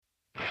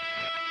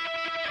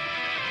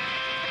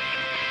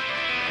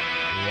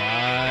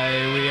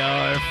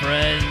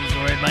friends.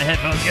 Where'd my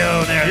headphones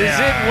go? There they Is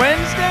are. it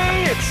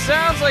Wednesday? It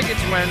sounds like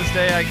it's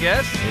Wednesday, I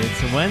guess.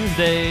 It's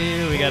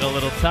Wednesday. We got a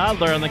little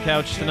toddler on the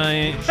couch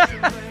tonight.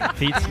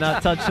 Feet's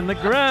not touching the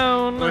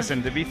ground.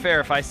 Listen, to be fair,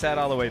 if I sat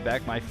all the way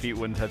back, my feet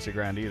wouldn't touch the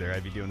ground either.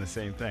 I'd be doing the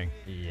same thing.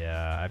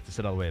 Yeah, I have to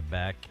sit all the way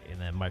back, and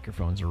that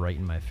microphone's right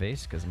in my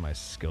face because of my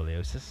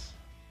scoliosis.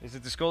 Is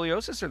it the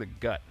scoliosis or the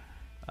gut?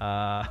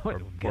 Or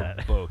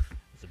gut. Both.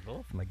 Is it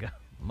both? My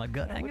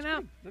gut hanging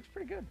out. Looks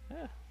pretty good.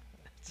 Yeah.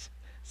 It's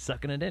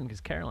sucking it in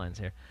because Caroline's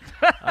here.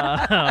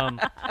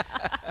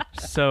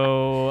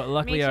 So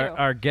luckily Me too.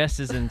 our guest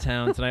is in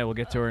town tonight. We'll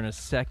get to her in a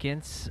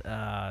second.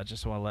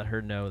 Just want to let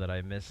her know that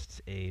I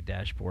missed a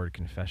Dashboard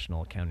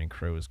Confessional Counting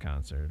Crows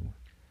concert.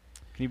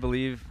 Can you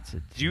believe? It's a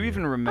Do you deer.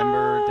 even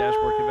remember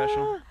Dashboard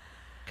Confessional?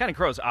 Counting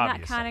Crows,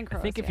 obviously. Not Counting Crows.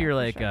 I think if yeah, you're for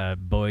like sure. a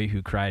boy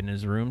who cried in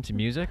his room to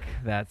music,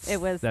 that's It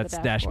was the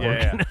Dashboard.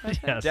 Dashboard. Yeah.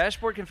 Yes.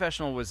 Dashboard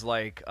Confessional was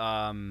like,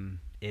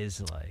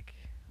 Is like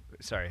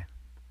sorry,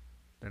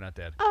 they're not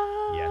dead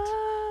Ah. yet.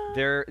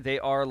 They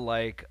are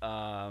like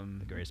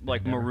greatest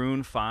like band ever.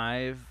 Maroon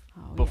 5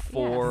 Oh, yeah,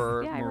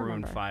 before yes. Yeah, I Maroon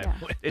remember, 5. yeah.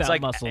 It's Without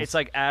like muscles. it's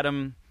like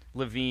Adam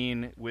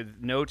Levine with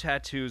no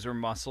tattoos or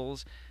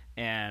muscles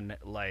and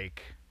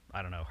like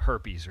I don't know,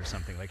 herpes or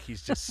something. Like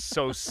he's just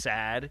so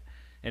sad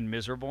and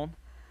miserable.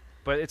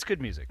 But it's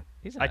good music.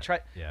 He's I not-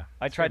 tried. yeah,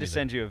 I it's tried good to music.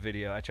 send you a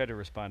video. I tried to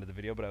respond to the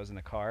video, but I was in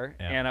the car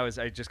Yeah. and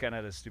I just got out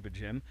of the stupid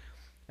gym,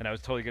 and I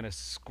was totally gonna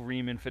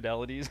scream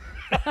infidelities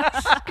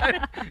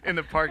in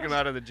the parking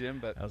lot of the gym.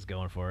 But I was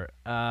going for it.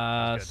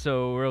 good.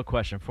 So, real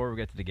question before we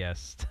get to the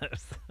guest.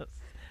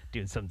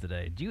 Doing something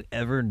today. Do you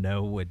ever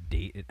know what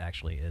date it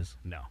actually is?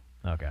 no,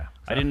 Okay.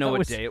 I didn't know I what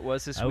was- day it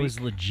was this I week. was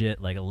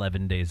legit like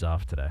 11 days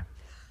off today.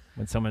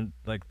 When someone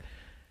cause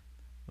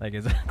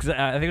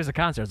I think it was a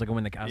concert. I was like,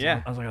 when the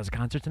Yeah. I was like, it was a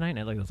concert tonight, and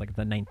it was like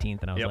the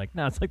 19th, and I was Yep. like,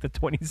 no, it's like the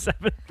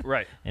 27th,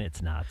 Right. and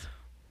it's not.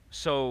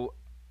 So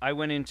I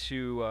went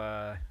into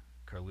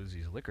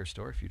Carluzzi's liquor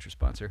store, future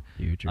sponsor,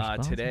 Future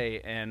sponsor.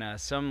 today, and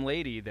some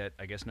lady that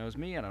I guess knows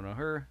me, I don't know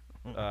her,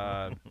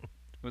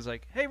 was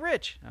like, "Hey,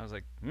 Rich." I was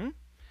like, "Hmm?"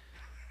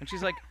 And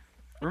she's like,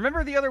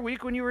 "Remember the other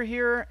week when you were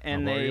here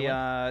and I'll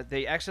borrow you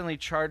they accidentally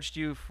charged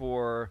you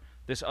for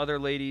this other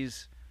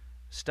lady's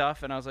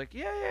stuff?" And I was like,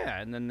 "Yeah."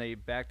 And then they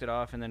backed it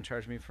off and then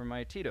charged me for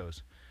my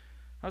Tito's.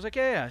 I was like,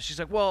 "Yeah." She's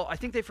like, "Well, I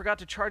think they forgot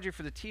to charge you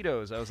for the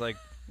Tito's." I was like,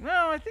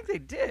 "No, I think they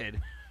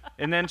did."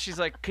 And then she's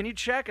like, "Can you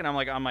check?" And I'm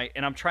like,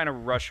 I'm trying to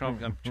rush home.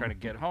 I'm trying to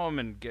get home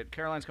and get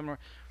Caroline's coming over.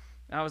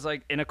 And I was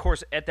like, and of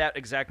course, at that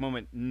exact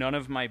moment, none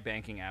of my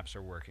banking apps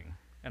are working.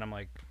 And I'm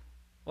like,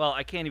 well,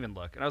 I can't even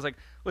look. And I was like,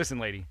 listen,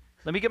 lady,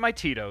 let me get my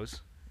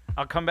Tito's.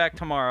 I'll come back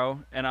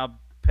tomorrow and I'll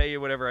pay you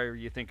whatever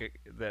you think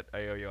that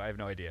I owe you. I have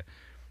no idea.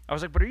 I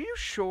was like, but are you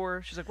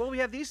sure? She's like, well, we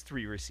have these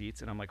 3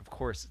 receipts. And I'm like, of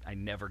course, I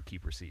never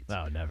keep receipts.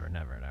 No, never.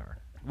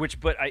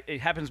 But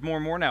it happens more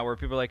and more now where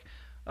people are like,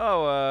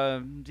 oh,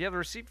 do you have a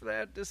receipt for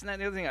that? This and that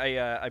and the other thing.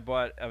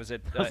 I was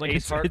at I was like,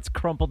 Ace Hardware. it's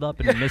crumpled up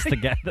and missed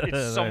together.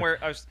 It's somewhere.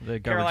 the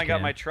garbage Caroline got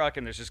can. my truck,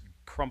 and there's just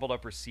crumpled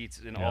up receipts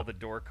in all Yep. the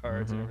door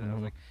cards and Mhm, everything. I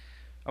was mhm. like,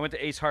 I went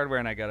to Ace Hardware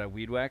and I got a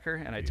weed whacker,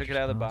 and I took Future it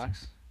out of the sponsor.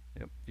 box.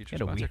 Yep, future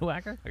Get a sponsor. weed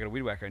whacker? I got a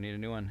weed whacker. I need a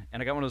new one,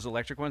 and I got one of those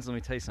electric ones. Let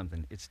me tell you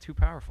something. It's too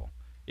powerful.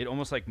 It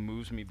almost like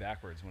moves me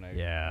backwards when I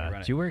Yeah. run Do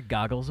it. you wear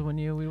goggles when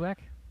you weed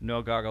whack?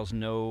 No goggles,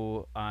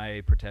 no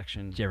eye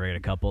protection. Did you ever get a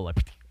couple? Like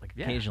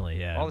Yeah, occasionally,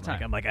 yeah. all the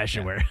time. I'm like, I should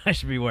Yeah. wear. I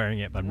should be wearing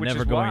it, but I'm Which never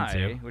is going why,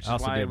 to. Which I is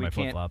also why did we my can't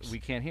flip-flops. we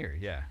can't hear.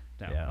 Yeah.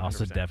 No, Yeah,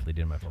 also 100%. definitely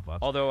did my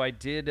flip-flops. Although I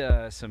did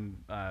I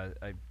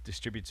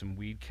distributed some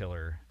weed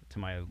killer to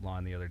my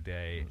lawn the other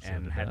day So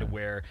and did had to I.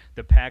 wear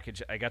the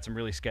package. I got some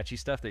really sketchy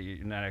stuff that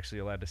you're not actually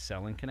allowed to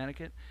sell in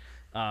Connecticut.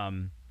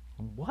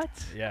 What?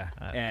 Yeah,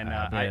 and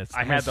I'm I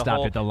gonna had the stop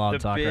whole at the lawn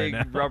talk right big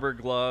now. rubber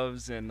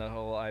gloves and the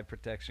whole eye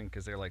protection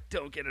because they're like,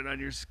 don't get it on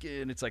your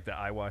skin. It's like the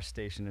eye wash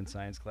station in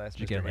science class.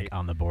 Did you Mr. get like Haight.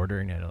 on the border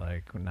and you had to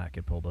like not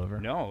get pulled over?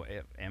 No,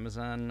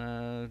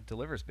 Amazon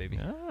delivers, baby.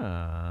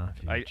 Ah,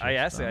 I future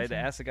had to sponsor.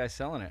 ask the guy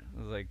selling it.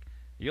 I was like,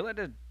 "You allowed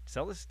to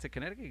sell this to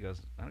Connecticut?" He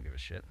goes, "I don't give a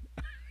shit."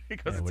 He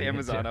goes, Yeah, "It's what are you gonna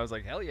Amazon." do? I was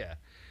like, "Hell yeah,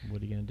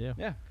 What are you gonna do?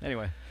 yeah."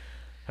 Anyway,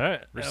 All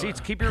right, Receipts.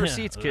 Keep your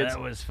receipts, kids.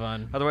 That was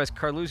fun. otherwise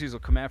Carluzzi's will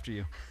come after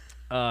you.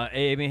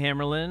 Amy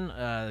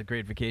Hammerlin,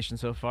 great vacation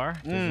so far.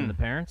 Visiting the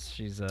parents.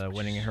 She's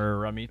winning her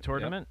rummy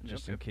tournament. Yep,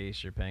 Just yep. in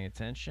case you're paying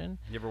attention.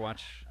 You ever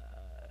watch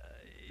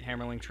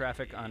Hammerling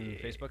Traffic on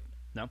Facebook?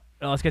 No.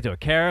 Let's get to it.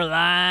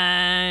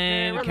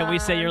 Caroline, can we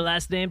say your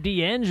last name,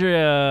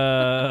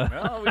 Deandra?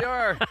 Well, we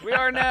are. We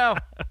are now.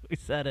 We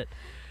said it.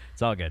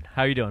 It's all good.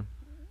 How are you doing?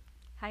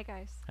 Hi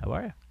guys, How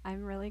are you?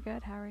 I'm really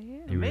good. How are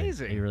you? You really-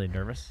 Amazing. Are you really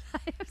nervous?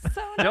 I'm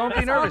so Don't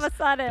be nervous all nervous. of a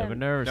sudden. Don't be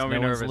nervous. Don't be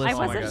No one's nervous. I listening. Oh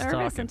my wasn't God.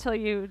 nervous Talking. until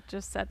you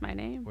just said my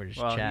name. We're just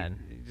Well, chatting.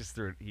 he just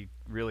threw it. He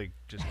really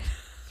just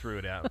threw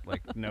it out.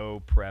 Like no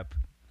prep.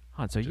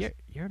 Hold on, so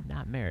you're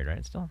not married,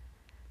 right? Still?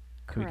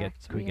 Can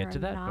Correct. we get are to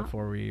that not.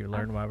 before we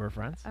learn why we're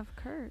friends? Of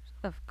course.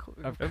 Of course.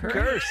 Of Of course.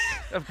 course.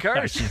 Of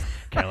course.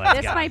 Caroline's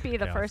This got might it. be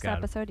the Caroline's first got it.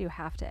 episode you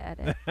have to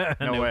edit.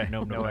 No way.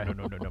 No, No way.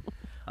 no.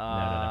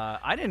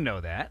 I didn't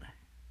know that.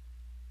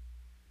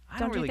 I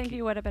Don't you really think keep-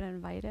 you would have been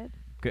invited?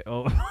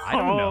 Oh, I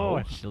don't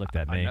know. She looked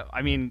at I me. know.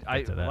 I mean,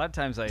 Get to a that. lot of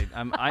times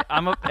I'm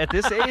at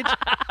this age.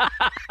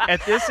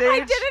 At this age, I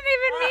didn't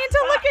even mean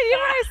to look at you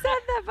when I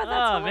said that, but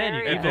that's Oh, man, you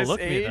hilarious. at Evil this look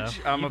me, though.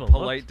 age, I'm a Evil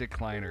polite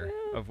decliner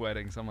of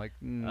weddings. I'm like,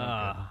 no,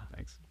 Ah. good,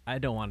 thanks. I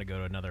don't want to go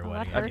to another Oh,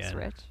 that wedding hurts, again.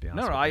 Rich. to be No,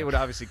 honest no, with I you. would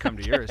obviously come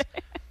to yours.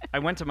 I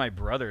went to my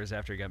brother's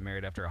after he got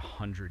married after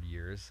 100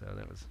 years, so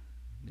that was,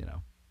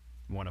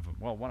 one of them.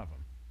 Well, one of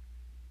them.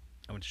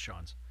 I went to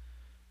Sean's,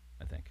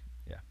 I think.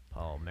 Yeah.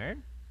 Paul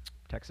married?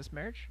 Texas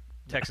marriage?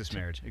 Texas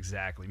marriage,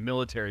 exactly.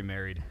 Military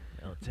married.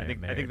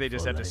 I think they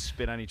just have to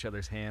spit on each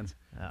other's hands.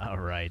 All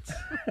right.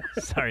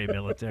 Sorry,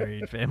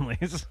 military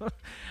families.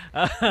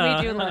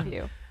 We do love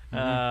you.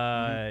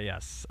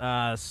 Yes.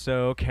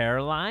 So,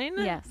 Caroline?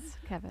 Yes,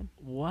 Kevin.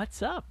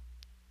 What's up?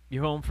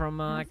 You're home from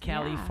Yeah.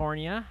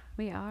 California?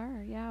 We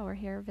are. Yeah, we're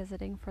here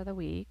visiting for the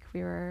week.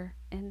 We were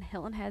in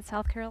Hilton Head,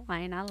 South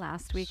Carolina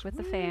last week with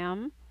the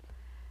fam.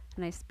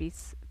 A nice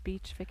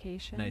beach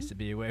vacation. Nice to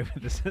be away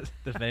with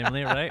the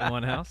family, right? In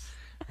one house?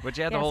 But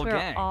you had yes, the whole we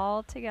gang. were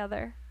all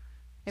together.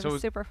 It So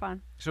was super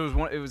fun. So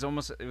it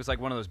was like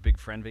one of those big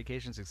friend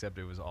vacations, except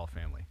it was all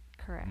family.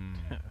 Correct.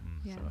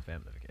 Yeah. So, a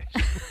family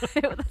vacation.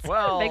 It was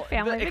Well, a big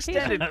family the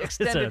vacation.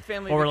 extended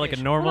family or vacation. like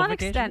a normal Well, not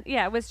vacation? extent.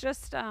 Yeah, it was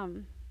just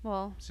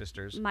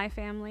Sisters. my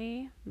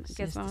family,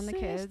 Gizmo and the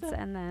kids,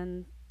 and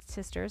then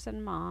sisters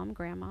and mom.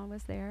 Grandma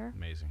was there.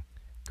 Amazing.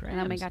 And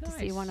then we got Nice. to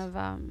see one of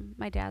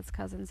my dad's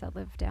cousins that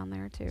lived down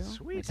there too.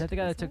 Sweet. Is that the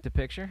guy that took the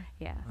picture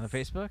Yes. on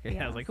Facebook?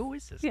 Yeah, I was like, Yes. who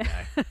is this Yeah.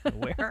 guy?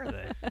 Where are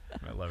they?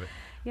 I love it.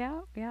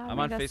 Yeah. I'm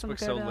made on us some Facebook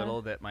so good,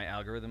 little that my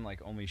algorithm like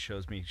only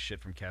shows me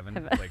shit from Kevin.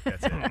 Kevin. Like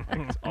that's it. Like,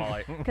 it's all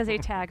I. because he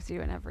tags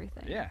you and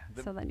everything. Yeah.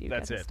 So then you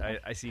That's get his it. stuff.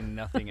 I see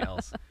nothing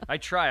else. I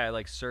try. I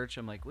like search.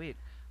 I'm like, wait.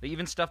 Like,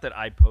 even stuff that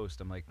I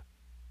post, I'm like,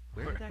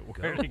 where did that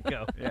go? Where'd it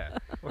go? Yeah.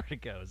 Where'd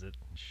it go? Is it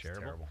It's shareable?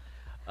 terrible.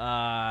 So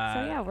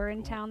yeah, we're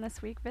in town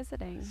this week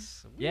visiting.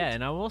 Yeah,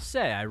 and I will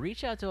say I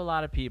reach out to a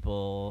lot of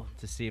people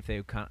to see if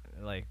they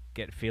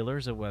get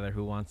feelers of whether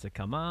who wants to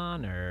come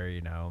on or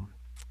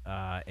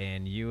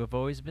and you have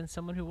always been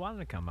someone who wanted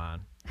to come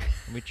on.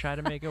 And we try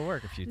to make it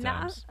work a few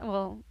times.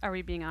 Well, are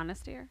we being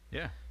honest here?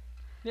 Yeah.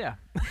 Yeah.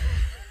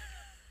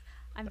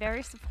 I'm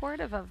very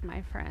supportive of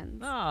my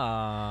friends,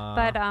 Aww.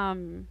 but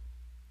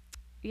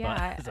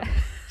yeah.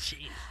 Jeez.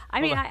 I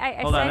mean, Hold on. I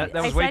Hold said on.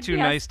 That was way said too yes.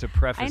 nice to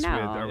preface with. know.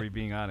 Are we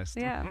being honest?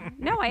 Yeah.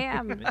 No, I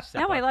am.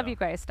 Step No, I up, love though. you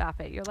guys. Stop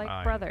it. You're like I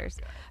know, brothers.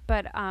 God.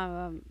 But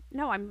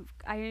no,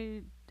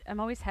 I'm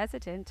always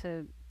hesitant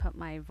to put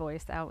my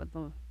voice out in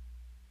the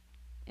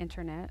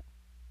internet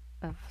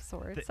of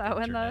sorts, The out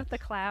in internet. the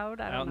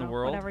cloud. I Out don't in know, the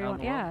world? whatever you Out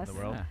in want. the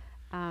Yes. world?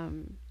 Yeah.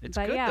 It's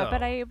but good, yeah, but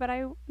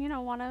though.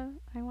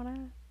 I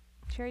wanna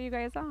cheer you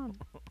guys on.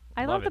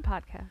 I Love love it. the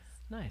podcast.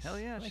 Nice. Hell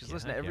yeah. Thank She's you,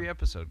 listening to thank every you.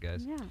 episode,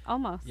 guys. Yeah,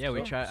 almost. Yeah, we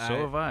Yeah. try. So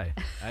have I.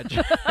 I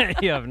try,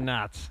 you have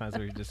not, as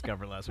we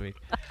discovered last week.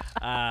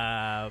 But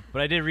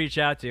I did reach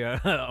out to you.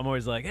 I'm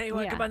always like, hey, you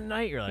want to Yeah. come on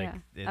tonight? You're like,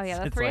 Yeah. Oh yeah,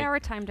 the it's 3-hour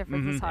time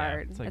difference is Mhm. Yeah,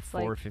 hard. it's like it's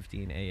like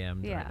 4:15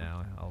 a.m. Yeah. right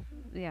now.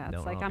 yeah, no,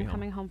 it's like I'll I'm be home.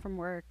 coming home from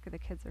work. The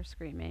kids are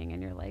screaming,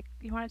 and you're like,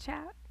 "You want to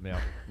chat?"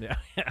 Yeah, yeah.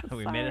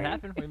 We made it Sorry.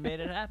 happen. We made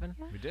it happen.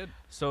 We did.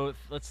 So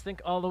let's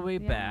think all the way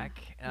Yeah.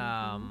 back.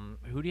 Mhm.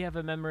 Who do you have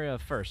a memory of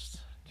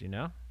first? Do you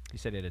know? You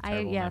said you had a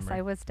terrible Yes, memory.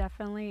 I was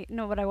definitely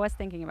no, but I was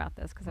thinking about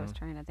this because I was Mhm.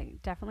 trying to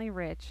think. Definitely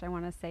Rich. I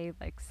want to say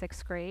like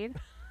 6th grade.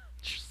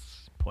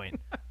 Point,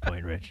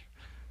 Rich.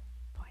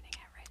 Pointing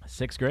at Rich.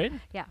 6th grade?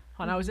 Yeah.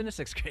 Oh, no, I was in a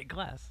 6th grade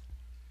class.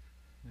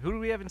 Who do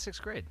we have in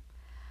 6th grade?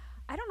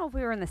 I don't know if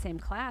we were in the same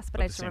class, but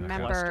But I the just same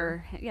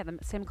remember. Yeah, the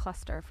same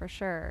cluster for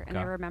sure. And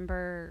I Okay.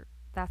 remember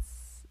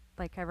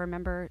I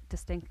remember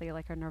distinctly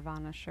like a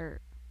Nirvana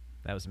shirt.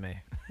 That was me.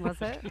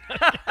 Was it?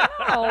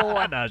 Oh,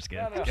 oh, no, I'm just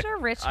kidding. I'm sure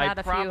Rich I had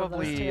a few of those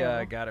probably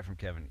too. got it from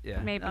Kevin.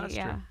 Yeah. Maybe, No, that's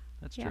yeah. True.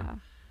 That's true. Yeah.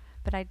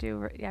 But I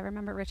do. I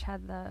remember Rich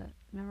had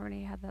Remember when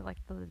he had the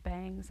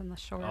bangs and the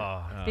short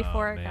Oh,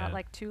 before Oh, it got man.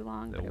 like too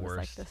long, The but it was like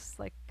worst. this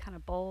like kind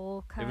of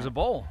bowl cut. it was a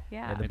bowl.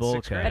 Yeah. Yeah, the It's bowl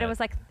 6th cut. grade. But it was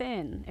like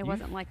thin. It You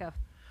wasn't like a.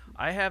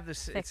 I have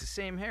this. Thick. It's the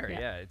same hair. Yeah.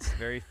 Yeah. It's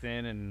very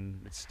thin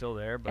and it's still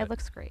there, but It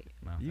looks great.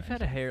 no, You've thanks.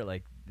 had a hair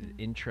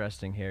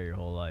interesting hair your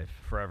whole life.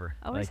 forever.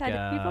 Always Like,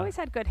 You've always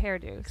had good Like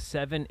hairdos.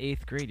 7th,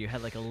 8th grade, you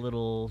had like a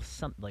little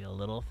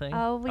thing.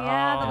 Oh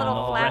yeah, the Oh,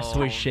 little the flat. rest was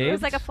top. It shaved?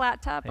 was like a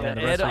flat top. Yeah, but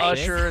the it rest was Ed was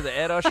tight. Usher, the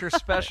Ed Usher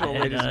special, Ed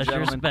ladies and Usher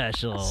gentlemen.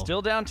 special.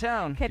 Still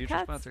downtown. Kid Future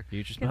Cuts. sponsor.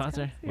 Future Kids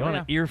sponsor. Cuts, You yeah. want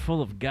an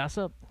earful of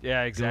gossip?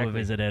 Yeah, Go exactly.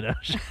 visit Ed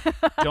Usher.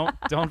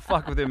 don't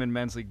fuck with him in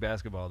men's league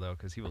basketball though,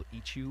 because he will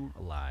eat you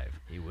alive.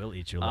 He will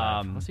eat you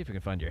alive. Um, Let's see if we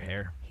can find your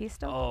hair. He's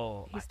still.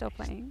 Oh, He's still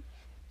playing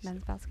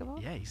men's basketball.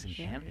 Yeah, he's an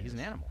Yeah. he's an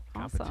animal.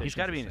 Awesome. He's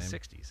got to be in the his same.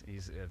 60s.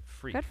 He's a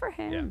freak. Good for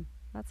him. Yeah.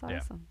 That's Yeah.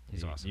 awesome.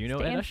 He's awesome. You know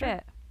Ed Staying Usher?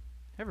 fit.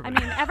 I Everybody.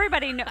 mean,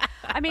 everybody know.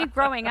 I mean,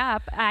 growing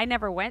up, I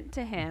never went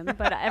to him,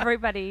 but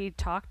everybody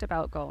talked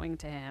about going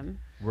to him.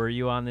 Were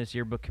you on this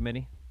yearbook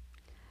committee?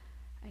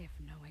 I have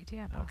no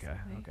idea. Okay.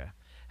 Possibly. Okay.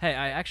 Hey,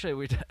 I actually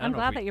I don't I'm know if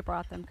glad we- that you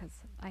brought them because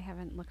I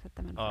haven't looked at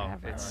them in Oh,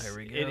 forever. it's, here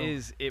we it go.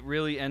 is. It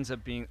really ends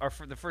up being.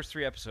 For the first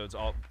 3 episodes,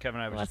 all Kevin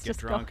and I would Let's just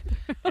get just go drunk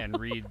and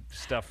read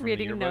stuff from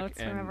Reading the yearbook.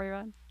 notes from and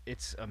everyone.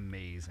 It's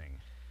amazing.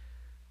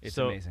 It's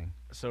So- amazing.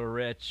 So,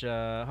 Rich,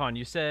 hon,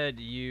 you said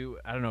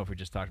I don't know if we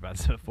just talked about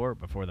this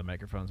before the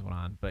microphones went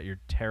on, but you're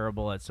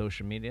terrible at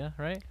social media,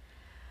 right?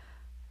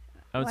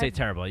 I would Well, say I've-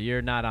 terrible.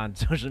 You're not on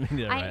social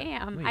media, I right?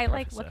 am. Let me I like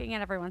preface that. looking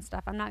at everyone's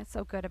stuff. I'm not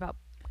so good about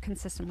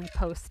consistently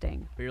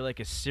posting, But you're like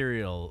a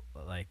serial,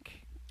 like,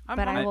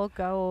 but I will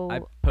go. I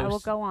I will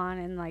post- go on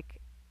and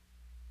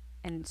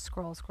and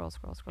scroll. Yeah,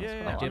 yeah. do you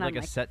and have then, like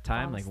a set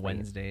time, fall like asleep.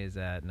 Wednesdays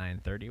at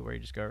 9:30, where you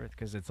just go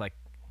because it's like,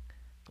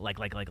 and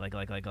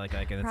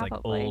it's like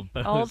Probably. old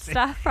posts. Old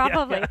stuff. Yeah,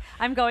 Probably. yeah.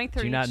 I'm going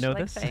through Do you not each know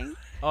like, this? thing.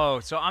 Oh,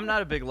 so I'm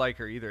not a big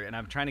liker either, and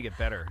I'm trying to get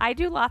better. I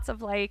do lots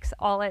of likes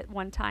all at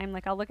one time.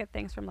 Like I'll look at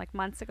things from like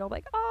months ago,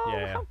 like, oh, Yeah,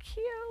 yeah. how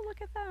cute!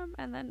 Look at them,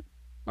 and then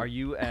Are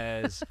you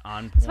as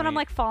on point? that's when I'm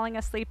like falling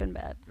asleep in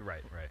bed.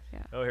 Right, right.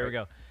 Yeah. Oh, here we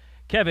go.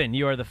 Kevin,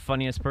 you are the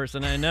funniest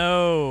person I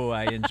know.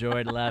 I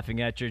enjoyed laughing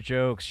at your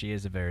jokes. She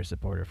is a very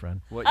supportive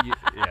friend. What you?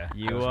 Yeah,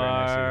 You that was very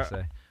nice of you to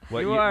are- say. What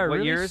you ye- are a what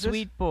really year is this?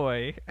 sweet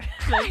boy. I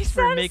Thanks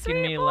for said making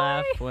sweet me boy.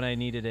 laugh when I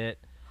needed it.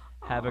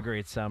 Have a Aw.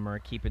 great summer.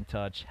 Keep in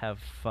touch. Have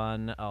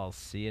fun. I'll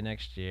see you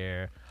next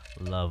year.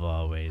 Love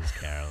always,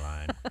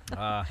 Caroline.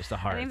 Just a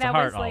heart. I think It's a that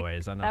heart was like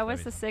always. I don't know that if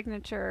was the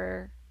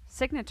everything-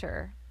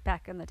 signature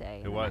back in the day.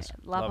 It and was.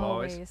 I love Love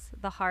always. always.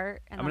 The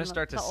heart. And I'm gonna then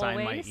start to the sign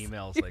my always.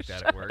 emails like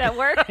that at work. That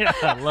work.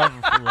 Yeah, love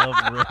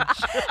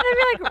Rich.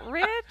 They'd be like,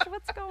 Rich,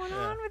 what's going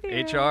on with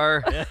you?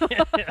 HR.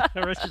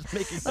 Rich is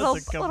making us Little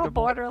uncomfortable.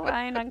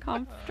 borderline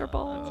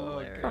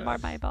uncomfortable Oh, from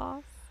my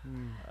boss.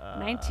 Uh,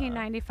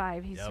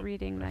 1995. He's yep,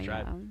 reading I've the.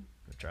 tried.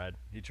 I've tried.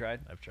 You tried?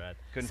 I've tried.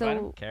 Couldn't So find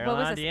him? what was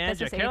Caroline this? DeAndre. This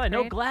is eighth Caroline, no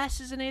grade?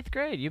 glasses in 8th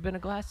grade. You've been to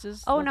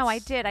glasses? Oh no, I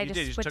Let's- did. I You did,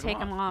 you just just would took 'em take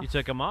them off. You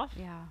took them off?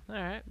 Yeah. All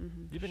right.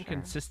 Mhm, You've been sure.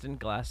 consistent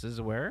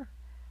glasses wearer.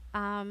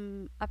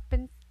 Up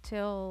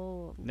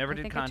until Never I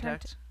did think I turned-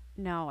 contacts?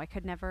 No, I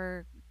could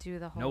never do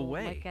the whole No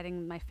way. like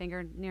getting my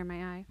finger near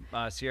my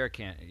eye. Sierra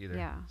can't either.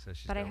 Yeah. So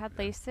she's But I got- had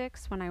yeah.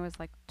 LASIX when I was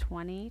like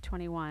 20,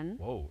 21.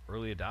 Whoa,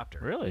 early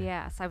adopter. Really?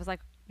 Yes, I was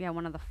like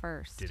one of the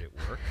first. Did it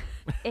work?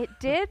 It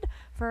did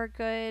for a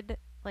good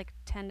like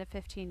 10 to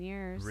 15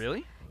 years.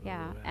 Really?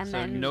 Yeah, Ooh, and So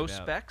then no creeps me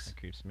out. specs? That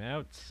creeps me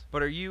out.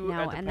 But are you no,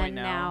 at the and point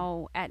then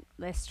now at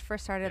this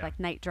first started Yeah. like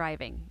night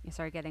driving. You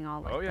started getting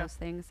all like Oh, yeah. those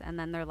things, and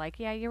then they're like,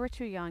 "Yeah, you were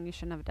too young. You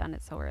shouldn't have done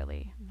it so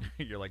early."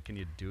 You're like, can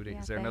you do it? Is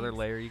Yeah, there another thanks.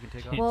 layer you can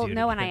take off? Can you Well, do it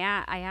no, and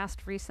again? I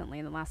asked recently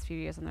in the last few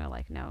years, and they're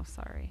like, "No,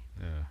 sorry,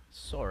 Yeah.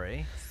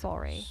 Sorry.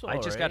 sorry." I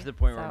just got to the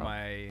point where So,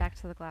 my Back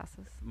to the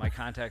glasses. my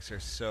contacts are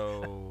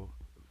so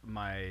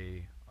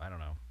I don't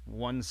know,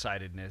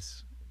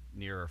 one-sidedness,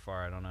 near or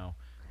far, I don't know,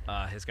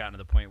 has gotten to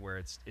the point where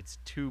it's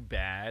too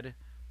bad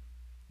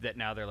that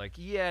now they're like,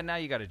 yeah, now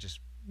you got to just,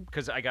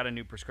 because I got a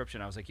new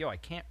prescription. I was like, yo, I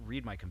can't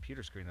read my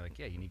computer screen. They're like,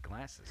 yeah, you need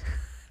glasses.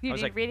 You I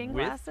was need like, reading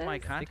with glasses. my I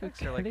think contacts,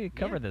 we, they're I like, think we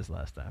yeah. covered this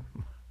last time.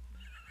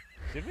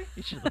 Did we?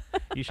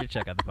 You should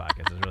check out the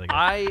podcast. It's really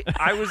good.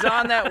 I was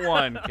on that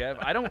one, Kev.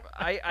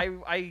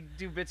 I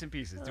do bits and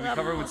pieces. Did we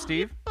cover it with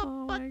Steve?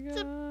 Oh my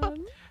god.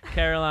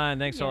 Caroline,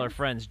 thanks to all our Yes.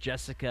 friends.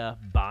 Jessica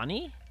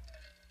Bonnie.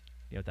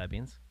 You know what that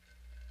means?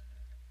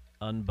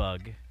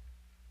 Unbug.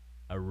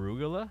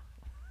 Arugula.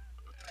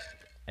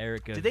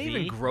 Erica Did they V,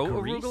 even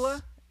grow Grease.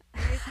 arugula?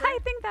 I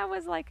think that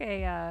was like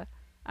a.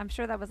 I'm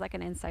sure that was like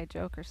an inside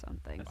joke or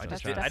something. That's So I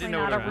that's just I definitely didn't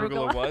know what not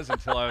arugula was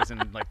until I was in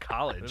like What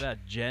college. about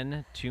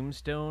Jen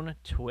Tombstone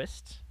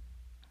Twist?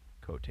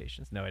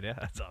 Quotations. No idea.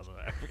 That's awesome.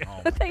 I forget.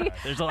 Oh my They- God.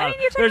 There's a I lot.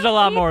 mean, you're There's a talking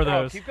lot deep more of Oh,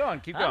 those. keep going,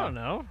 keep I going. don't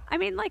know. I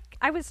mean, like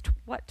I was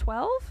what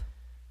 12?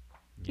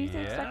 Do you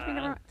expect me to Yeah,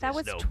 remember? That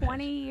was there's no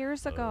 20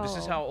 years ago. This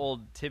is how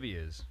old Tibby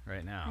is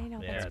right now. I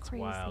know Yeah, that's it's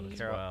crazy. wild.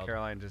 It's wild.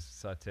 Caroline just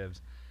saw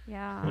Tibbs.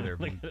 Yeah, With her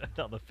Look at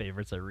all the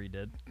favorites I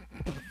redid.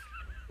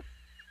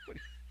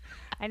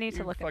 I need to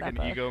You look at fucking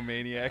that book.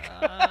 egomaniac.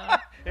 I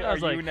Are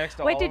was you like, next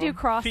to Wait, all did of you them?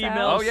 cross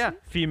female, out? Oh, yeah.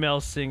 female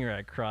singer.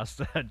 I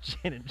crossed out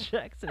Janet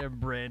Jackson and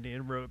Brandy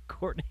and wrote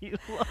Courtney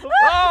Love.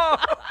 Oh!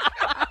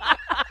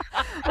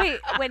 Wait,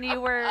 when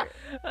you were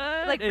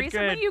like Eighth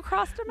recently, grade. you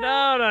crossed him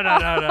out?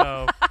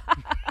 No.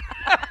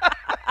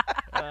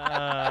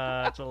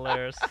 It's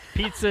hilarious.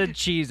 Pizza and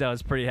cheese. I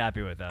was pretty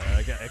happy with that.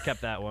 I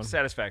kept that one.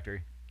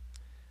 Satisfactory.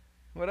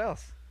 What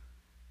else?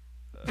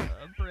 A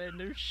brand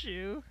new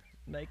shoe,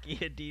 Nike,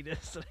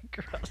 Adidas, and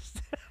I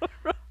crossed out.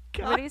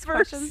 Were these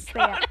questions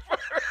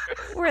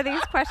were these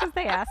questions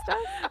they asked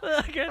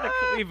us?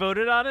 We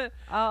voted on it.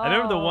 Oh. I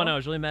remember the one I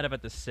was really mad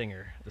about the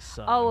singer, the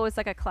song. Oh, it was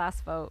like a class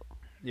vote.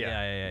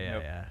 yeah.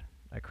 Nope.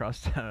 I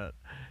crossed out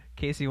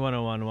Casey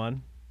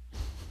 1011.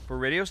 For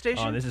radio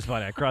station? Oh, this is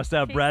funny. I crossed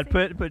out Brad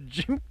Casey. Pitt, but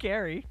Jim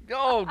Carrey.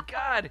 Oh,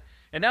 God.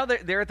 And now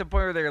they're at the point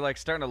where they're like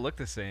starting to look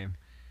the same.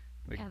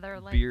 Like, Yeah, they're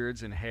like-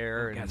 beards and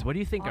hair. and Guys, what do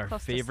you think All our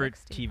close to favorite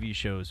 60. TV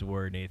shows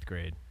were in 8th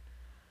grade?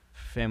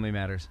 Family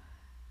Matters.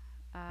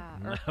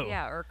 No.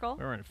 Yeah, Urkel.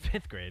 We were in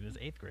 5th grade. It was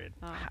 8th grade.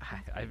 Oh.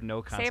 I have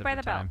no concept Saved by of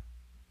the Bell. time.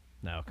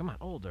 No, come on,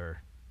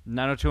 older.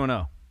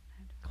 90210.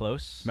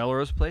 Close.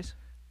 Melrose Place?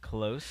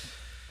 Close.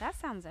 That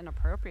sounds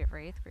inappropriate for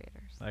 8th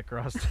graders. I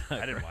crossed.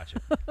 I didn't watch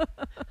it.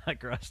 I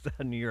crossed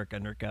New York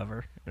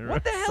undercover.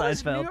 What the hell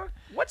is New Seinfeld. York?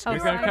 What's Oh, New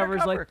New York York undercover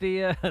is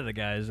undercover? like the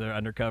guys that are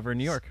undercover in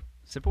New York.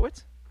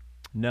 Sipowicz?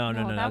 No,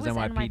 No, that that was was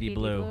NYPD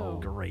Blue. Blue.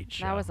 Great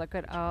show. That was a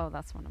good. Oh,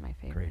 that's one of my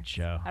favorites. great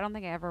show. I don't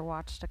think I ever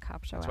watched a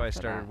cop show. That's why I after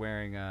started that.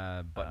 wearing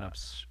button-up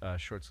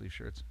short sleeve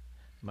shirts.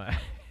 My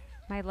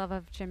My love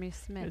of Jimmy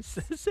Smith.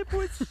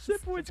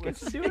 Sipowicz gets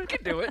to do it.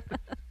 can do it.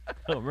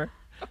 Homer.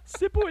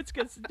 Sipowicz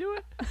gets to do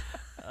it.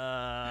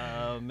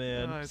 Oh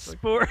man, Oh, it's like-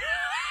 sport.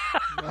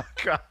 Oh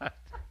God.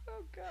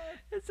 Oh god,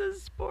 it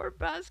says sport,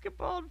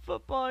 basketball, and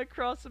football. I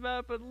cross them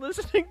out, but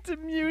listening to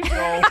music.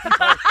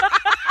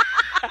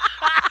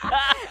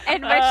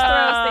 And Rich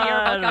throws the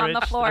yearbook on the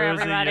Rich floor, throws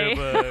the everybody.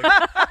 yearbook.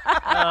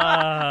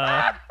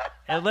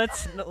 And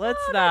let's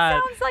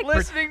not Sounds like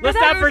Listening let's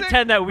to not music.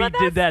 pretend that we But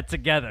did that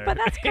together. but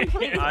that's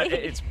completely.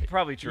 It's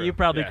probably true. You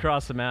probably Yeah.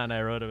 crossed them out, and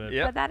I wrote them in.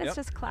 Yep, But that is yep.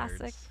 just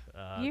classic It's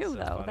you, so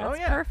though. funny. That's Oh,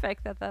 yeah.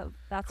 perfect. That's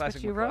Classic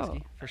what you McCluskey,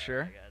 wrote. for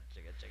sure. I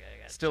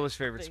got Still his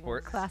favorite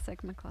sport. Classic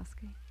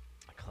McCluskey.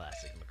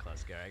 classic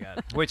McCluskey. I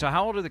got. Wait, so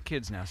how old are the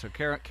kids now? So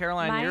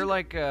Caroline, you're Mine-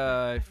 like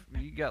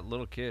you got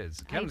little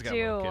kids. Kevin's got a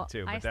little do. kid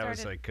too, I but that was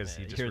started- like because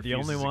he just You're the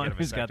refuses only to one get a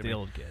who's got the vasectomy.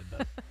 old kid.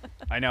 But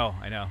I know.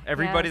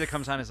 Everybody that Yes.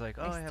 comes on is like,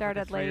 oh, I have like a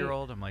started late.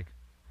 3-year-old. I'm like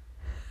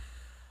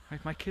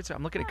my kids.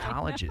 I'm looking at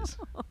colleges,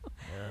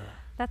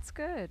 That's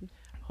good.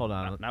 hold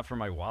on. not for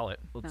my wallet.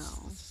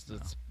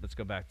 Let's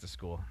go back to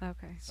school.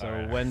 Okay. So All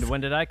right.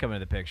 when did I come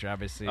into the picture?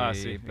 Obviously,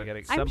 See, we but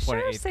gotta- some I'm point sure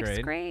in 8th 6th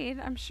grade. grade.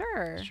 I'm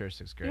sure. Sure,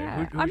 6th grade. Yeah.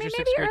 Who, who's I mean, your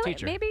maybe 6th grade early,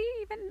 teacher? maybe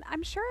even.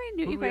 I'm sure I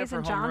knew Who you do we have guys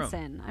in for homeroom?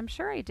 Johnson. I'm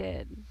sure I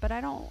did, but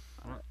I don't.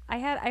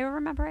 I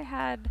remember I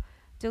had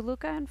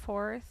DeLuca in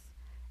 4th,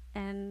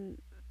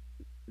 and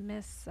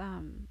Miss.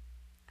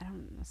 I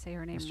don't know, say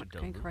her name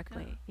Mr.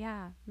 incorrectly. DeLuca?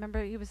 Yeah.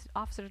 Remember, he was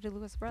Officer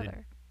DeLuca's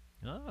brother.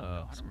 Oh,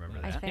 I don't remember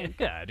I that. think.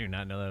 yeah, I do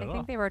not know that I at all.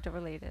 think they were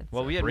related.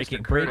 Well, we had breaking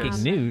Mr.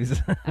 Curtis. breaking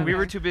news. We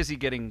were Okay. too busy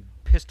getting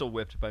pistol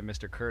whipped by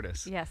Mr.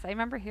 Curtis. Yes, I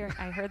remember hearing.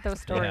 I heard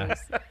those Yeah.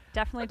 stories.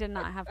 Definitely did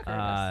not have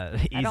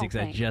Curtis. Easy, don't 'cause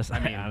I think. just. I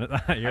mean,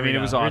 it it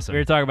was awesome. We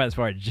were talking about this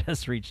before. I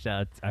just reached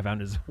out. I found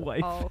his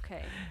wife, Oh,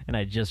 okay. and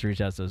I just reached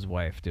out to his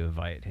wife to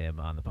invite him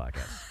on the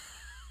podcast.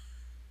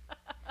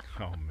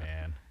 Oh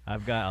man,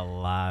 I've got a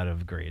lot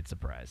of great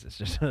surprises.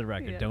 Just for the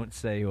record, Yeah. don't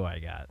say who I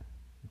got.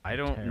 I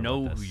don't Terrible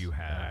know at who this. you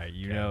have. All right,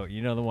 you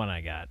Kev. know the one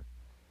I got.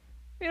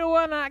 You know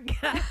what I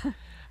got. All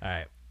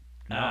right.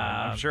 No,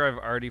 I'm sure I've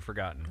already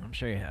forgotten. I'm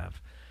sure you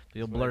have.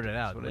 You'll That's what blurt I- it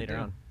that's out what I later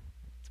do. on.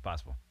 It's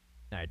possible.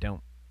 No, I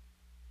don't.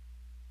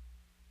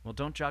 Well,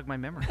 don't jog my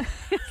memory.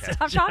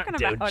 Stop talking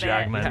Don't about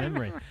jog it. my Yeah.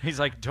 memory. He's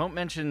like, don't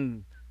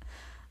mention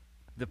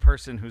the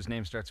person whose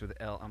name starts with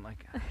L. I'm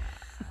like,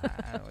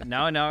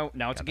 now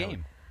it's a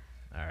game.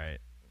 All right.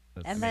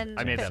 And then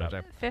I made that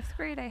up. 5th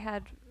grade, I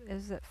had,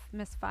 is it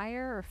Miss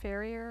Fire or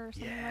Farrier or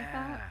something like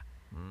that?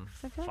 Mm.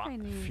 So I feel like I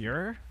knew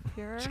Führer?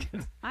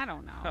 Führer. I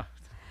don't know.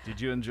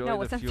 Did you enjoy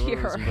No, it the wasn't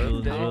Führer's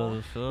Führer.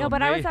 birthday? No,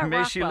 but I was May- at may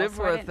Rockwell, she live so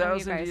for I a didn't know you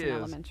 1,000 guys in years.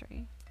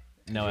 elementary.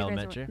 No You guys were-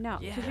 elementary? No,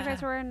 because you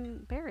guys were in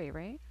Barry,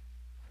 right?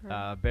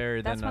 Or-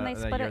 Barry, That's then when they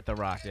you're split at it. the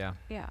Rock, yeah.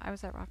 yeah, I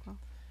was at Rockwell.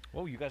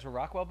 Whoa, you guys were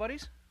Rockwell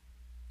buddies?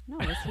 No,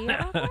 was he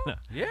at Rockwell?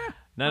 Yeah.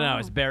 No,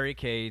 it's Oh. Barry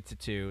K to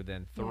 2,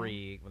 then Yeah.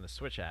 3 when the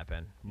switch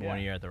happened. Yeah.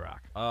 1 year at the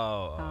Rock.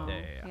 Oh.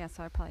 yeah.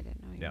 So I probably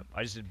didn't know you. Yep.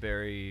 I just did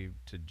Barry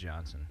to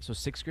Johnson. So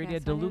 6th grade, Yeah, you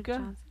had so I knew DeLuca?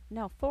 Johnson.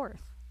 No, 4th.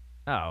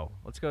 Oh,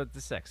 let's go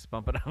to 6.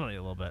 Bump it up a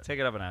little bit. Take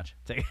it up a notch.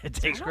 Take I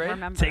don't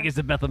remember. Take us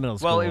to Bethel Middle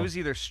School. Well, it was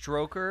either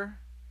Stroker,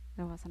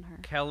 It wasn't her.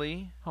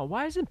 Kelly. Oh,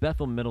 why isn't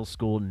Bethel Middle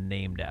School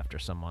named after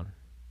someone?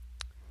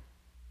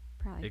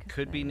 Probably. It 'cause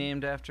could be they-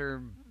 named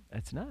after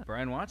It's not.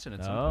 Brian Watson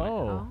at some point.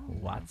 Oh, Oh.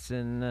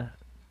 Watson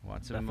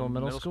Watson Bethel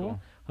Middle School?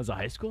 Does a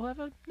high school have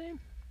a name?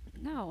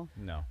 No,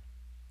 No.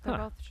 they're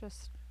Huh. both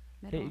just.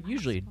 Middle They and high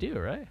usually school. do,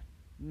 right?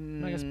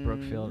 I guess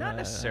Brookfield. Not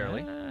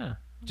necessarily.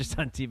 Just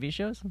on TV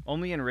shows.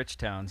 Only in rich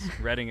towns.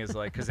 Reading is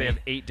like, because they have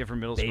 8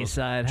 different middle schools.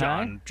 Bayside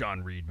High.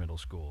 John Reed Middle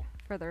School.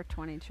 For their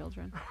 20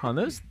 children. Oh,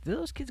 did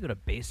those kids go to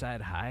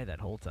Bayside High that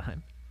whole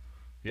time?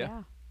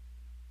 Yeah.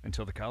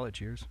 Until the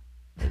college years.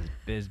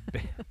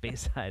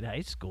 Bayside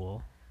High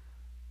School.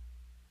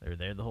 They were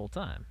there the whole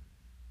time,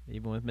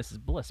 even with Mrs.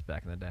 Bliss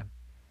back in the day. Am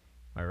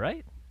I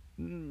right?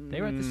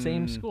 They were at the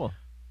same school.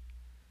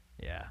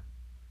 Yeah.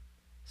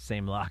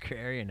 Same locker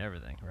area and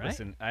everything, right?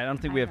 Listen, I don't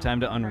think I we have time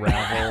to don't remember.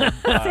 unravel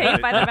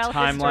Saved by the Bell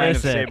timeline of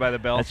history. Saved by the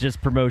Bell. That's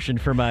just promotion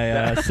for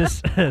my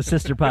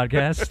sister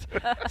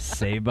podcast,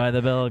 Saved by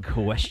the Bell ?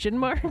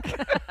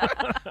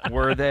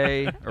 Were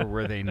they or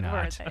were they Were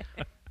not?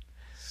 they?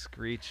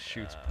 Screech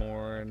shoots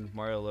porn.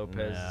 Mario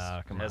Lopez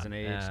No, come hasn't on.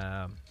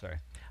 aged. Sorry.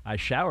 I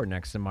showered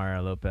next to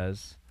Mario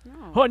Lopez. No.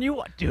 Oh, and you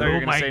what? Dude, thought you were oh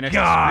gonna my say next to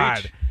God.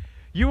 Screech.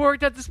 You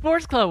worked at the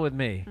sports club with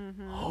me.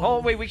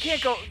 Oh wait, we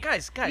can't go,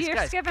 guys. You're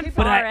skipping keep-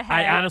 But far I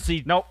ahead.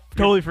 honestly Nope.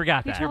 totally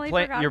forgot You that. totally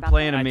Play, forgot you're about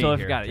playing that. a I me totally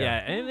here. forgot it. Kev.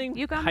 Yeah, anything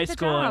You got me high the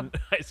school and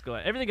job. high school,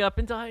 everything up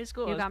into high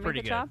school You is got me pretty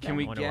the good. job Can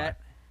we then. Wonder why. get?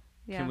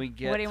 Yeah. Can we What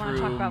get do you want to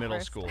through talk about middle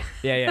first? school?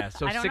 Yeah.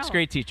 So I don't 6th know.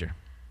 grade teacher.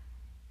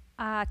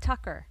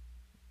 Tucker.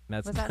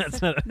 That's Was that that's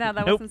sixth? not, No,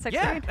 that nope. wasn't 6th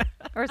Yeah. grade.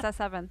 Or is that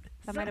 7th?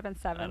 That might have been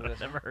 7th. I've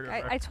never heard of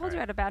her. I told you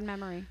I had a bad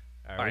memory.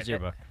 All All right, where's right, your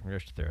that- book? We're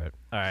just through it.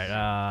 All right,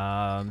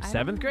 I don't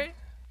 7th know. grade?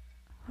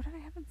 Who did I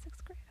have in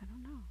 6th grade? I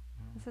don't know.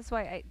 This is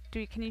why I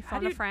do. Can you How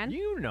phone do a you- friend?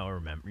 You know,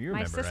 remember. You My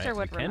remember, sister right?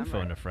 would We can remember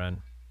phone it. a friend.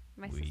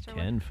 My We sister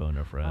can phone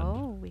a friend.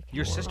 Oh, we can.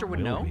 Your Or sister would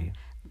will know? we?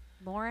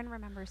 Lauren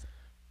remembers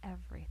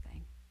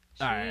everything.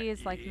 She All right,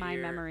 is like my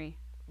you're- memory.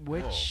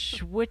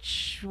 Which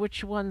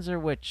ones are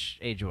which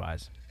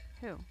age-wise?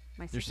 Who?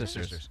 My Your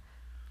sister. sisters.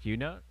 Do you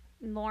know?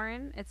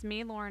 Lauren. It's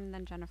me, Lauren, and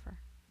then Jennifer.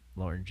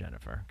 Lauren,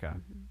 Jennifer. Okay.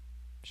 Mhm.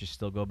 She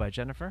still go by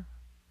Jennifer?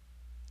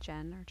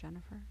 Jen or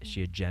Jennifer. Is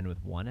she a Jen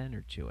with 1 N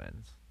or 2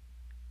 N's?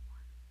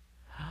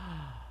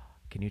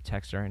 Can you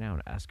text her right now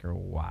and ask her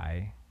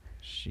why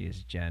she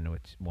is Jen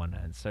with 1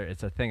 N? So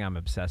it's a thing I'm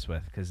obsessed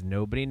with because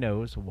nobody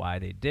knows why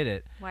they did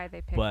it. Why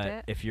they picked But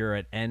it? if you're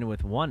an N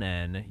with 1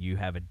 N, you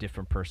have a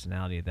different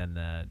personality than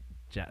the.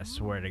 I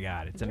swear to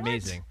God, it's What?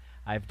 amazing.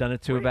 I've done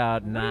it to What are you-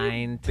 about what are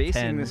you 9 to basing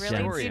 10 this Really?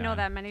 Jens. Do you know on.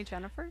 that many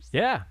Jennifers?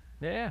 Yeah,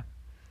 yeah.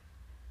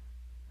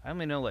 I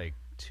only know like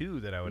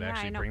 2 that I would Yeah, I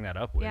actually know. bring that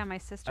up with. Yeah, my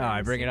sister. Oh, I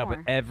and bring it up with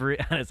Seymour. every.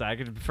 Honestly, I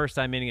could. First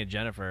time meeting a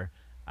Jennifer,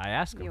 I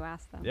ask them. You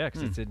asked them. Yeah,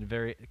 because it's in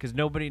very because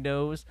nobody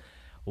knows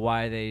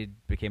why they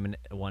became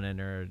a 1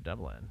 N or a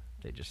double N.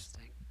 They just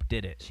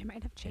did it. She might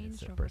have And it's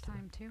changed their over birthday.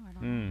 time too. I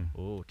don't know. Mm.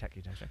 Oh,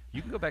 techie.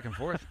 You can go back and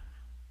forth.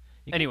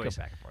 You Anyways.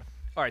 can go back and forth.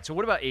 All right. So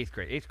what about 8th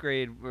grade? 8th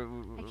grade.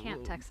 I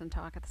can't text and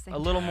talk at the same A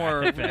time. little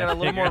more. We got a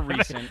little more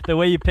recent. The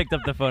way you picked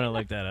up the phone and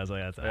looked at it, I was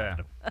like, "That's Yeah.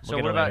 We'll So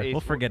get what it about later. 8th?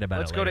 We'll forget about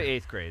Let's it. go to later.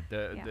 8th grade.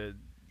 Yeah.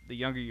 The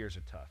younger years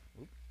are tough.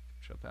 Oop,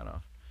 shut that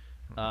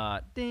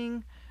off.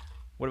 Ding.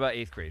 What about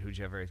 8th grade? Who'd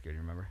you have for 8th grade?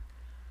 You remember?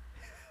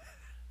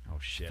 Oh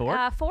shit. Ford?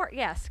 Fort,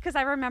 yes, because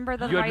I remember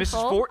the You had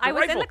rifle. Mrs. Fort- the I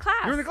was in rifle. the class.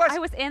 You were in the class? I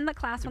was in the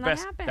class The when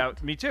best. that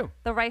happened. Me too.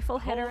 The rifle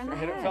hit her in the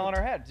Hit head. it fell on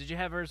her head. Did you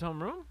have her as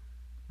homeroom?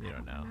 You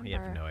don't know. You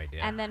have remember. no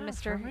idea. And then Huh,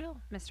 Mr. for real?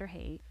 Mr.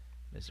 Haight.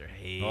 Mr.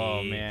 Hayes.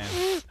 Oh man.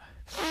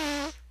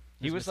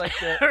 He was like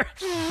the.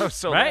 Oh,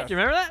 so right? loud. Do you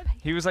remember that?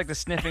 He was like the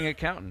sniffing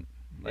accountant.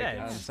 Like,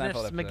 yeah, on it's Seinfeld Sniffs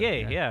episode.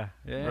 McGee. Yeah.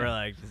 Yeah. We're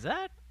like, is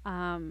that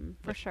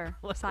For sure.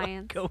 like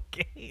Science.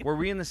 cocaine? Were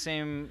we in the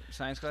same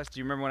science class? Do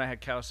you remember when I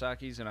had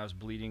Kawasaki's and I was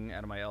bleeding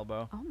out of my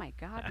elbow? Oh my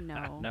God,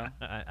 no. No.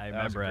 I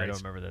That was a remember. I great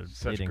don't remember the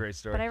Such bleeding. a great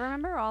story. But I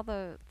remember all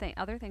the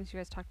other things you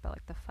guys talked about,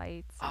 like the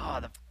fights. Oh,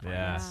 and- the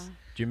Yeah. Yeah.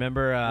 Do you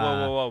remember?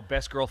 whoa!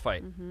 Best girl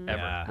fight Mhm.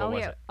 ever. Yeah. What Oh was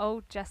yeah. it?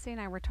 Oh, Jesse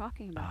and I were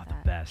talking Oh, about the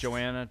that. best.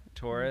 Joanna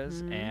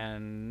Torres Mhm.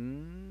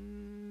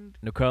 and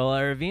Nicola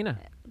Arvina.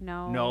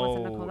 No, it wasn't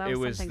no, Nicole. That it was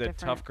was the something different.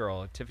 tough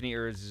girl, Tiffany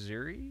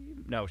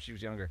Urzuri. No, she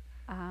was younger.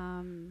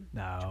 No,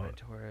 Joanna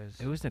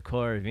Torres. it was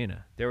Nicola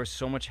Arvina. There was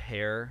so much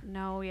hair.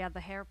 No, yeah, the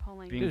hair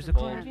pulling. Being It was Being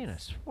Nicola pulled. Arvina.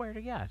 Swear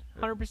to God,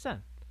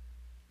 100%.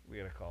 We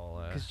gotta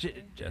call Because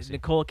Jesse.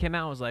 Nicole came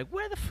out and was like,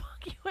 "Where the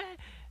fuck you at?"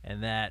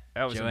 And that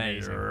was Joanna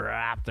amazing.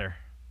 wrapped her.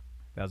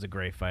 That was a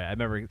great fight. I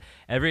remember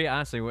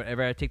honestly,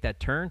 whenever I take that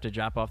turn to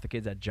drop off the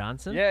kids at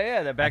Johnson,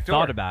 Yeah, that back I door.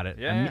 thought about it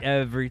Yeah.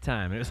 every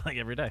time. It was like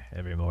every day,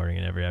 every morning,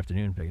 and every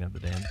afternoon, picking up the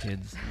damn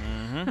kids.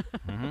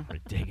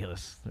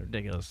 Ridiculous All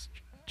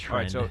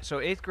right, trend. so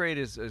 8th grade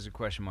is a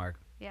question mark.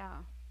 Yeah,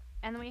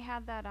 and then we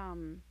had that.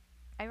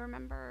 I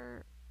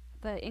remember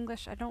the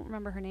English. I don't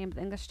remember her name, but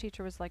the English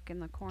teacher was like in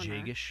the corner.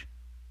 Jagish.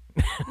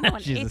 No,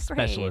 in She's a 8th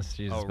grade. specialist.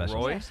 She's a Oh,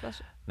 specialist. Roy? Yeah,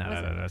 special- No,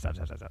 was no, it-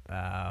 no,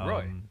 stop.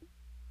 Roy.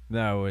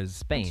 No, it was And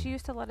Spain. she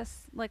used to let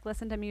us like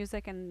listen to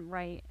music and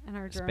write in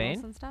our journals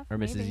Spain? and stuff. Or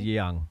Mrs. maybe.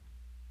 Young.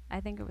 I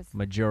think it was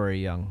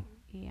Marjorie Young.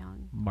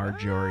 Young.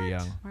 Marjorie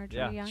Young. Marjorie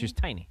Yeah, Young. she was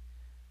tiny.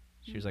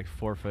 She was like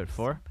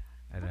 4'4".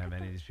 I didn't have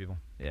any of these people.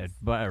 Yeah,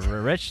 but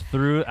Rich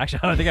threw. Actually,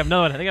 I think I have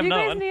another one. I think I have You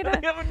another guys one. need I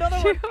think I have another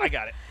one. I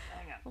got it.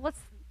 Let's.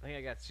 I think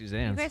I got You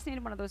Suzanne's. guys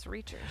need one of those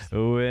reachers.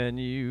 When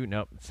you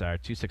nope, sorry,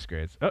 2 6th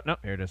grades. Oh no,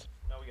 here it is.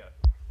 No, we got it.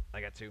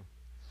 I got 2.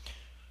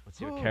 Let's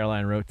see what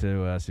Caroline wrote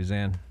to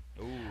Suzanne.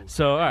 Ooh.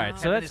 So all right,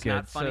 so Kevin that's is good.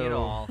 not funny at So,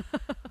 all.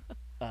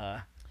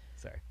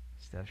 Sorry.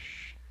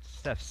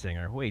 Steph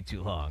Singer, way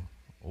too long.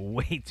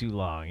 Way too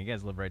long. You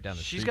guys live right down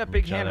the street. She's got from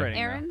big each other. handwriting.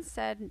 Aaron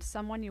said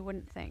someone you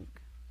wouldn't think.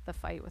 The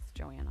fight with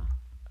Joanna.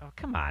 Oh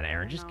come on,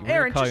 Aaron. I Just don't know. we're gonna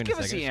Aaron, call just you in a give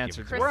us second. the Just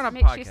answer. give it We're to on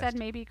us. a podcast. She said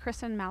maybe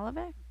Kristen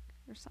Malavik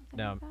or something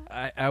No, like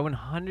that. I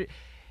 100.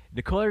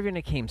 Nicole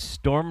Arvina came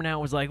storming out,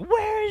 was like,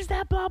 "Where is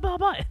that blah blah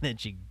blah?" And then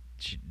she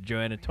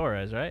Joanna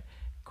Torres, right,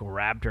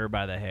 grabbed her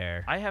by the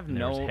hair. I have and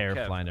there was no hair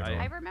Kev, flying I-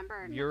 everywhere. I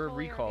remember Your Nicole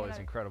recall Arvina- is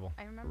incredible.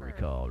 I remember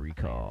Recall.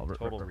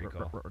 Total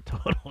recall.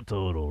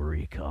 Total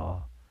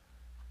recall.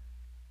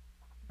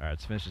 All right,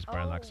 let's finish this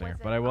part Oh, on Singer. was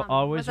But it, I will was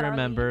always it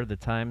remember Arlene? the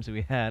times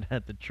we had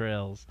at the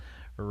trails,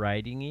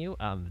 riding you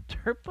on the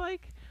dirt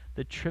bike,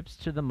 the trips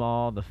to the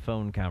mall, the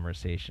phone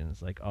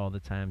conversations, like all the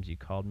times you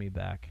called me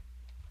back.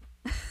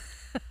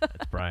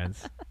 That's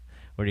Brian's.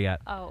 What do you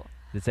got? Oh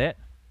Did it say it?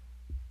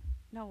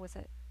 no, was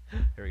it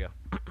Here we go.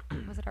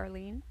 was it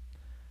Arlene?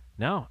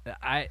 No,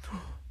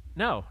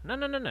 No.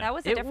 That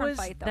was a It different was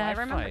fight though. that I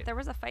remember fight. there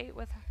was a fight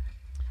with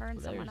her and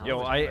Well, someone there's- else. Yo,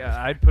 Always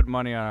I'd put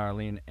money on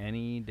Arlene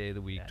any day of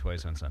the week, Yeah.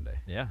 twice on Sunday,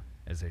 Yeah,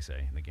 as they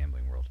say in the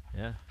gambling world.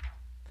 yeah.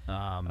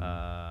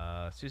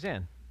 Um,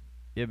 Suzanne.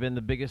 You've been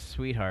the biggest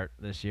sweetheart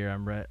this year.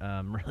 I'm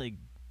really,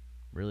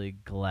 really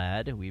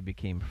glad we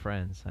became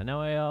friends. I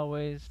know I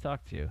always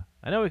talk to you.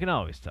 I know we can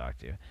always talk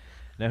to you.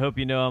 And I hope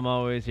you know I'm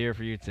always here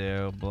for you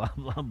too. Blah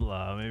blah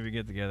blah. Maybe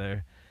get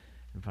together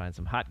and find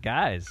some hot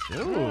guys.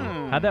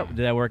 Ooh, did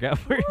that work out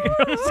for you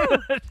girls?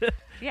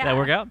 Yeah. Did that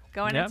work out?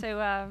 Going Yeah.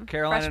 into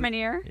Caroline freshman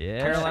year.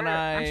 Yeah.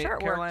 I'm sure it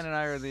Caroline worked. and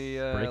I are the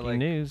Breaking like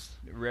news.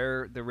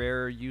 the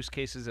rare use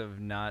cases of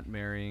not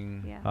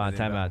marrying. Yeah. Oh, within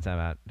time the-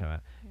 out.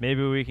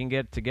 Maybe we can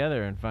get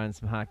together and find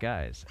some hot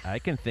guys. I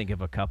can think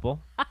of a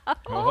couple.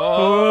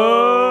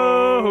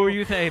 Oh, Who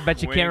you think?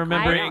 Bet you Wink, can't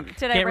remember. wink.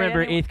 Did I Can't write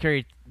remember anyone? 8th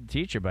grade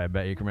teacher, but I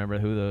bet you can remember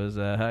who those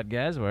hot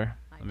guys were.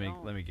 Let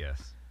me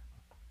guess.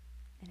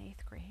 In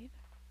 8th grade.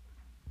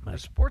 The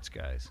sports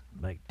guys.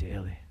 Mike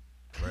Daly.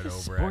 Brett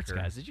Sports Obracker.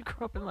 guys. Did you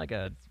grow up in like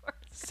a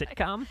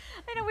sitcom?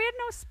 I know we had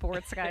no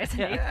sports guys in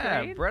Yeah. 8th Yeah,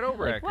 grade. Brett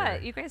Obracker. Like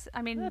what? You guys?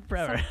 I mean,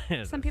 Brett some,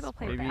 Obracker. some people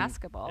play Maybe-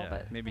 basketball, Yeah,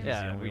 but maybe he's the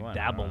yeah, only we one, I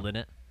dabbled don't know. in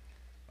it.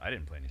 I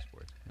didn't play any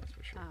sports. That's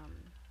for sure. I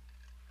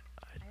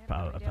have no I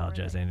idea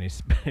apologize, where Andy,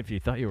 if you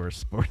thought you were a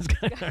sports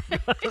guy.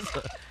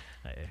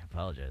 I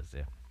apologize.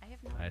 Yeah. I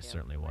have no I idea.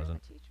 certainly Where are the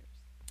wasn't. teachers?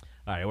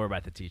 All right, we're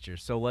about the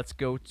teachers. So let's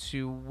go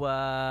to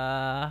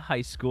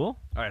high school.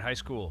 All right, high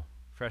school,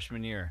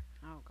 freshman year.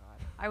 Oh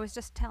God! I was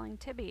just telling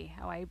Tibby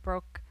how I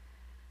broke.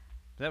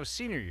 That was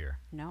senior year.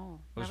 No,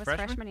 Was that was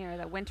freshman? freshman year.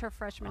 That winter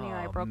freshman year,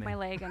 I Oh, broke my man.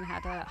 leg and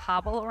had to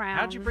hobble around.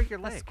 How'd you break your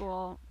the leg?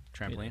 School.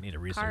 You Trampoline. need a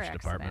Car research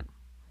accident. department.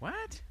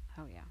 What?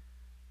 Oh yeah.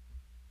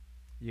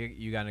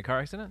 You got in a car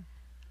accident?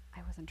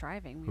 I wasn't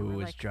driving. We Who were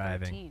was like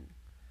driving? 13.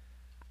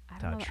 I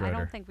Todd don't know. I Schroeder.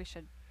 don't think we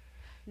should.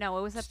 No,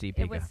 it was a. Steve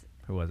it Pica. was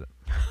Who was it?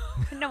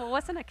 no, it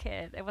wasn't a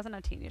kid. It wasn't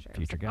a teenager. It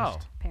was Future a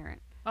guest.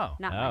 parent, Oh.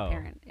 not Oh. my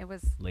parent. It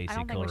was Lacey I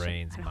don't think we should-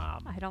 Colerane's I don't-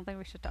 mom. I don't think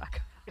we should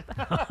talk.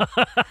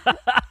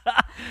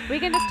 We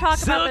can just talk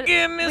So about the,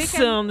 give me we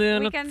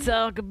something can to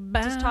talk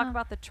about. just talk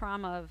about the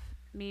trauma of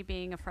me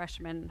being a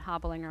freshman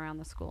hobbling around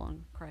the school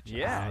in crutches.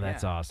 Yeah. Oh,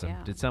 that's awesome.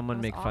 Yeah, Did someone it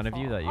was make fun of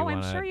you awful. that you Oh,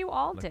 want I'm sure you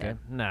all did.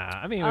 Nah,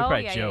 I mean, we Oh,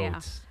 probably yeah, yeah, yeah.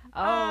 joked.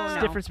 Oh, There's no.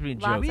 a difference between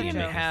Lots joking We of and didn't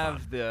making jokes. fun.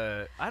 have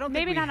the. I don't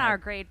Maybe think we not had, our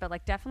grade, but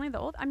like definitely the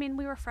old. I mean,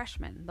 we were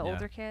freshmen. The Yeah.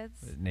 older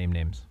kids. Name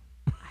names.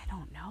 I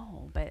don't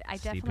know, but I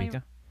Steve definitely.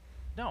 Pica?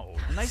 No,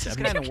 the nicest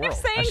Seven. guy in the Keep world.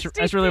 saying I Steve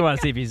just really want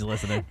to Pica. see if he's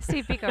listening.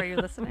 Steve Pico, are you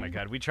Oh listening? my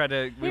God, we tried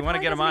to. We He want to probably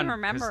get him doesn't on. even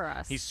 'cause remember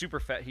us. He's super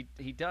fat.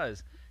 He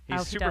does. Oh,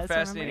 He's he super does remember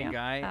fascinating you?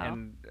 guy, Oh.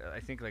 and I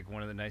think like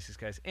one of the nicest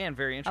guys, and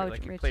very interesting. Oh,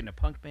 Like he Rich. played in a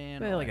punk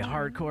band. Well, all like a that.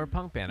 hardcore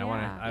punk band. I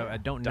want Yeah. to. I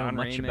don't know Don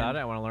much about Raymond. it.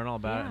 I want to learn all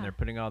about it, and Yeah. they're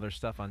putting all their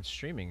stuff on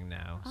streaming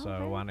now. Oh, So I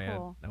very want to.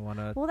 cool. I want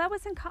to Well, that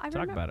was in. I talk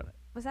remember, about it.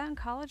 Was that in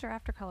college or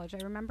after college? I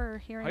remember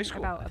hearing High school.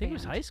 about. I a think it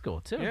was band. high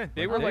school too. Yeah,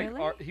 they Oh, were like.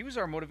 really? He was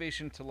our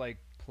motivation to like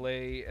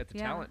play at the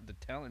Yeah.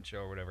 talent show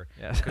or whatever.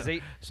 Yeah. Because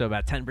they So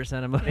about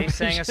 10% of they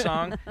sang a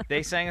song.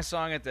 They sang a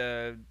song at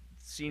the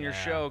senior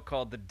Yeah. show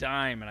called "The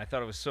Dime," and I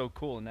thought it was so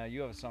cool. And now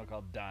you have a song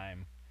called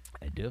 "Dime,"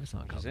 I do have a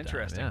song which called is Dime,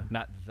 interesting. yeah.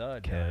 Not the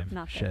Kev, Dime.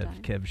 Not that Chev,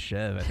 Dime. Kev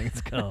Chev, I think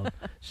it's called.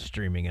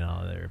 Streaming in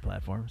all their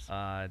platforms.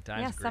 Dime's Yeah,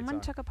 a great someone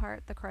song. took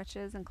apart the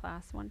crutches in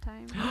class one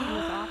time. It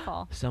was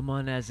awful.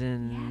 Someone as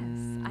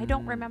in. Yes, I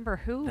don't remember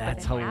who.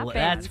 That's but it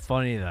That's happened.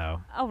 funny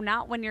though. Oh,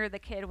 not when you're the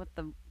kid with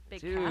the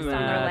big Dude. cast on their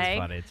That's leg.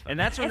 funny. It's funny. And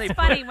that's when It's they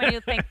funny when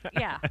you think,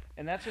 yeah.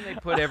 and that's when they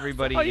put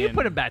everybody. Oh, you in,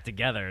 put them back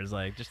together. It's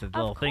like just a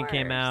little thing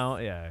came course. out.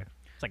 Yeah,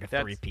 it's like a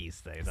That's-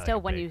 3-piece thing. It's not Still,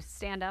 like when big. you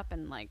stand up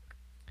and like,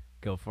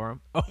 go for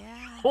them. Oh,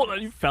 yeah. hold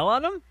on, you fell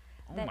on him.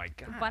 Oh that- my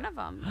God. One of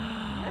them.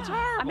 That's I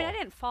horrible. mean, I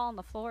didn't fall on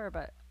the floor,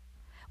 but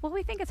well,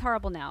 we think it's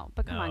horrible now.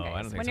 But come on, No, I don't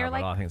guys. think When it's you're horrible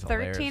at all. I like think it's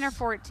 13 or hilarious.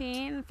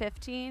 14,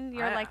 15,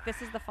 you're I- like,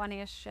 this is the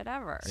funniest shit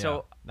ever.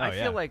 So Yeah. I Oh, feel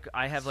yeah. like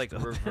I have like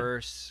Still.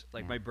 reverse,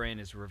 like Yeah. my brain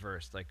is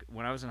reversed. Like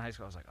when I was in high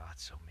school, I was like, oh,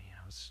 it's so mean.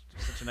 I was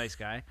such a nice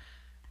guy,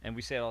 and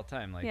we say it all the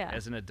time. Like Yeah.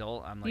 as an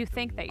adult, I'm like You the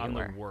think that you I'm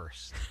were. the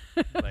worst.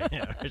 Like,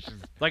 Yeah, which is-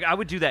 like I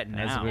would do that as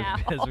now, we've, Now.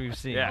 as we've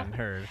seen Yeah. and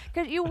heard.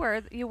 Because you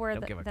were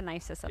Don't give a- the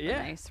nicest of Yeah.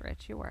 the nice,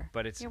 Rich. You were.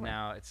 but it's You were.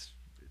 now it's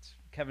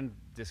Kevin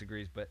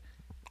disagrees, but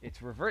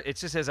it's reverse.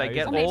 It's just as Oh, I he's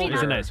get a- maybe older.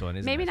 He's a not. nice one.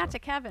 He's a Maybe nice not one. to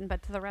Kevin,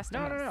 but to the rest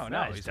No, of no, us. no,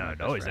 No, no. he's my not,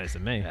 best always friend. nice to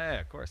me. Yeah,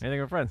 of course. I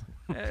think we're friends.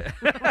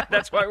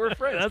 That's why we're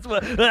friends.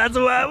 That's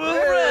why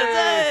we're friends.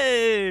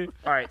 Hey!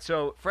 All right,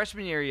 so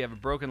freshman year you have a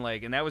broken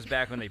leg, and that was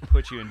back when they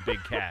put you in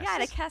big casts.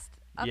 Yeah, to cast.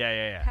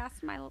 Yeah.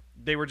 Cast my.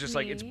 They were just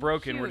like, it's knee.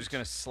 broken. We're just Huge.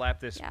 gonna slap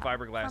this Yeah,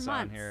 fiberglass for on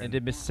months. here. And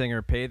did Miss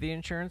Singer pay the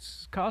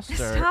insurance costs?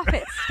 Or? Stop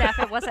it, Steph.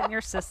 It wasn't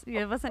your sis.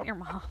 It wasn't your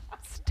mom.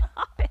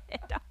 Stop it.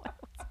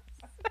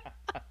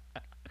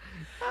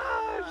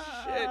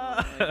 Shit.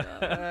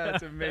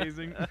 That's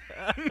amazing.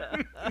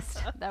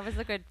 That was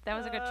a good. That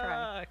was a good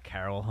try.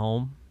 Carol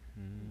Home.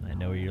 I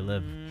know where you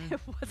live. It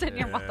wasn't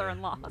your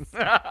mother-in-law.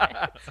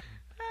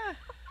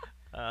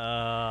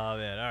 Oh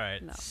man! All right.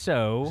 No.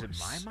 So. Is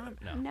it my mom?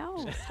 No.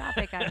 No, stop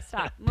it, guys.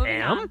 Stop. Moving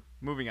Pam? on.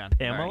 Moving on.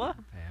 Pamela? All right.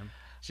 Pam.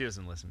 She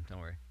doesn't listen. Don't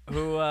worry.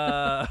 Who?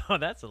 Oh,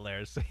 that's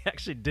hilarious. So you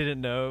actually didn't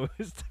know it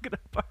was taken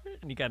apart,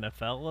 and you kind of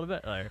fell a little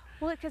bit. Or,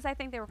 Well, because I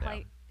think they were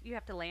probably. you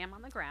have to lay them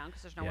on the ground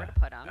because there's nowhere Yeah. to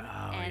put them.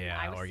 Oh, and yeah,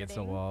 I was or against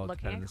the sitting wall,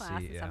 looking depending at on the class,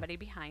 seat, and yeah. somebody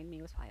behind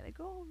me was probably like,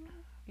 "Oh,"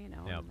 Yep.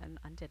 and then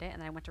undid it,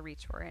 and I went to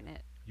reach for it, and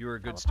it You were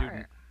a fell good student.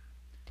 apart.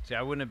 See,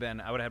 I wouldn't have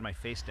been. I would have had my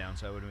face down,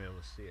 so I wouldn't be able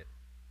to see it.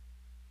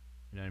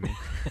 You know what I mean?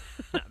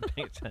 Not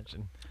paying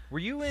attention. Were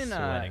you in?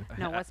 Sweating.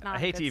 No, it's not I a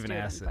hate good to even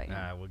student, ask it. but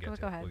yeah. Nah, we'll get Go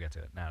to it. ahead. We'll get to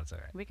it. No, it's all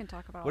right. We can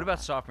talk about. What all about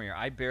that. sophomore year?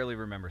 I barely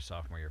remember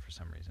sophomore year for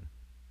some reason.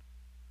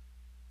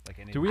 Like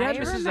any. Do we I have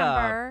Mrs.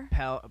 remember-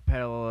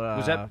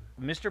 Was that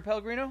Mr.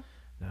 Pellegrino?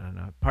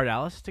 No.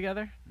 Pardalis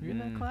together? Were you in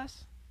that Mm.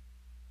 class?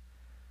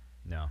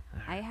 No.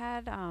 I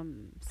had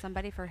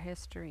somebody for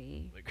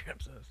history Like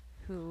Gramps says.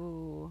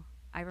 who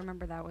I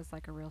remember that was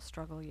like a real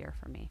struggle year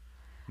for me.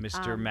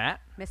 Mr.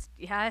 Matt?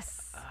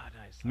 Yes, Ah,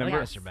 nice. Remember,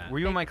 Yes. Mr. Matt. were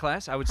you in my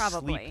class? I would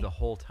Probably. sleep the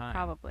whole time.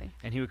 probably.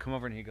 And he would come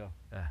over and he'd go,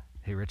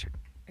 "Hey, Richard,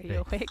 Are you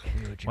awake?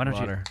 why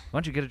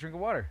don't you get a drink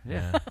of water?"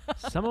 Yeah.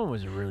 Someone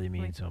was really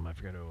mean to him. I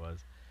forget who it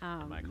was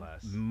in my Um,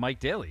 class. Mike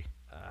Daly.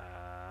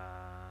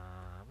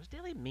 Was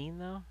Daly mean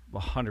though?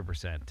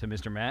 100% to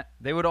Mr. Matt.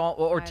 They would all,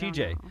 or I don't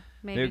TJ. know.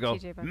 Maybe They would go,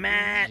 TJ, but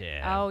Matt.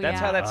 Yeah. Oh, That's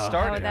yeah. how that Oh,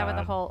 started. Oh, that with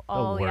the God. whole, The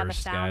all the other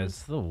worst, sounds.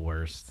 guys. The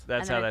worst.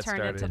 That's and how then that it turned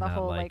started. into Did the not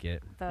whole like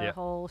it. the Yep.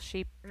 whole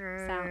sheep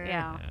sound.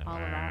 Yeah, all of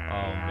that.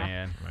 Oh Yeah.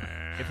 man,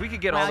 if we could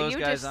get wow, all those you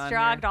guys just on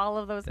jogged here, all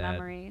of those That-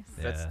 memories.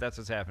 Yeah. that's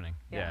what's happening.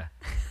 Yeah.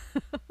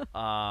 Yeah.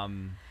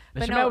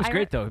 But Mr. no, Matt was I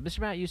great though. Mr.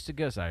 Matt used to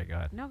go. Sorry, go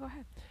ahead. No, go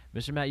ahead.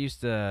 Mr. Matt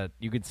used to.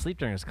 You could sleep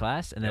during his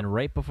class, and then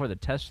right before the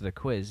test or the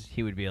quiz,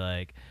 he would be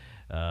like,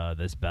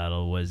 "This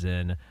battle was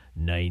in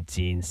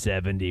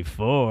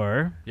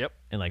 1974." Yep.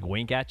 And like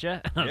wink at you.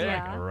 I was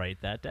Yeah. like,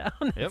 write that down.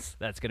 Yep.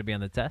 That's gonna be on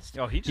the test.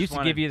 Oh, he just used to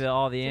wanted- give you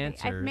all the Did he-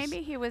 answers.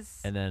 maybe he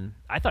was And then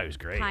I thought he was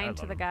great. I kind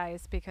to loved the him.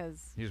 guys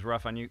because He was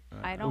rough on you.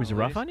 I don't. Was he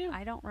rough ladies? on you?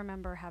 I don't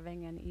remember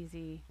having an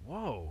easy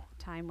Whoa.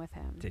 time with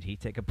him. Did he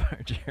take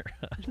apart your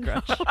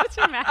No, crush? could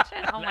you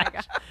imagine? Oh my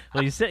god.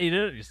 Well, you said you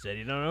didn't. You said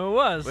you don't know who it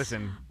was.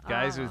 Listen,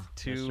 guys Oh. with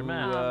two Mr.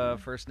 Matt.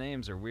 first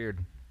names are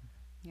weird.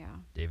 Yeah.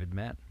 David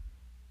Matt.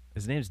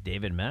 His name's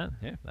David Matt.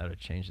 Yeah. That would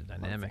change the Well,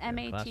 dynamic. it's in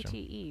the classroom.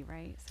 MATTE,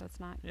 right? So it's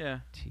not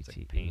Yeah.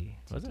 TTE.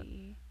 Was it?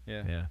 TTE.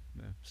 Yeah. Yeah.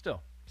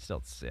 Still.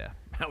 Still, yeah.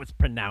 How it's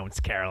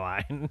pronounced,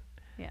 Caroline.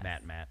 Yes.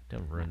 Matt.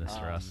 Don't ruin this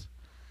for Um, us.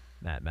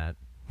 Matt.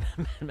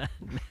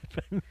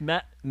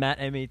 Matt.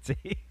 M-A-T.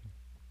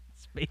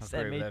 Space How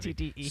great would that be?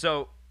 M-A-T-T-E.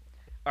 So,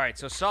 all right.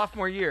 So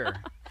sophomore year,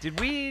 did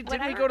we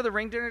Whatever. go to the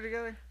ring dinner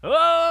together?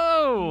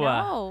 Oh!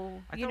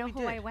 No. I You thought know we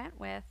who I did. went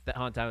with? That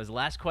whole time was the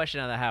last question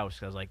out of the house.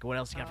 I was like, "What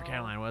else you got for Oh.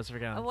 Caroline? What else for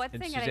Caroline?" One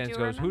and thing that I Suzanne do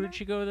goes, "Who remember- did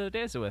she go to the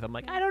dance with?" I'm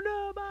like, Yeah. "I don't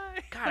know."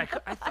 Bye.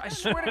 God, I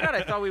swear to God,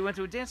 I thought we went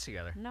to a dance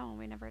together. No,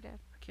 we never did.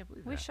 I can't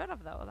believe We that. should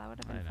have though. That would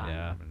have I been know. fun.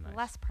 Yeah. That'd been nice.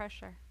 Less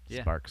pressure.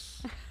 Yeah.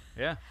 Sparks.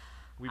 Yeah.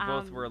 We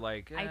both were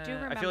like. I do I feel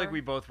like remember-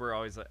 we both were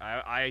always like.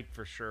 I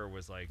for sure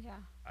was like. Yeah.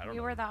 I don't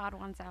You know. were the odd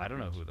ones out. I don't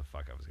know Rich. who the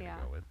fuck I was gonna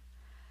Yeah. go with.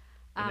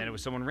 And then it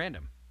was someone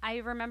random. I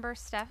remember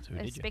Steph. So who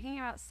did you? Speaking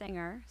about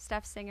Singer,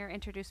 Steph Singer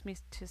introduced me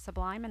to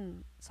Sublime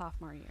in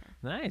sophomore year.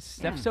 Nice.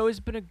 Steph's Yeah. always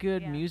been a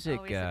good Yeah, music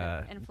always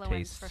a good influence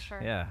taste. for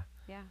sure. Yeah.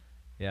 Yeah.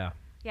 Yeah.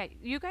 Yeah,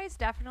 you guys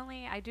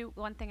definitely. I do.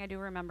 One thing I do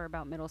remember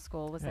about middle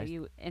school was that Nice.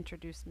 you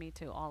introduced me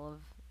to all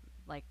of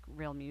like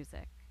real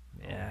music.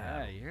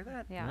 Yeah. You hear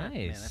that? Yeah. Nice.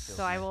 Man, that feels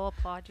So I will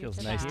applaud you. Feels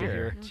for nice that. to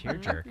hear.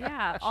 Mhm. Tearjerk.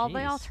 Yeah, all the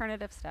Jeez.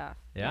 alternative stuff.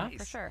 Yeah? for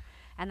Nice. sure.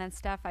 And then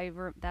Steph,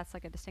 that's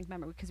like a distinct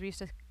memory because we used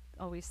to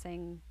always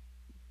sing.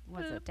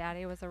 Was it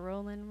Daddy was a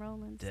rolling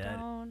Dad-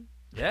 stone?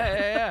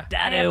 Yeah.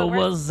 Daddy Yeah, but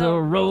we're was so-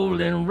 a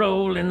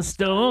rolling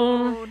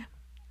stone.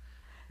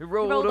 He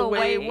rolled, Rolled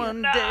away away.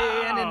 one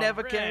day and he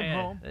never Right. came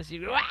home. That's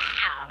you.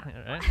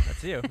 Right?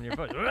 That's you. In your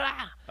voice.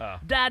 Oh.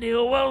 Daddy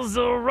was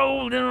a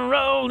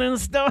rolling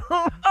stone.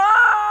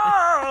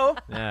 Oh!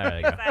 Yeah, there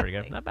you go. Pretty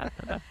good. Exactly. Not bad.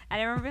 Not bad.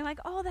 And I remember being like,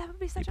 "Oh, that would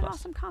be such an plus.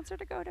 awesome concert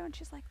to go to." And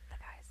she's like, "The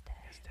guy's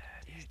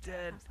dead." He's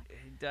dead. I was like,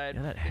 He died.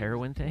 Yeah, that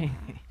heroin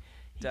thing.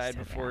 died so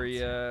before he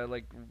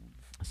bad.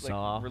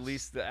 Saw.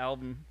 released the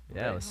album.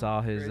 Yeah, Yeah.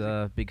 saw his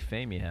Crazy. big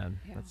fame he had.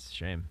 Yeah. That's a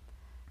shame.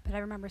 But I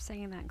remember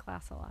singing that in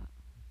class a lot.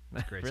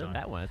 Great Really? song.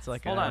 That one. It's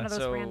like Hold a on. One of those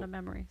so- random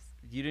memories.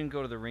 You didn't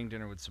go to the ring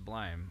dinner with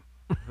Sublime.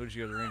 Who did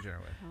you go to the ring dinner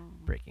with?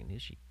 Oh. breaking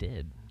news. She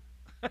did.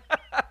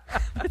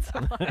 It's a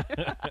lie.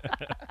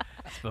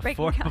 It's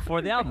Breaking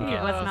before the album He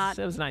came was out. not-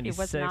 It was he 96,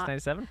 was not-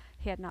 97?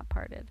 He had not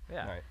parted.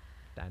 Yeah. All right.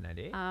 Died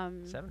 98?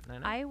 7,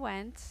 99? I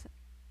went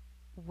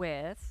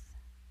with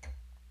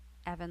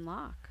Evan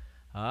Locke.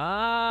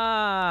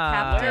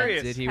 Ah.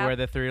 Captain. Did he wear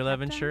the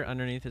 311 Captain? shirt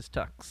underneath his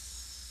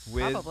tux?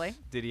 With, Probably.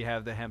 Did he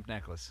have the hemp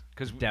necklace?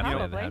 Because Definitely.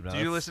 Probably. had that. Did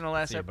you Let's listen to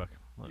last see your ep- book.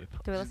 Let me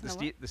pull- Do we listen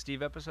to what? the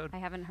Steve episode? I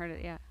haven't heard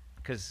it yet.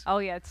 Because Oh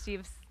yeah, it's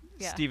Steve's.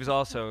 Yeah. Steve's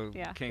also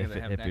Yeah. king of the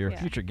hemp If you're a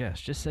necklace. future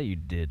guest, just say you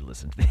did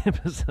listen to the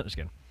episode. Just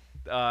kidding.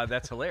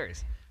 That's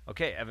hilarious.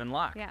 Okay, Evan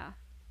Locke. Yeah.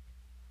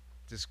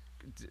 Does,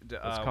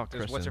 Let's call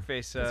does what's her Kristen.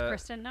 face? Does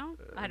Kristen know?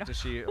 I don't. Does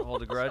she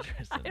hold a grudge?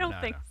 I don't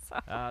No, think no.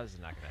 so. This is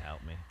not going to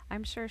help me.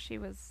 I'm sure she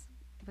was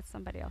with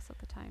somebody else at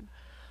the time.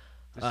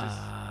 This is-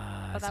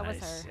 That's that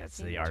was nice. her That's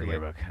senior the art year.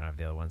 yearbook. I don't have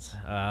the other ones.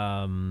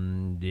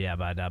 Yeah,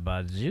 ba da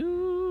ba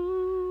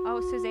zoo. Oh,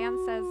 Suzanne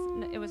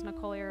says it was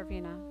Nicole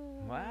Iravina.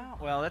 Wow.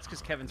 Well, that's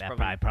because Kevin's That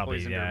probably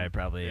poisoned her. I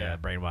probably Yeah.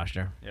 brainwashed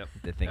her. Yep.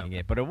 To thinking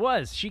it, but it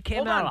was. She came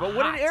Hold out. on, but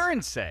what hot. did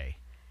Erin say?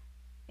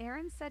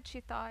 Erin said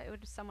she thought it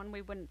was someone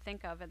we wouldn't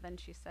think of, and then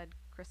she said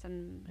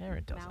Kristen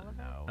Erin doesn't Maliver.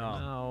 know. Oh.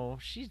 No,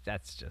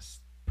 that's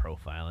just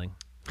profiling.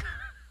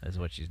 That's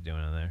what she's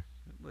doing in there.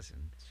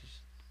 Listen.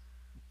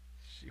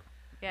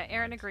 Yeah,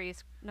 Erin Right.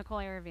 agrees. Nicole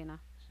Aravina.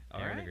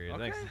 All Erin right, agrees.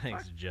 okay,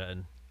 Thanks, fine.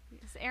 Judd.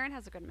 Yes, Erin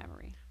has a good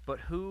memory. But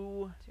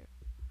who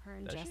Her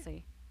and Does she?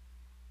 Jesse.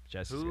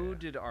 Jessica.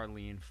 did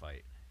Arlene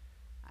fight?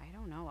 I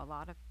don't know. A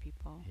lot of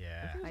people.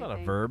 Yeah. There's I a lot of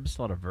think- verbs,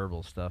 a lot of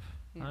verbal stuff.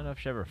 I Yeah. don't know if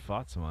she ever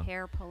fought someone.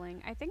 Hair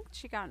pulling. I think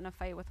she got in a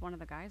fight with one of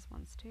the guys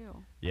once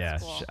too. Yeah,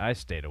 That's cool. I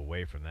stayed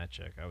away from that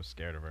chick. I was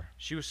scared of her.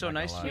 She was so Not gonna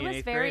nice to lie. me She in was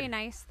eighth very grade.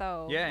 nice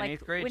though. Yeah, in like,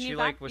 eighth grade, when she you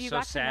like got, was you so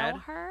got sad to know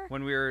her.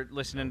 when we were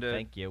listening to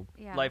Thank you.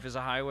 Yeah. "Life Is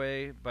a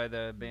Highway" by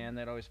the band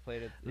that always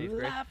played at eighth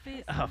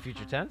grade. Oh,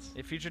 Future Tense?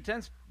 If Future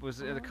Tense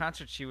was at the Oh.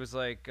 concert, she was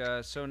like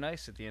so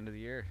nice at the end of the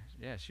year.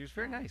 Yeah, she was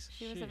very Yeah, nice.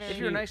 She was a She- very If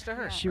you were nice to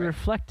her, yeah. She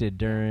reflected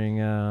during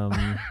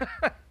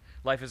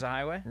 "Life Is a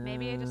Highway."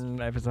 Maybe I just-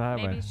 Life is a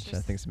Highway. Maybe it's I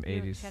just think some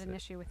you- 80s. She had an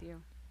issue with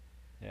you.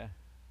 Yeah.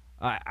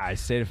 I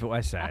stayed.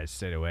 I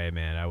stayed away,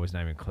 man. I was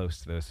not even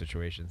close to those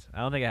situations. I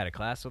don't think I had a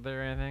class with her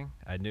or anything.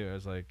 I knew it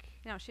was like,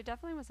 No, she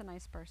definitely was a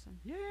nice person.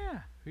 Yeah.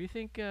 who do you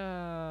think?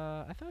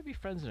 I thought I'd be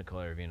friends with Nicole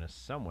Aravina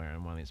somewhere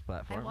on one of these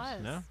platforms. I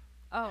was. No,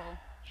 Oh.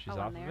 she's oh, off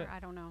on of there. it. I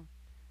don't know.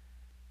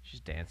 She's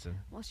dancing.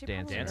 Well, she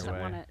Dancing probably doesn't away.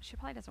 want to. She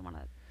probably doesn't want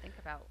to think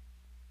about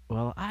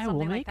Well, I will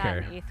something make like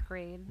that her. in eighth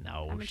grade.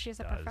 No, I mean, she she's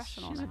a does.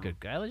 professional She's now. a good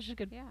guy. She's a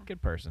good, Yeah.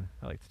 good person.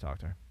 I like to talk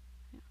to her.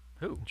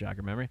 Who? Jog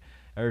her memory.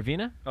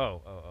 Aravina.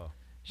 Oh.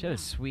 She had a Yeah.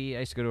 sweet. I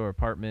used to go to her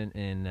apartment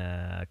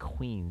in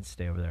Queens.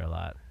 Stay over there a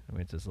lot. We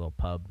went to this little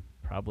pub,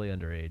 probably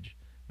underage.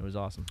 It was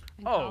awesome.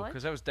 In Oh, college?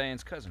 because that was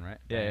Diane's cousin, right?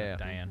 Yeah, yeah, yeah.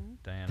 Diane.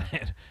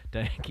 Mhm.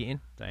 Diane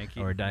Keaton Diane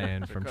Keaton. or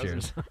Diane Her from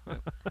cousin. Cheers.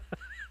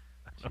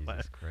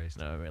 Jesus Christ.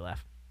 No, we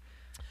laugh.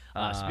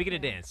 Speaking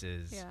of Yeah.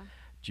 dances, Yeah.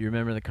 do you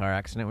remember the car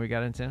accident we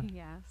got into?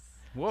 Yes.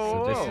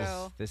 Whoa. So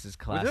Whoa. this is With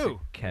classic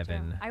who?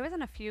 Kevin. I was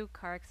in a few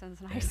car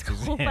accidents in high Yeah,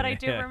 school, but I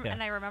do, yeah, yeah.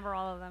 and I remember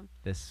all of them.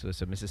 This was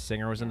so Mrs.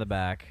 Singer was in the Yes.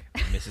 back,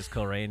 Mrs.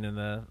 Coleraine in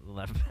the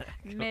left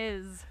back.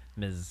 Ms.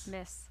 Ms.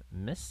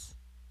 Miss.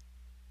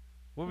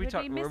 What It were we would be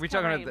talking? Were Miss we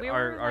talking Coleraine. about We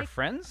our were, our like,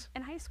 friends?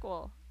 In high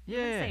school. Yeah.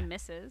 You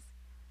wouldn't say Mrs.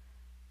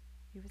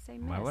 You would say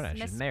Miss. Why would I?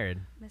 She's Miss, married.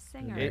 Miss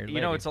Singer. Married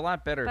You know, lady. it's a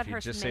lot better But if you her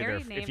just say their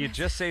married if you name-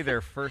 just say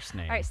their first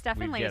name. All right,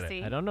 Stephen we'd get it.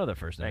 Lacey. I don't know the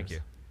first name. Thank you.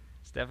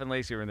 Steph and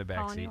Lacey were in the back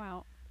Calling seat. you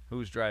out.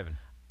 Who's driving?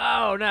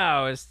 Oh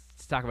no! It's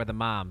talking about the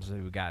moms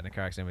who got in a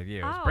car accident with you.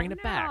 It's Oh, bringing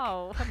it back.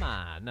 no. Come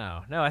on,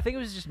 no. I think it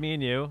was just me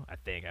and you. I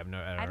think I I don't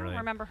don't really.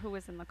 remember who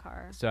was in the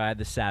car. So I had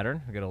the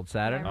Saturn, the good old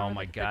Yeah, I Saturn, Oh remember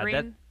my the God, green-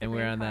 that- the and we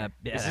were green on car. that.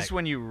 Yeah, Is this that-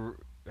 when you?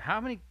 How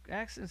many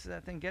accidents did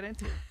that thing get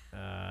into? few.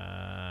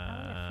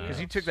 Because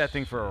you took that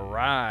thing for a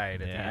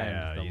ride at the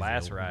yeah, end, the easy.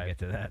 last We'll ride. Get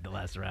to that, the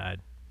last ride.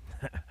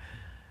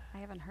 I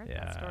haven't heard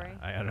Yeah, that story.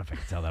 I don't know if I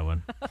can tell that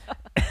one.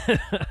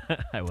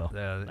 I will.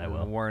 I will.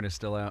 The warrant is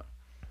still out.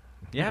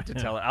 You have to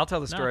tell it. I'll tell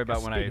the story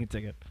about when I. speeding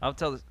ticket. I'll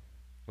tell.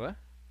 What?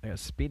 I got a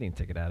speeding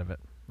ticket out of it.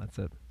 That's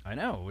it. I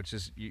know, which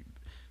is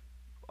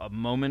a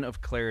moment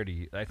of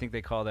clarity. I think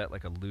they call that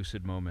like a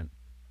lucid moment.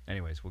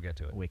 Anyways, we'll get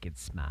to it. Wicked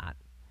smart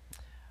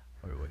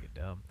or wicked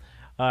dumb.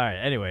 All right.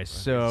 Anyways,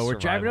 so it's we're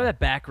driving survival. on that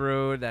back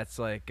road that's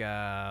like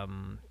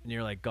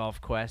near like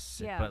Golf Quest,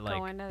 Yeah, but like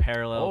going to-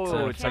 parallel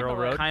to it's Federal Candlewood.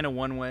 Road. kind of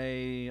one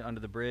way under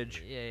the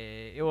bridge.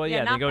 Yeah. Well, yeah.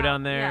 They not go that-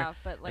 down there, Yeah,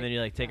 but like, and then you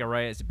like take yeah. a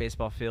right. It's a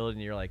baseball field,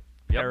 and you're like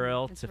Yep.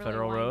 parallel It's to really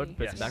Federal Road, windy.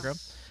 but it's a back road.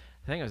 Yes.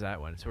 I think it was that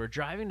one. So we're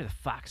driving to the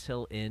Fox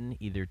Hill Inn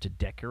either to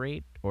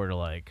decorate or to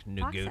like Fox-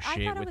 negotiate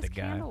I thought it with was the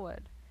guy. Candlewood.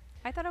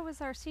 I thought it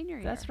was our senior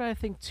year. That's what I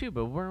think too.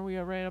 But weren't we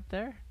right up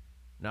there?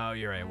 No,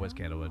 you're right. It was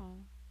Candlewood.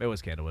 It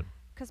was Candlewood.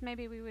 Because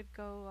maybe we would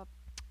go up.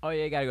 Oh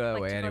yeah, you gotta go that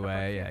Like way to go to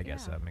anyway. Yeah, I Brookfield,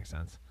 guess yeah. that makes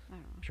sense. I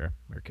don't know. Sure,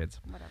 we were kids.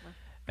 Whatever.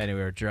 Anyway,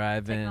 we were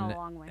driving, Taking a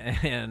long way.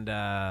 and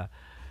I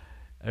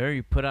remember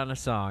you put on a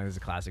song. This is a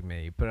classic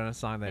me. You put on a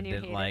song that I And you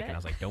didn't hated like, it? and I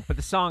was like, "Don't put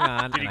the song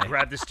on." Did and he I,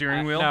 grab the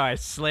steering wheel? No, I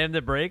slammed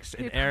the brakes,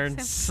 He and puts Aaron him-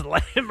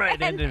 slammed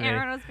right and into me.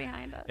 Aaron was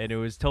behind us. And it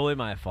was totally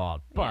my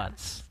fault. Yeah.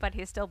 But But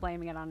he's still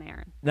blaming it on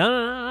Aaron. no.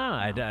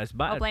 I No. it's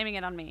Oh, blaming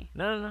it on me.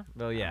 no.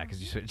 Well, yeah,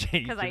 because you switched you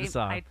Because did I, the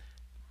song. I,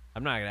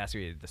 I'm not gonna ask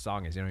you what the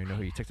song is. You don't even know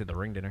who you took to the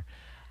ring dinner.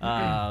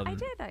 I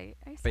did. I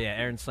But said yeah, it.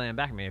 Aaron slammed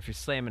back at me. If you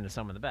slam into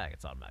someone in the back,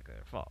 it's automatically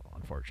their fault,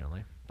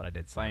 unfortunately. But I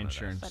did By slam into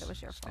insurance But it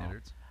was your fault.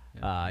 standards.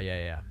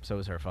 Yeah. So it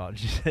was her fault.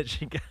 She said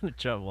she got in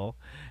trouble,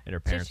 and her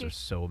parents she- were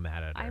so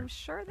mad at her. I'm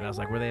sure they and I was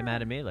like, were they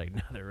mad at me? Like,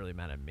 no, they're really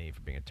mad at me for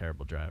being a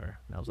terrible driver.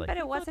 And I was like, But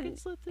it "You fucking wasn't-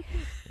 slipped it."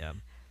 Yeah.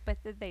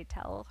 But did they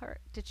tell her?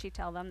 Did she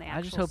tell them the actual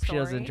I just hope story?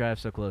 she doesn't drive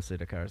so closely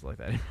to cars like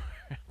that anymore.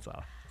 That's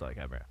all. That's all I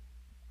got, bro.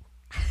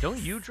 Don't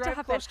you drive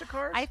Stop close it. to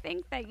cars? I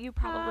think that you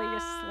probably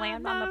just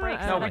slammed on the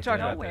brakes No, out we of talked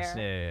about nowhere. this.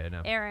 Yeah,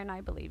 no. Aaron,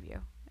 I believe you.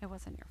 It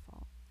wasn't your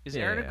fault. Is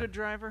Yeah, Aaron yeah. a good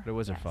driver? But it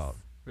was her Yes. fault.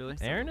 Really?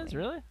 Aaron is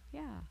Absolutely. really?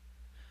 Yeah.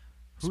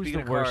 Who's Speaking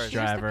the of worst cars- She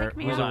used to driver? pick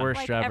me Who's the up, worst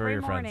like, driver of every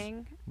your friends?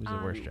 morning Who's the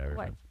worst on driver of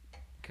what, friends?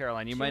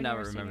 Caroline, you might not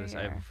Junior, remember this.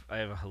 senior year. I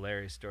have a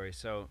hilarious story.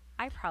 So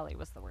I probably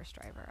was the worst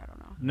driver. I don't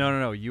know.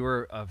 no, you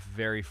were a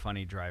very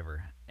funny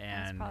driver,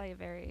 That's and probably a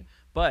very.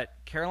 but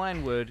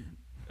Caroline would,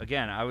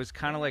 again, I was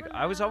kind of like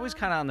I was always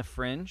kind of on the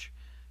fringe,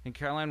 and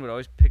Caroline would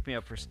always pick me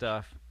up for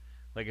stuff,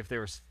 like if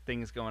there was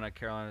things going on.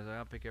 Caroline was like,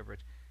 "I'll pick you up,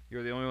 Rich." You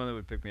were the only one that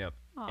would pick me up,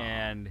 Aw.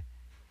 and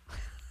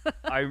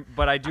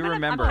but I do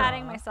remember I'm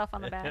patting myself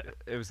on the back.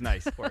 it was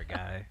nice. Poor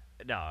guy.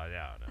 No.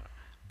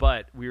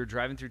 But we were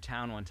driving through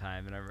town one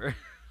time, and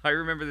I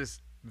remember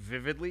this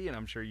vividly, and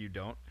I'm sure you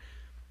don't.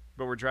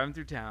 But we're driving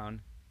through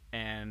town,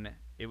 and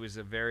it was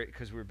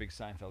because we were big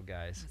Seinfeld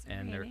guys, Was it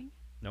and raining?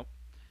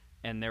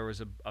 and there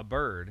was a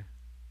bird,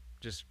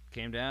 just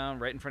came down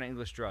right in front of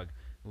English Drug,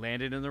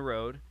 landed in the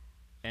road,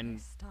 and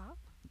Stop.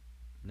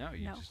 no,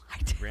 you No, just I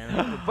didn't. ran it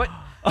over. But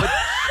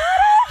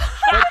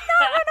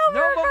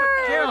Over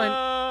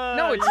Caroline,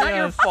 no, it's not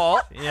your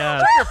fault. Yeah.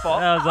 It's not your fault.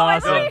 That was Oh, I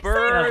awesome. thought The you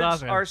birds That was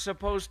awesome. are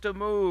supposed to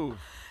move.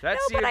 That's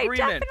no, the but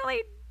agreement. I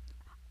definitely.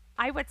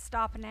 I would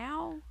stop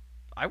now.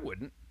 I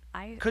wouldn't.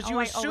 Because You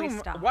I always assume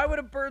stop. why would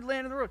a bird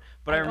land in the road?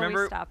 But I'd I always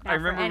remember stop now I for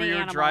remember any we were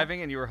animal.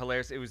 driving and you were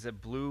hilarious. It was a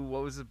blue.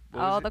 What was it?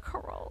 What was Oh, it? the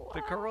Corolla.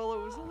 The Corolla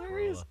was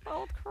hilarious.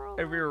 Old Corolla.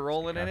 And we were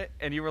rolling in it,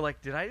 and you were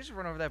like, "Did I just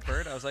run over that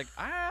bird?" I was like,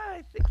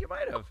 "I think you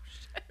might have."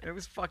 And it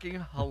was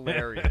fucking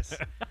hilarious.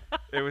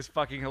 It was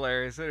fucking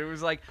hilarious. And it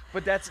was like,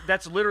 but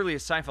that's literally a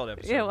Seinfeld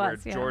episode It where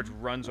was, yeah. George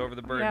runs over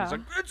the bird. And he's Yeah.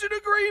 like, "It's an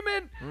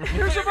agreement.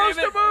 You're supposed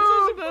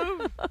to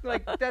move."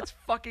 Like that's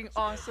fucking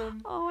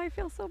awesome. Oh, I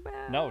feel so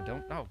bad. No,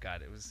 don't. Oh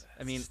God, it was.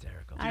 I mean,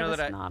 hysterical. do you know I was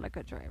that not a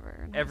good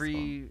driver. In high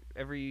school.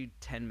 every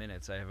 10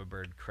 minutes I have a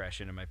bird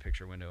crash into my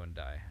picture window and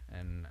die.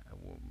 And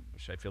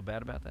should I feel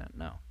bad about that?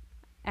 No.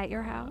 At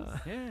your house?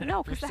 Yeah.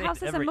 No, because the You're house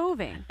saying isn't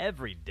moving.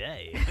 Every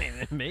day. I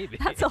mean, maybe.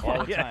 That's a All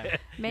lot. the time.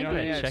 Maybe, You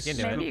know, yeah, check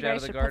into it. maybe you scooped out of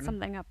guys the should garden. put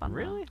something up on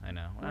Really? I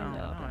know. Well,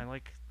 Window. no, I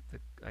like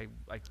I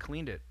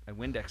cleaned it. I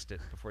Windexed it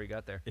before you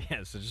got there.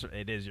 Yeah, so just,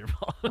 it is your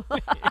fault.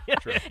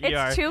 True.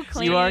 It's too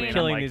clean. You are I'm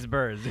killing like- these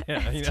birds.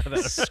 Yeah, you know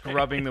that.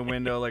 Scrubbing the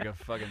window like a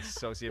fucking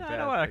sociopath. I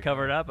don't want to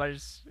cover it up. I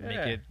just Yeah. make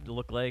it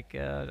look like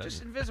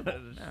Just invisible.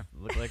 Yeah.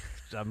 look like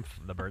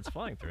the birds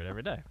flying through it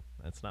every day.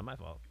 That's not my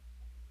fault.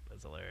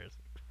 That's hilarious.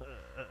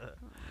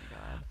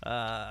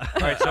 All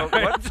right, so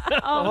what?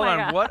 Oh hold my on.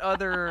 God. What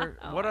other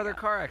Oh what my other God.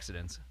 car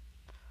accidents?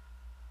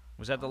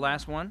 Was that the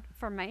last one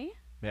For me?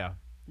 Yeah,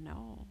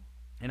 No.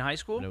 in high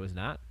school? but it was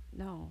not.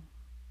 No.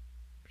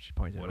 She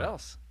pointed. What it out.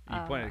 else? You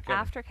pointed at Kevin.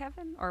 After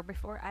Kevin or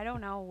before? I don't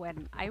know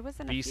when. I was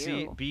in a BC,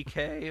 few.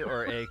 BK,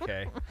 or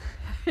AK?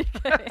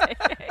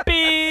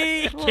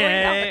 BK.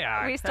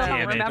 Well, we still damn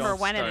don't it, remember don't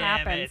when it start.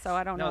 happened, Damn it. so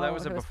I don't know. No, that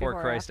was if a it before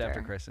Christ, or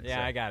after Christ.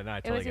 Yeah, I got it. No, I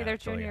It totally was got either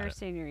totally junior got or it.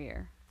 senior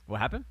year. What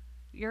happened?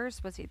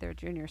 Yours was either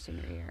junior or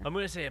senior year. I'm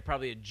gonna say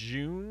probably a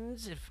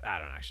June's. If I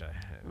don't know, actually.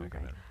 I Okay.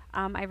 couldn't-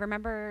 I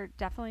remember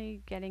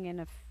definitely getting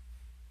in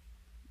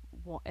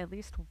at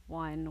least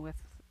one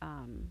with.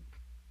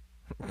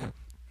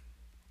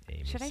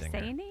 Amy Should I Singer.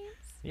 say names?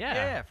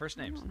 Yeah. First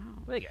I names. don't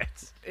know. Like,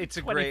 it's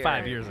a great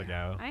 25 area. years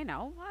ago. I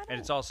know. I don't,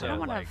 it's also I don't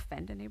want to like-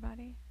 offend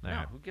anybody. All No,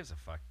 right. who gives a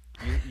fuck?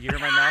 You hear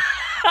my mouth?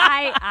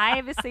 I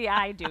obviously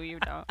I do. You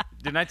don't.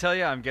 Didn't I tell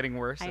you I'm getting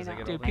worse I as I know.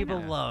 get Dude, older? people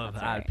know. love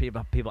That's all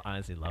right. people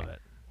honestly love it.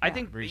 I Yeah.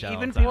 think Reach out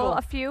even all the time. people. Well,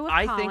 a few with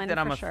I Colin think that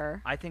I'm for a.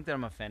 sure. I think that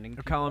I'm offending.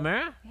 people. Colin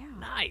Mara? Yeah.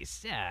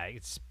 Nice. Yeah, I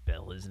could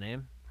spell his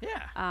name.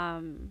 Yeah.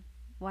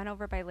 One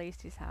over by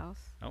Lacey's house.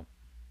 Do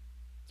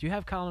you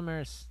have Colin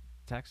Mara's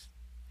text?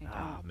 I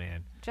Oh don't.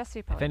 man. Jesse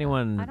If probably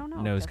anyone does. I don't know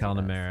if knows Jesse Colin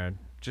does. Mara,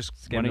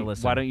 Just get him to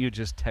listen. why don't you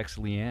just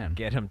text Leanne?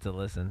 get him to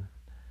listen.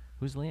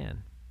 Who's Leanne?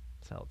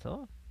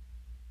 Saltillo?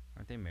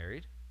 Aren't they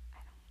married?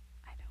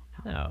 I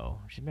don't know. No,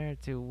 she's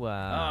married to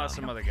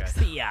Some other guy.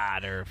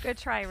 Piotr. Good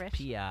try, Rich.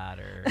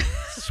 Piotr.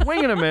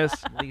 Swing and a miss.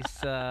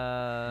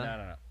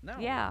 Lisa. No.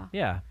 Yeah.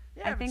 Yeah.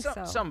 Yeah, I think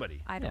so.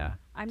 Somebody. I don't. Yeah.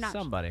 I'm not.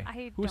 Somebody.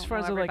 I Who's don't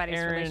friends know with like everybody's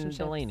Aaron relationships.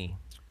 Delaney?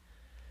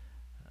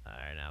 All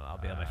right, now I'll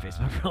be on my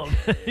Facebook for a little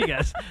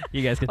bit.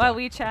 You guys can Well, talk.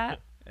 we chat.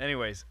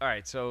 Anyways, all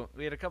right. So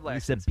we had a couple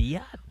Lisa accidents.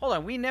 Biot? Hold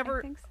on, we I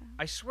never. think so.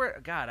 I swear, to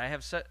God, I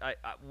have set.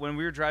 When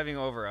we were driving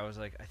over, I was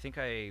like, I think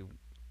I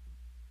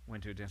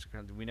went to a dance.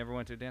 We never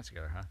went to a dance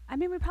together, huh? I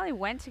mean, we probably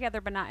went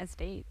together, but not as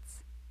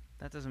dates.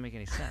 That doesn't make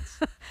any sense.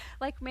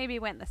 Like maybe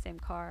went in the same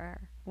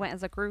car, went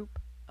as a group.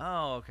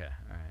 Oh, okay.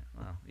 All right.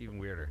 Well, even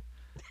weirder.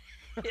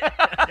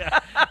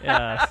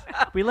 Yes.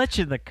 We let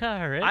you in the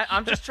car, Rich.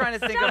 I'm just trying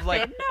to think of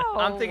like. No.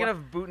 I'm thinking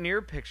of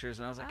boutonniere pictures,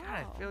 and I was like, God,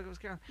 I Oh. feel like it was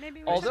Carolyn. Maybe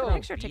we took Although- a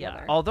picture Yeah.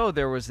 together. Although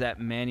there was that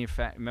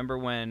remember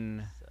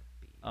when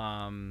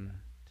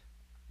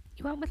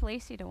You went with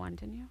Lacey to one,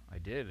 didn't you? I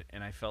did,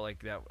 and I felt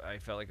like that. I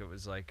felt like it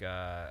was like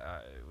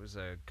it was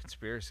a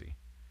conspiracy.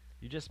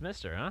 You just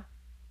missed her, huh?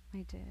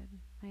 I did.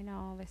 I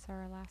know. They saw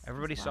her last.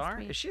 Everybody last saw her.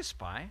 Week. Is she a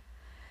spy?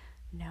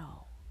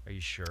 No. Are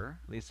you sure?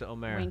 Lisa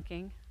O'Mara.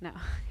 Winking. No.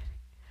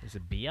 Is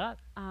it Biot?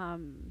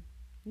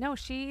 No.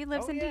 She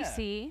lives Oh, in yeah.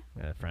 D.C.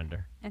 Yeah, friend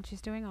her. and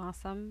she's doing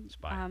awesome.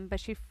 Spy. But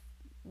she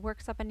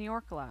works up in New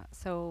York a lot.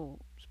 So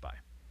Spy.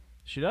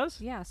 She does?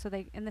 yeah. So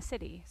they in the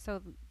city.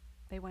 So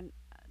they went.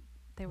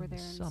 They were In the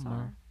there and saw summer.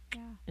 her.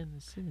 Yeah. In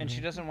the city. And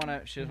she doesn't want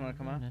to. She doesn't want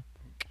to come out.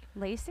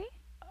 Lacey?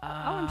 Oh,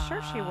 I'm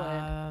sure she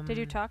would. Did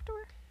you talk to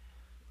her?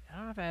 I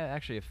don't know if I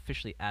actually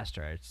officially asked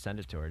her. I sent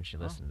it to her and she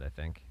listened, I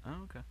think.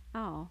 Oh, okay.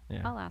 Oh,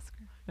 Yeah. I'll ask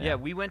her. Yeah,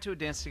 we went to a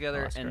dance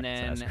together, ask her. and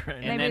Let's then ask her.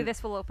 and Maybe then,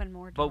 this will open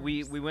more doors. but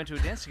we went to a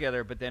dance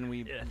together, but then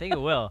we I think it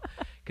will.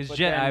 Because But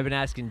Jen, then- I've been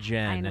asking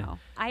Jen. I know.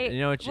 You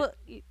know what? Well,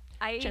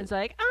 I Jen's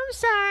like, I'm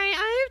sorry,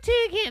 I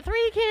have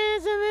 3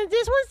 kids, and then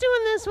this one's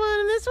doing this one,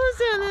 and this one's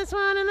doing this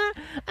one,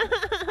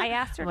 and I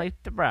asked her I'm to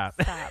like, the bro.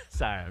 stop.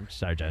 Sorry, I'm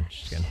sorry, Jen.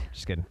 Just kidding.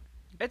 Just kidding.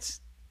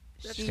 it's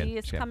She good, is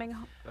just good. coming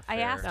home. a I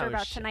fair- asked her Oh,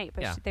 about shit. tonight,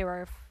 but Yeah. they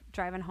were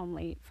driving home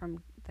late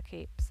from the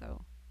Cape.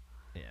 So,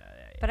 Yeah.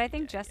 but I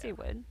think Jesse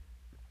would.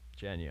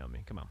 Jen, you owe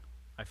me. Come on.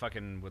 I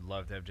fucking would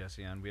love to have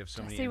Jesse on. We have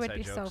so Jesse many would inside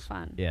be jokes. so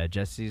fun. Yeah,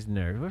 Jesse's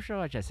nerd. We'll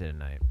show Jesse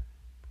tonight.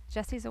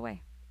 Jesse's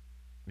away.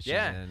 She's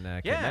Yeah. in,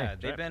 Cape Yeah, May.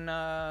 they've been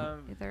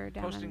They're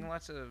down posting in,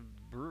 lots of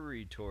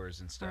brewery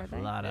tours and stuff. they?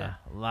 A lot Yeah.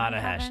 of I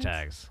haven't.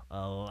 hashtags.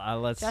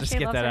 Let's Jesse just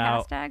get loves that her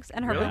out. hashtags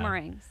and her Really?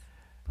 boomerangs.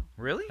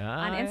 Really? On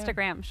Ah, yeah.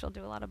 Instagram, she'll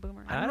do a lot of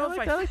boomerangs. I don't I know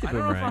like- if I like the I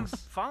don't know if I'm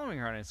boomerangs. following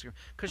her on Instagram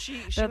because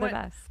she They're the went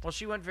best. well.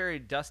 She went very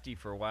dusty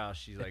for a while.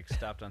 She like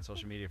stopped on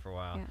social media for a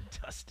while. Yeah.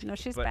 Dusty. No,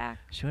 she's But- back.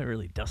 She went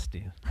really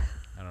dusty. I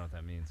don't know what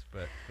that means,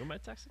 but Who am I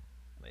texting?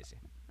 Lacey.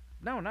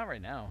 no, not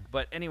right now.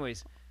 But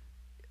anyways,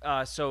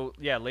 so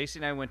yeah, Lacey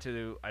and I went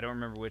to I don't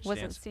remember which Was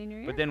it dance, senior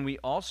year? but then we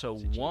also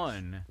Geez.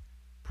 won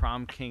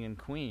prom king and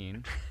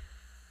queen.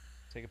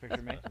 Take a picture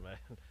of me.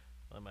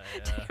 my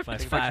Take a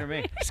picture five. of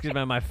me. Excuse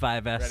me, my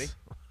 5S. Ready?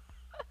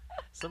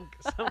 Some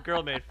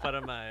girl made fun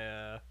of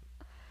my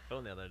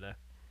phone the other day.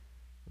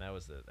 That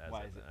was the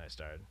Why is it? I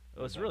started. It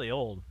What was is that? really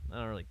old. I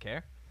don't really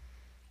care.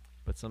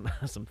 But some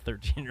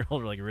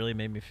 13-year-old like really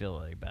made me feel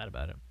like bad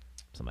about it.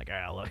 So I'm like, all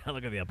right, I'll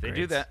look at the upgrades. They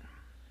do that.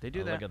 They do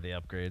I'll that. Look at the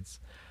upgrades.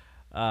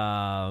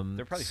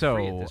 They're probably so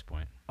free at this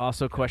point.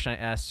 Also, a question I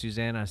asked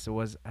Suzanne. I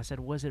said,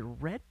 was it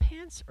red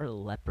pants or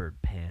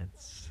leopard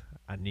pants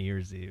on New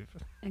Year's Eve?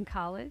 in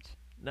college.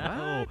 No.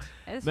 What?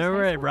 It was just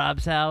Remember high at school.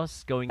 Rob's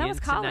house going That was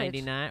into college.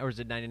 99, or was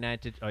it 99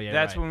 to? Oh yeah,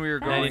 That's right. when we were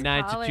That going. was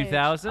 99 to college.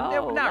 2000. Oh,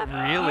 Yeah, but not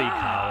that- really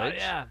Ah, college.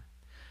 yeah,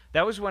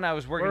 That was when I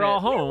was working. we're all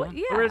at, home.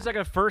 Yeah. Or it's like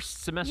a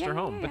first semester Yeah,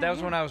 home. yeah, But that was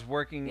yeah. when I was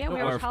working. Yeah, we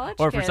or were college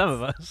or for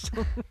some kids. of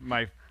us.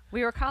 my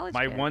We were college.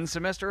 kids. one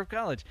semester of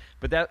college.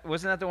 But that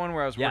wasn't that the one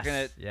where I was Yes, working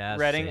at yes,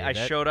 Reading. save I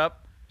it. showed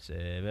up,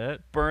 Save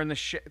it. burned the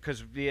shit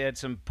because we had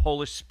some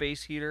Polish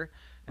space heater,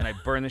 and I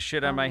burned the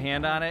shit on Oh my my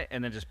hand God. on it,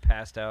 and then just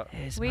passed out.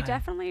 We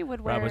definitely would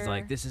wear. Rob was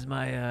like, "This is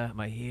my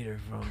my heater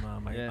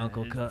from my Yeah,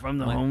 uncle it's from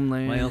the my,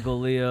 homeland. My uncle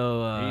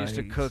Leo. He used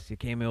to cook. He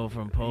came over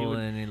from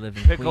Poland. He lived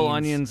in Pickle Queens.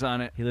 onions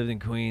on it. He lived in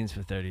Queens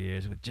for 30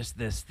 years with just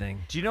this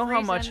thing. Do you know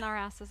how much? freezing our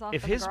asses off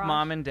If in the his garage.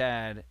 mom and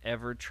dad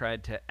ever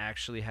tried to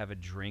actually have a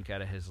drink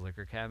out of his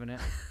liquor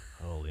cabinet,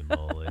 Holy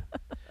moly,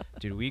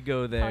 dude! We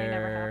go Probably never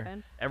there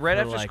happened. right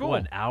for after like school.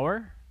 what, an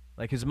hour?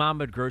 Like his mom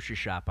would grocery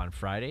shop on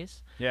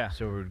Fridays, Yeah.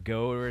 so we would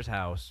go to his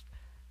house,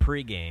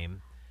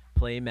 pregame,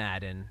 play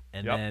Madden,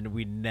 and Yep. then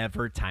we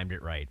never timed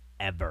it right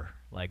ever.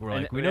 Like we're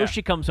And like, we yeah. know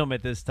she comes home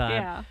at this time.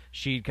 Yeah.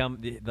 She'd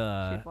come She'd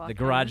the walk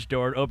garage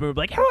door would open. We'd be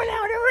like, everyone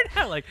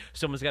out! Like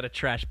someone's got a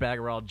trash bag.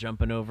 We're all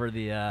jumping over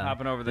the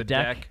Hopping over the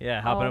deck. deck.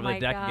 Yeah, hopping Oh over the my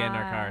deck, getting in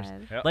our cars.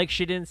 God. Yep. Like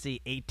she didn't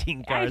see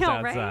 18 I cars know,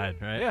 right? outside,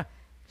 right? Yeah.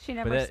 She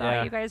never that- saw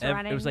yeah, you guys it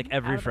running. was like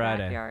every out of the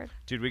Friday. backyard.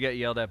 Dude, we got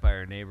yelled at by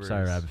our neighbors.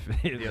 Sorry, Rob.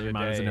 the Your other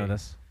mom doesn't know day.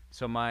 this.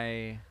 So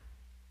my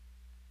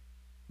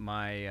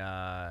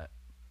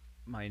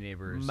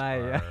neighbors My-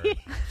 are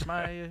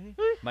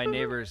my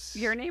neighbors.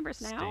 Your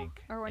neighbors now,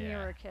 stink. or when you Yeah.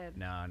 were a kid?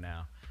 No,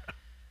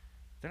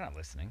 they're not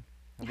listening.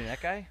 I mean,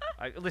 that guy.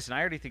 Listen, I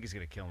already think he's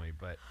gonna kill me,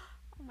 but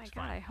Oh my It's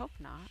God, fine. I hope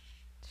not.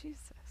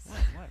 Jesus.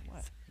 what?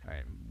 All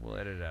right, we'll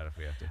edit it out if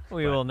we have to.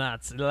 We will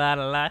not. La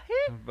la la.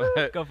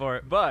 But Go for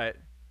it. but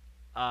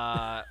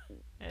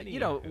you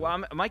know, Anywho.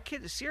 well, my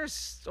kid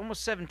Sierra's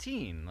almost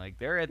 17. Like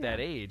they're at that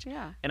Yeah. age.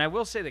 Yeah. And I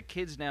will say that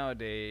kids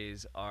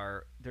nowadays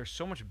they're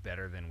so much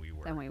better than we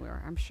were. Than we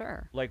were, I'm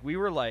sure. Like we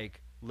were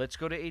like, let's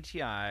go to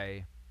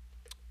ATI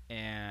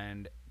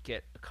and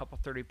get a couple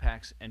 30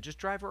 packs and just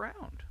drive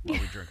around while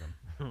we drink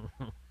them.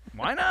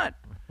 Why not?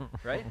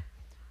 Right?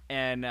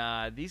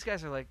 And these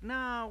guys are like,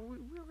 no,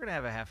 we're gonna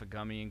have a half a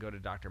gummy and go to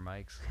Dr.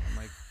 Mike's. I'm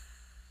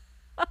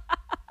like,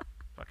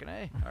 fucking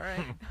A. All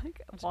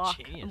right.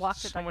 genius. Walk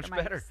to So Dr. much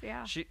Mike's, better.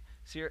 Yeah.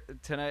 Sierra,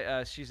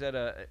 tonight she's at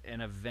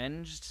an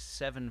Avenged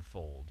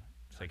Sevenfold.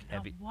 It's like Now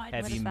heavy what? What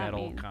heavy does that metal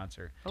mean?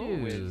 concert.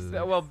 Dude. With,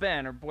 well,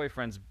 Ben, her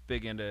boyfriend's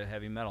big into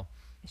heavy metal.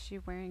 Is she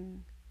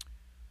wearing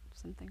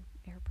something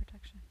air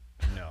protection?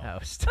 No. Oh,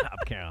 stop,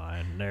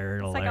 Caroline.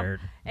 Nerd It's like a- alert.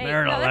 Hey,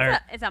 Nerd no,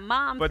 alert. it's a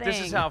mom But thing. this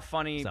is how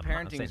funny It's a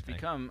parenting same has thing.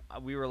 become.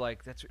 We were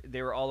like,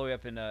 they were all the way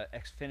up in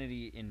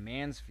Xfinity in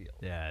Mansfield.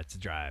 Yeah, it's a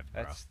drive,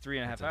 bro. That's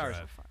 3.5 It's a hours.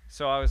 drive.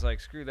 So I was like,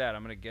 screw that,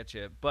 I'm gonna get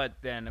you. But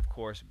then, of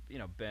course,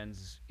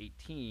 Ben's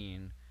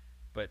 18,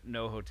 but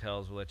no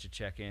hotels will let you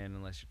check in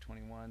unless you're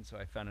 21. So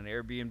I found an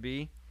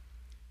Airbnb,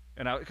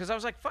 and because I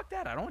was like, fuck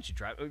that, I don't want you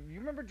drive. You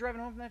remember driving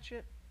home from that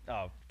shit?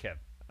 Oh, Kev,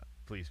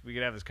 please, we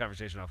could have this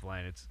conversation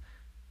offline. It's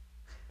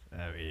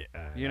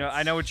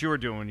I know what you were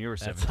doing when you were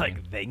 17. That's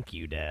like, thank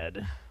you,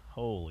 Dad.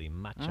 Holy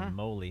matcha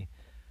moly.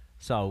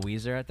 Saw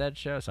Weezer at that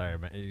show. Sorry,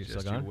 you still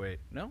Just you going? wait.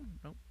 No.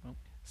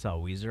 Saw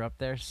Weezer up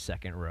there,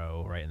 second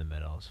row, right in the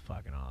middle. It was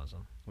fucking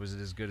awesome. Was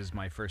it as good as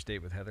my first date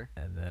with Heather?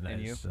 And then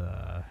And you?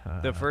 the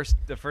The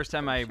first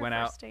time I What's your went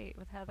out. first date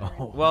with Heather.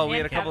 Oh. and- Well, we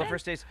and had a couple of Kevin?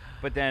 first dates,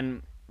 but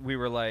then we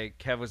were like,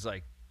 Kev was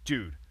like,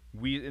 dude,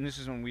 and this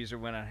is when Weezer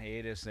went on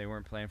hiatus. They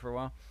weren't playing for a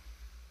while.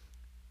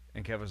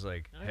 And Kev was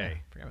like, Oh, yeah,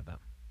 hey, forgot about that.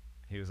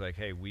 he was like,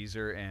 hey,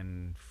 Weezer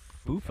and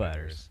Foo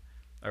Fighters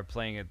are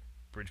playing at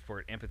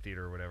Bridgeport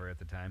Amphitheater or whatever at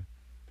the time.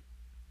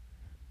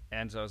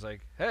 And so I was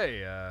like, hey,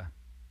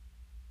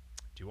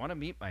 do you want to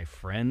meet my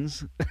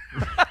friends?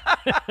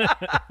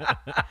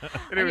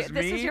 And it was this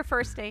me, is your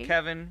first date?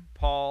 Kevin,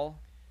 Paul,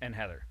 and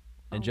Heather.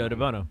 And Oh Joe my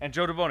DeBono. And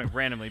Joe DeBono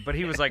randomly, but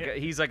he's like a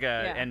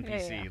Yeah,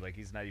 NPC, yeah. like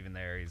he's not even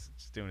there. He's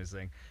just doing his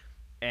thing.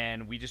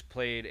 And we just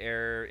played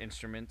air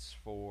instruments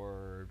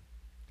for 4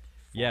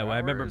 Yeah, well, I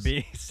remember hours.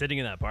 being sitting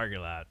in that parking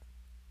lot,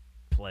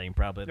 playing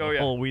probably the Oh, yeah.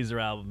 whole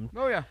Weezer album,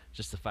 Oh yeah.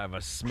 just the 5 of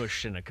us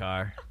smushed in a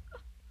car.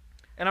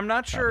 And I'm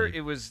not sure Probably.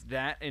 it was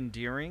that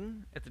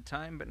endearing at the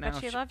time, but now But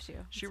she loves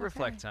you. she It's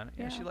reflects okay. on it.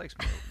 Yeah, she likes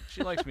me.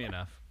 She likes me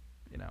enough.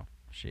 You know,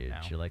 She No.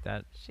 she liked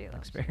that She loves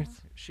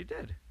experience. she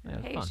did. Yeah, it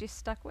was Hey, fun. she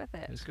stuck with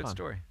it. It was It's a good fun.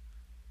 story.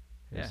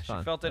 It Yeah, was she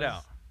fun. felt it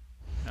out.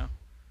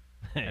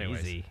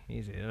 Anyways.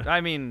 Easy.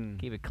 I mean,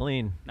 Keep it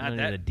clean. Not You don't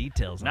need that- the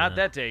details. not on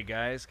that day,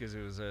 guys, because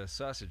it was a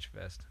sausage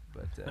fest.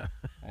 But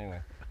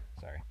anyway,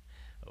 sorry.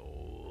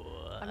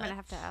 Oh, I'm gonna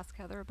have to ask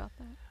Heather about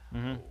that.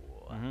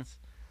 Mm-hmm. Mhm.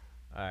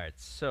 All right,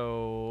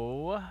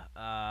 so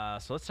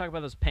let's talk about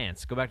those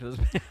pants. Go back to those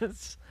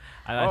pants.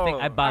 I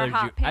think I Oh. bothered Our you.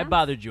 hot I pants?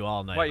 bothered you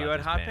all night. What, you about had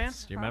those hot pants?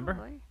 pants? Do you remember?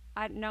 Probably.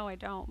 No, I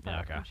don't. But Yeah,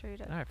 okay. I'm sure you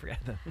did. All right, forget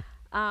that.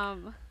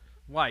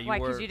 Why you Why?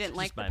 were? Because you didn't Just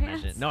like the by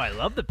mention- pants. No, I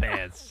love the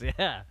pants.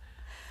 Yeah.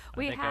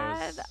 We I think I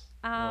had. was,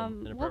 Well,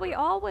 we inappropriate.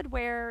 all would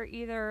wear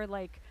either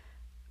like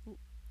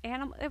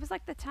animal. It was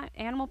like the time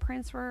animal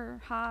prints were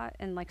hot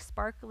and like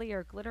sparkly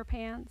or glitter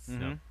pants.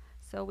 Mhm.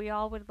 So we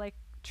all would like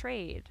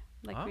trade.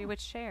 Like we Oh. would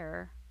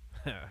share.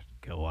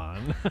 Go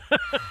on.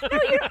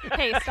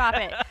 Hey, stop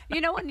it.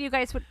 You know when you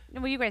guys would.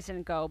 Well, you guys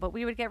didn't go, but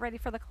we would get ready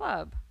for the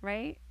club,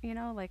 right? You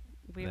know, like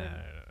we would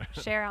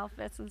share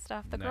outfits and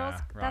stuff. The Nah,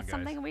 girls. wrong That's guys.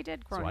 something we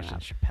did Just growing watching up.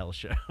 Chappelle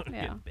show and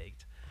Yeah. getting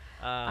baked.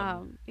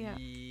 Yeah.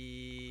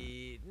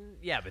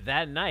 Yeah, but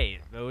that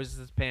night,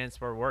 those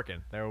pants were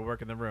working. They were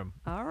working the room.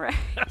 All right.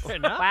 They're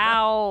not.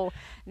 Wow.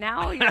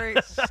 Now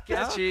you're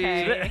Sketchy.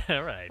 Okay.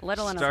 All right.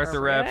 Little Start the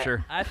inappropriate.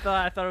 rapture. I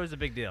thought it was a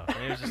big deal.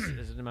 It was just,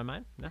 is it in my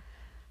mind? No.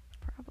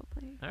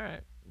 Probably. All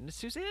right.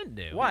 Suzanne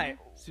knew. Why?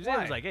 Suzanne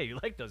was Why? like, "Hey, you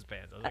like those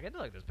pants?" I was like, "I do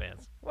like those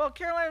pants." Well,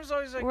 Caroline was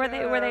always like, Were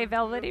they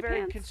velvety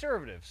very pants?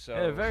 conservative.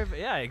 So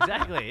Yeah,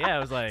 exactly. Yeah, it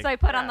was like. So I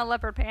put on Yeah. the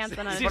leopard pants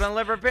and you put on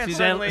leopard pants.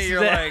 Suzanne- Suddenly you're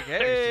Suzanne- like,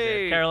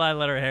 hey, Caroline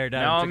let her hair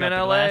down. Now took I'm out in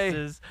the LA.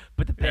 glasses,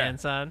 put the Yeah.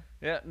 pants on.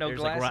 yeah, no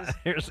Here's glasses.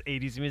 Here's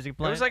 80s music It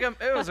playing.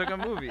 was like a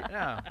movie.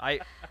 Yeah,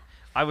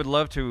 I would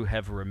love to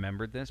have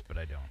remembered this, but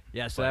I don't.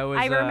 Yeah, so that was.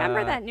 I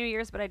remember that New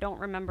Year's, but I don't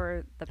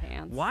remember the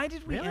pants. Why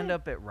did we Really? end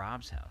up at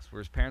Rob's house? Were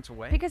his parents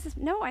away? Because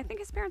no, I think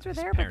his parents were His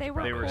there, but parents they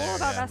were probably they were cool there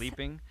about us.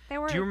 sleeping. They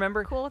were Do you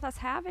remember? cool with us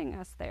having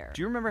us there.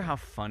 Do you remember how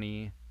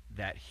funny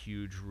that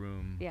huge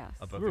room? Yes.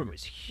 The Above room the,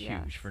 is huge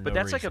Yes. for but no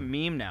that's like a reason.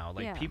 meme now.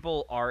 Like Yeah.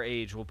 people our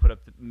age will put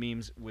up the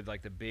memes with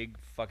like the big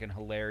fucking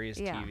hilarious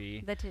yeah.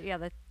 TV.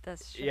 The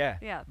shit. Yeah.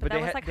 Yeah. But, But that they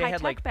was had- like they high had,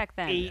 tech like, back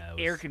then. 8 Yeah,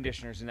 it air was-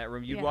 conditioners in that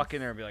room. You'd walk in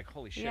Yes. there and be like,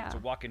 "Holy shit, it's a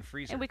Yeah. walk-in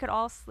freezer." And we could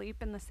all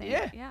sleep in the same.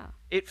 Yeah. Yeah.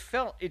 It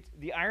felt it.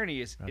 The irony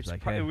is, I was it's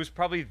like, it hey. was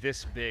probably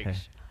this big. Hey.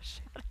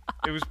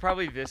 It was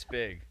probably this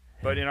big.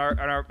 But in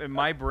in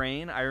my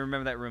brain, I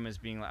remember that room as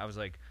being. I was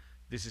like,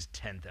 "This is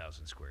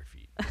 10,000 square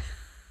feet.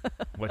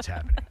 What's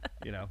happening?"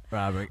 You know?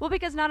 Robert. Well,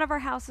 because none of our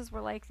houses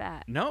were like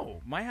that.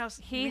 No, my house.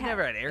 He we had,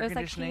 never had air it was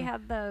conditioning. Like he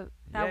had that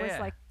Yeah, was yeah.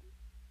 like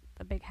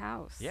the big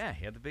house. Yeah,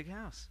 he had the big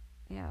house.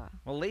 Yeah.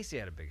 Well, Lacey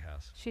had a big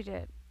house. She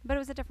did, but it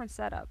was a different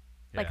setup.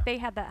 Yeah. Like they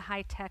had that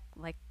high tech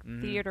like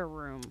Mhm. theater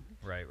room.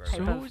 Right. type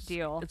Right. of who's-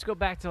 deal. Let's go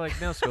back to like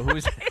middle school.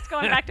 Who's? It's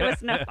going back to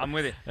us now. I'm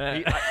with it.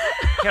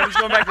 Kevin's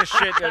going back to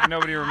shit that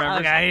nobody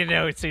remembers. I didn't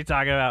know what you're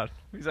talking about.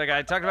 He's like,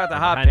 I talked about the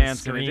hot Behind the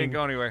pants and it didn't screen.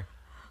 go anywhere.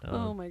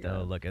 Oh my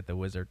God. Look at the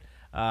wizard.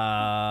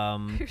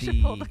 You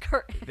should pull the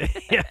curtain.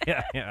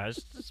 yeah. I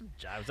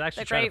was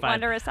actually The trying to Great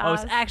find. Wondrous I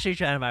was Oz. actually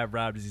trying to find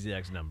Rob's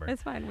ZX number.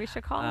 It's fine. We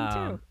should call him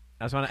too.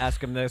 I just want to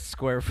ask him the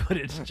square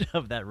footage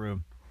of that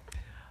room.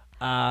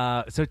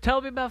 So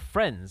tell me about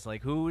friends.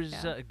 Like who's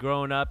Yeah.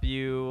 growing up?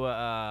 You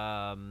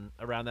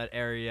around that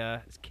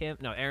area? Is Kim?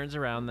 No, Aaron's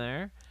around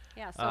there.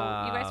 Yeah. So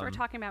you guys were um,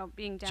 talking about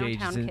being Jay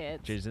downtown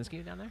kids. Jay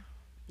Jasinski down there.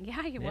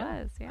 Yeah, he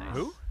Yeah. was. Yeah.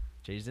 Who?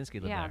 Jay Jasinski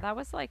lived Yeah, there. that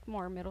was like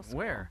more middle school.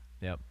 Where?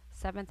 Yep.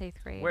 7th,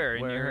 8th grade. Where?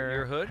 In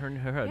your hood? Her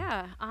hood.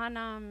 Yeah,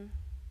 on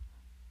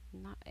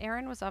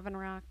Aaron was Oven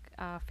Rock,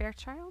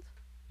 Fairchild,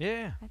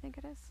 Yeah. I think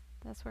it is.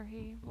 That's where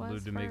he was. Lou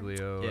for-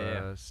 DiMiglio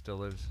Yeah. still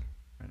lives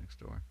right next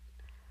door,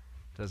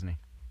 doesn't he?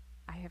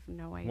 I have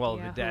no idea. Well,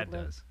 the who dad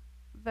lived- does.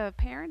 The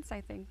parents,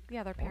 I think.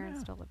 Yeah, their parents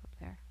yeah. still live up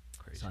there.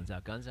 Crazy. Sun's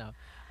out, guns out.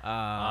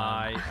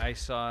 I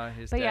saw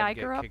his But dad yeah, I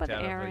get grew up kicked with out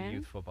of a Aaron.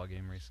 youth football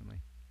game recently.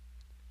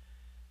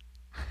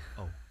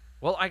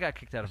 Well, I got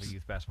kicked out of a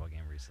youth basketball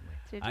game recently.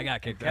 Did I you?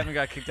 got kicked out. Kevin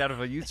got kicked out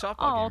of a youth softball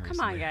Oh, game come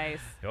on, recently. guys.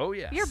 Oh,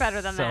 yes. You're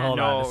better than So that. hold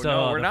on. No, So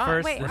no, we're the not.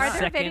 First, Wait, the are there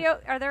second,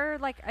 Are there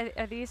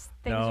are these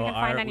things No, you can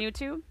find are on we-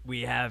 YouTube?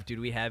 We have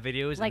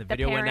videos, Like and the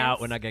the video went out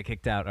parents- when I got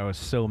kicked out. I was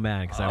so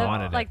mad because I The-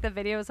 wanted like it.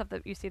 the videos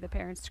of you see the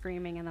parents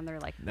screaming and then they're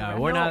like, No,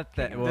 "The we're ref not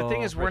that. can't." Well, The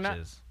thing is, we're Rich not.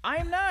 is.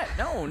 I'm not.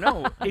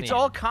 No. It's mean-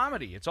 all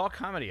comedy. It's all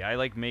comedy. I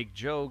like make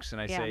jokes and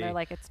I Yeah, say, and they're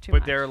like, it's too but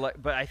much. they're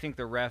like, but I think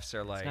the refs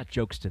are It's like, not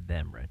jokes to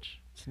them, Rich.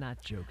 It's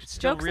not jokes. It's to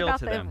still Jokes real about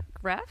to the them.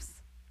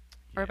 refs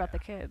or about Yeah. the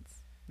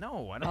kids?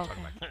 No, I don't talk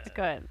Okay, about kids.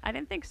 good. I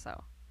didn't think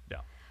so. No.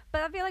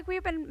 But I feel like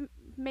we've been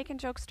making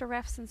jokes to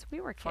refs since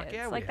we were kids. Fuck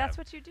yeah, we like that's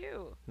have. what you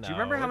do. No, Do you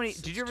remember how many?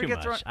 it's- Did you it's ever too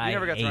get thrown? much. You I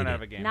never got thrown hate out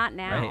of it. a game. Not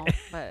now, Right.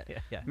 but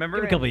Yeah. Remember-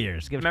 Give it a couple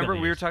years. Give it a Remember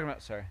couple we were years. talking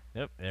about. Sorry.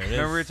 Yep, there it is.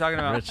 Remember we were talking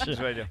about. Rich, This is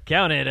what I do.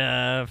 count it.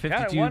 Count it,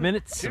 52 1,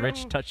 minutes. 2,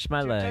 Rich touched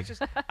my 2 leg. touches.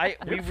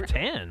 We You're were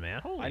tan,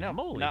 man. Holy I know.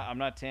 moly. No, I'm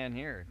not tan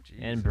here.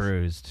 And Jesus.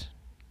 bruised,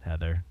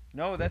 Heather.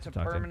 No, that's a to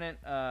talk to. permanent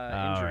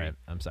All injury right.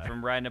 I'm sorry.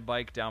 from riding a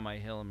bike down my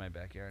hill in my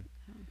backyard.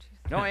 oh,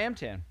 jeez. No, I am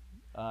tan.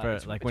 For,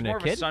 it's, like it's when you're more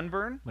a of a kid?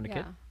 sunburn When a yeah.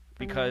 kid? From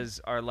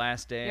because our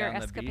last day your on the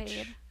escapade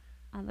beach.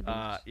 on the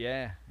beach.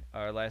 Yeah,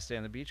 our last day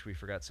on the beach, we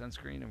forgot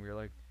sunscreen, and we were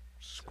like,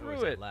 "Screw What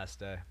was it!" Last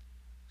day.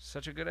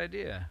 Such a good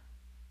idea.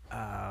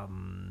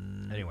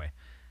 Anyway,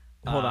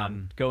 hold um,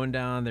 on. Going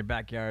down their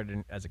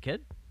backyard as a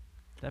kid?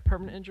 That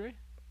permanent injury?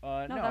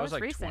 no, that I was was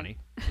like recent. 20.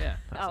 Yeah,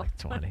 That's Oh, like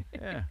 20.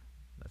 yeah.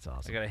 That's I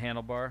awesome. got a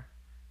handlebar.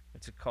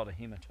 It's called a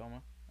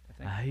hematoma. I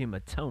think. A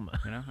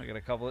hematoma. You know, I got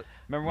a couple.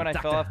 Remember when My I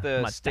fell doctor- off the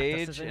my doctor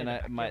stage says I and need I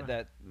a my backyard.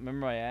 that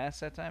remember my ass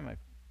that time? I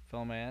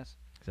fell on my ass.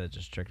 Is that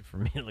just tricked for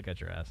me to look at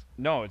your ass?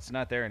 No, it's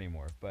not there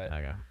anymore. But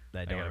Okay. I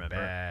I don't got a remember.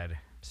 bad.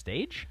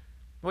 Stage?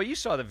 Well, you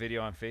saw the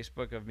video on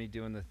Facebook of me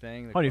doing the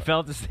thing. Oh, you fell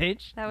off the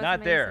stage? That was Not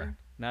amazing. there,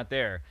 not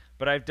there.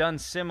 But I've done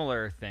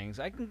similar things.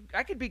 I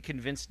could be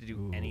convinced to do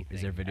Ooh, anything.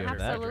 is there video of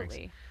that?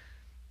 Absolutely.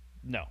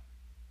 No,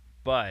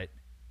 but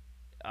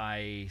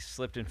I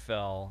slipped and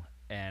fell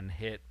and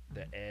hit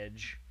the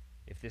edge.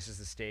 If this is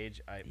the stage,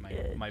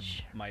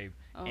 my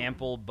Oh.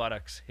 ample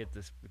buttocks hit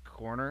this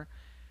corner,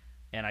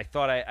 and I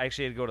thought I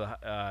actually had to go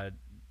to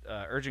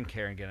urgent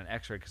care and get an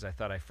X-ray because I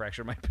thought I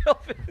fractured my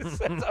pelvis.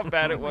 That's how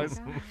bad it Oh my was.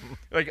 God.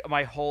 Like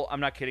my whole, I'm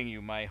not kidding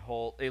you. My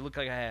whole, it looked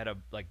like I had a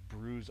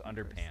bruised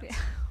underpants. Yeah.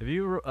 Have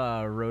you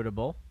rode a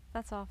bull?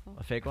 That's awful.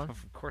 A fake one?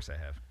 Of course I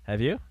have. Have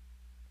you?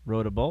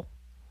 Rode a bull?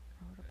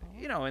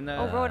 You know, in the.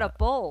 Oh, rode a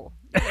bull.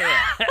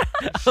 Yeah.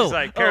 She's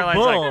like,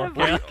 Caroline's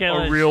like,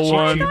 Yeah, A real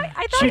one. I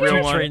thought She you real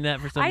were one. trained that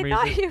for some I reason.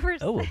 thought you were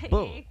Oh, a saying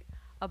bull.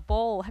 a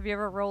bowl. Have you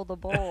ever rolled a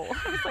bowl?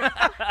 I was like,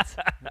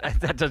 what?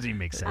 that doesn't even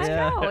make sense. I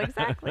Yeah. know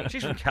exactly.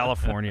 She's from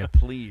California,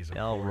 please. of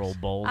I'll course. roll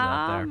bowls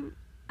out there.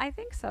 I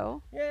think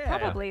so. Yeah,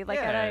 Probably like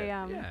at a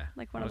yeah,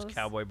 like one Those of those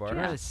cowboy bars.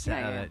 Remember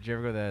Yeah. the did you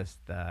ever go to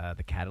the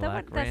The Cadillac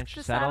one, that's Ranch?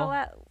 the Saddle?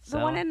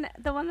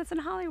 the one that's in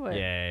Hollywood.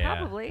 Yeah.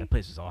 Probably. That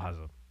place is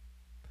awesome.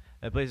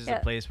 That place is Yeah.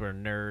 a place where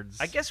nerds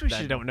I guess we that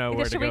should- don't know Because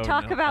where to should go we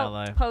talk in about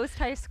LA. post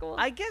high school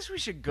I guess we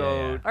should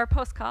go. Yeah. or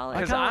post college?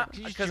 Because Like, I-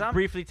 you because should I'm-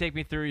 briefly take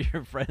me through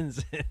your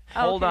friends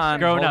Hold on,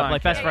 growing hold up, on,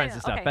 like best Kate. friends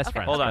and stuff. Okay, Best okay.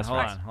 friends. Hold on, best hold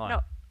friends. on, hold on.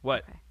 No.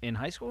 What Okay. in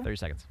high school? 30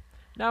 seconds.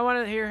 Now I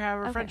want to hear how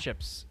our Okay.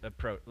 friendships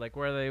approach, like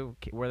where they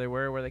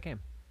were, where they came.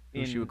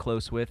 Who you In- were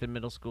close with in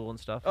middle school and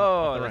stuff.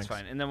 Oh, up the that's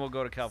ranks. fine. And then we'll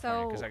go to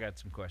California because So- I got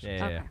some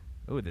questions. Yeah, yeah. Okay.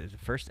 yeah. Ooh, the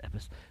first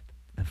episode,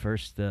 the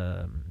first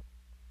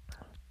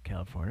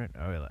California.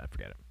 Oh, I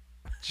forget it.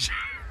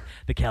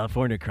 The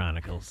California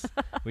Chronicles.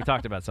 We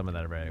talked about some of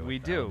that already. We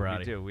with, do. Brody.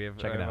 We do. We have,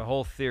 Check I it have a out.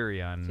 whole theory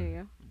on. Do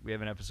you? We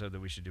have an episode that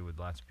we should do with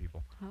lots of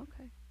people.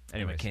 Okay.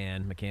 Anyway,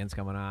 Anyways. McCann's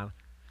coming on.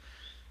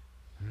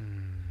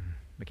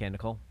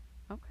 Mechanical.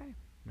 Okay.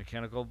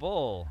 Mechanical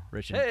Bull.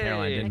 Rich and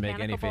Caroline Hey! didn't make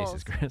any Mechanical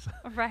faces, bulls.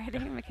 Chris.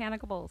 Riding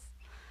mechanical bulls.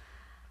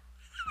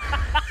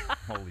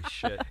 Holy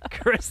shit.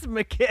 Chris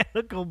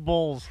Mechanical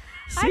Bulls.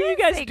 I See, you didn't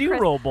guys say do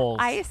Chris. roll bulls.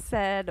 I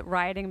said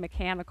riding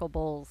mechanical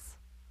bulls.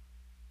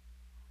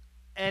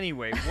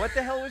 Anyway, what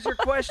the hell was your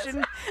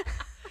question?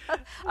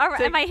 All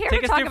right, am I here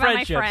take to us talk through about my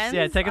friendships. friends?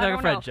 Yeah, take us I through don't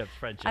know. friendships.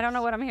 Friendships. I don't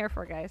know what I'm here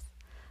for, guys.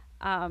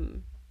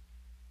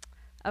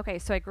 Okay,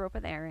 so I grew up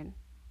with Aaron.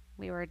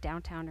 We were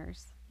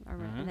downtowners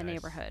in the Nice.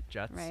 neighborhood.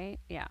 Juts. Right?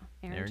 Yeah.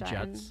 Aaron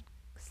Jutton Juts.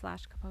 /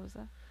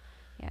 Kaposa.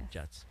 Yes.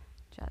 Juts.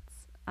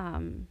 Juts.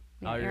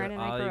 Yeah, all Aaron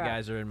and I all grew you up.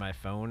 guys are in my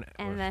phone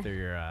And or then- through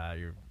your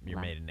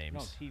Left. maiden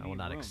names. I TV will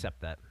not room.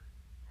 accept that.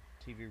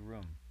 TV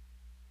room.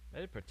 I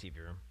did put TV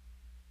room.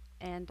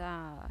 And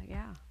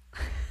yeah.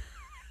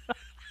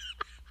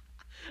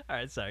 All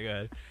right, sorry. Go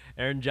ahead.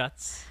 Aaron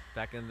Juts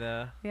back in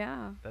the.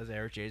 Yeah. That was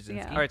Eric Jasinski.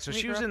 Yeah. All right, so We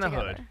she grew was up in the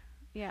together. hood.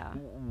 Yeah.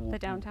 The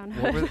downtown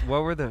What hood.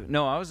 what were the?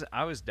 No, I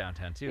was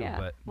downtown too, yeah.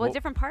 but well, what-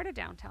 different part of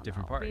downtown.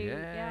 different though. part. We,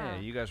 Yeah,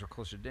 you guys were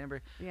closer to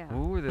Danbury. Yeah.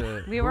 Who were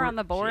the? We who were on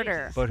the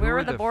border. Jesus. But we who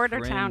were the border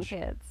town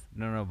fringe- kids.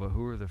 No, but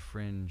who were the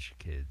fringe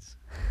kids?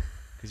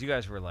 Because you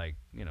guys were like,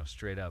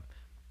 straight up.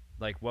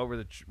 Like, what were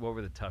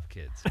the tough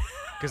kids?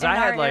 Because In I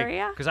had our like,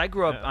 area? because I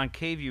grew up Yeah. on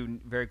K-View,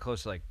 very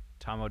close to like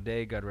Tom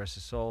O'Day, God rest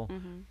his soul.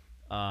 Mm-hmm.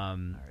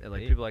 Like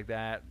R.I.P. people like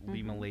that.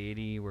 Lee Mhm.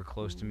 Milady were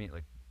close to me.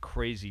 Like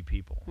crazy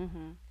people,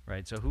 Mm-hmm.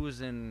 right? So who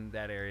was in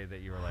that area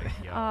that you were like,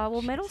 yo,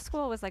 Well, middle Jesus.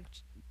 school was like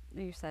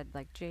you said,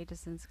 like Jay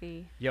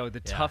Dasinski. yo,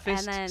 the Yeah.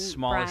 toughest, And then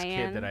smallest kid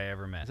Brian. that I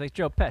ever met. It's like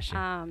Joe Pesci.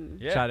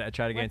 Yeah.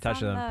 Try to get in What's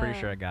touch with on him. I'm pretty the-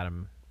 sure I got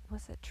him.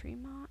 Was it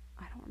Tremont?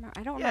 I don't remember.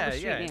 I don't Yeah, remember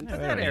street yeah, names. no,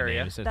 Whatever that his area.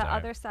 name is, it's The all right.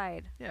 other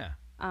side, Yeah.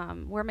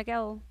 where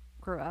Miguel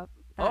grew up.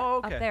 Oh,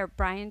 okay. Up there,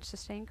 Brian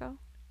Shoshenko.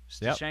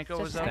 Yep. Stashenko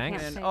was up.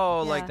 Thanks. And, Yeah.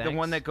 oh, like the Thanks.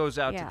 one that goes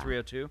out Yeah. to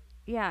 302?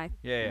 Yeah.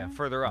 Yeah,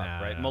 further up, Nah,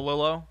 right? no.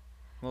 Malillo?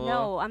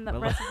 No, on the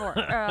Well, reservoir.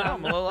 No,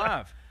 Malillo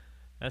Ave.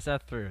 That's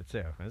not through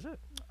too, is it?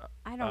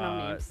 I don't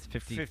know names.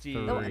 50.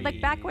 Like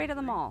back way to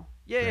the mall.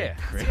 Yeah, yeah.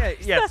 Great. Yeah,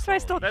 yes. That's what I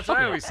still That's call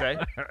what I it. always say.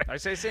 I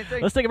say the same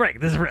thing. Let's take a break.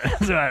 This is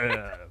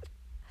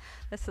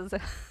This is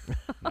a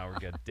No, we're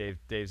good.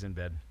 Dave's in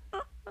bed.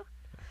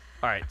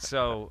 All right,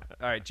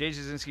 Jay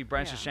Zazinski,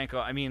 Brian Yeah.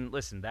 Shoshenko. I mean,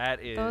 listen,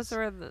 that is. those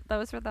were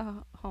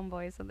the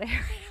homeboys of the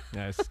area.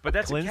 nice. But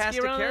that's a Klinsky cast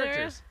of around there?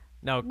 characters.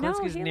 No,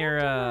 Klinsky's he near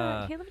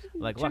lived in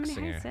like Germany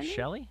Luxinger. Heights, didn't he?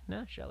 Shelley?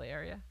 No, Shelley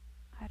area.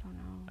 I don't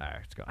know. All right,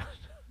 let's go.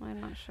 I'm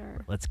not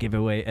sure. Let's give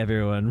away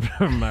everyone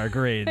from our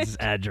grades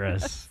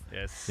address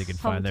Yes. so you can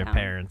find their Hometown.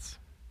 parents.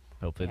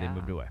 Hopefully they Yeah.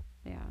 moved away.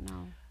 Yeah, no.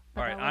 All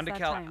But right, that on was to that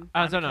Cal. time.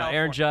 Oh, on to no,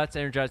 Aaron California. Jutz.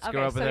 Aaron Jutz Okay,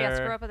 grew up so with yes,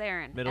 her. grew up with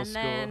Aaron. middle and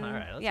school. Then, All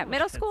right, let's yeah, go with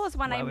middle friends. school is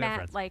when Why I we have met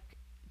friends. like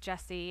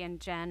Jesse and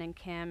Jen and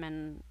Kim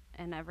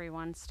and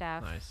everyone,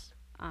 Steph, Nice.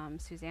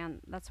 Suzanne.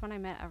 That's when I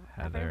met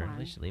Heather. everyone. At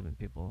least you're leaving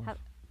people. Heath-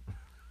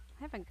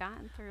 I haven't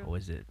gotten through What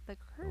was it? the Or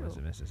crew. was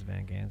it Mrs.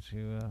 Van Gans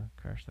who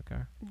crashed the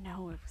car?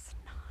 No, it was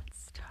not.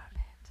 Stop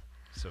it.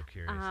 So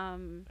curious. I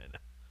know.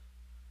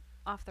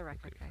 Off the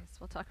record, guys.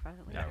 We'll talk about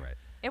it later. Yeah, right.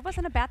 It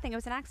wasn't a bad thing. It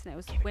was an accident. It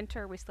was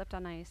winter. We slipped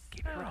on ice.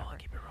 Keep it whatever. rolling.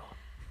 Keep it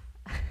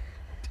rolling.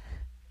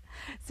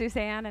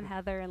 Suzanne and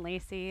Heather and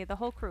Lacey, the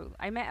whole crew.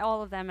 I met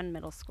all of them in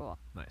middle school.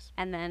 Nice.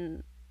 And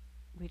then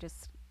we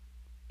just,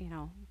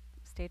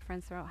 stayed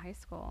friends throughout high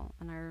school,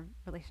 and our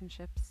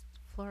relationships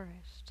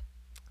flourished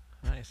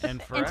Nice.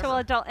 And forever. until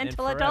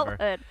forever.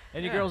 adulthood.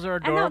 And you Yeah. girls are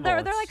And no, adorable. they're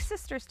It's- like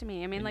sisters to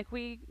me. I mean, and- like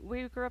we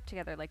grew up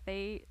together. Like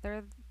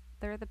they're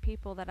the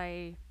people that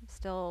I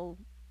still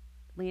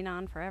lean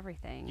on for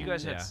everything. You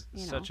guys and, had Yeah.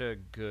 you such know. a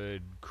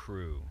good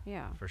crew,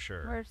 Yeah. for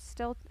sure. We're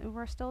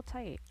still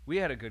tight. We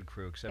had a good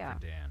crew, except Yeah. for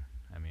Dan.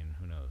 I mean,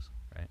 who knows,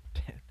 right?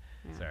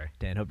 Yeah. Sorry,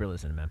 Dan, hope you're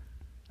listening, man.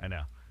 I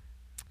know.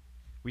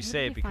 We It'd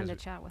say be it fun because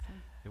to chat with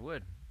him. it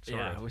would. Sort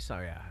Yeah, of. we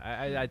saw. Yeah,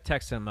 I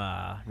texted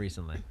him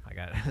recently. I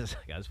got I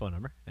got his phone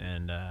number,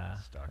 and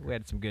Stalker. we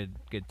had some good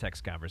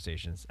text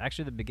conversations.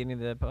 Actually, the beginning of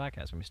the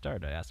podcast when we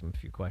started, I asked him a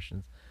few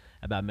questions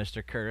about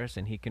Mr. Curtis,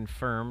 and he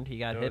confirmed he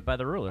got Dude, hit by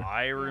the ruler.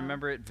 I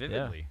remember it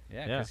vividly. Yeah,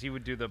 Yeah. because he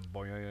would do the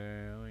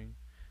boing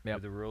Yep.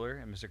 with the ruler,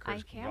 and Mr. I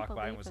Curtis would can't walk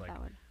by and believe was that like,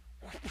 that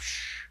would.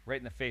 whoosh, right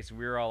in the face. And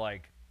we were all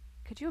like,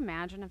 Could you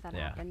imagine if that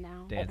Yeah. happened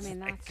now? Dance. I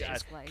mean, "Oh my that's God,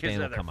 just like. kids Dan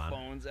will have their come on.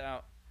 phones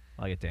out."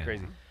 I'll get Dan.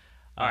 Crazy. Yeah.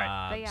 All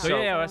right. But yeah, So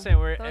So- yeah, I was saying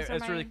those are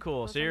it's really my-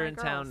 cool. those So are you're my in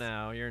town girls.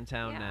 now. You're in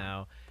town Yeah.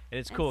 now, and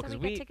it's And cool so because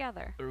we get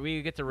together.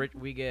 we get to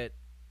we get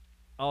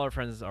all our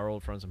friends, our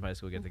old friends from high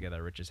school, get Mhm. together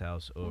at Rich's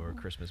house over Mhm.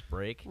 Christmas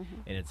break, Mhm.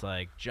 and it's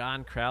like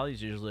John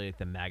Crowley's usually like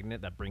the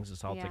magnet that brings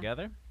us all Yeah.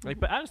 together. Like,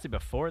 Mhm. but honestly,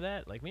 before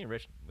that, like me and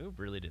Rich, we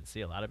really didn't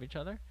see a lot of each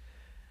other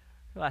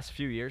the last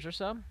few years or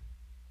so.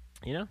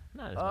 You know,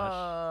 not as much.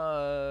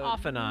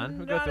 Off and on,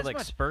 we go not through as like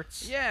much.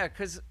 spurts. Yeah,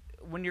 because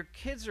when your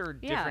kids are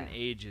different Yeah.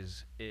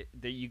 ages,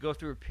 you go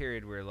through a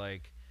period where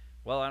like,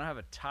 well, I don't have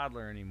a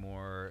toddler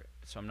anymore,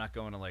 so I'm not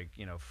going to like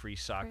free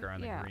soccer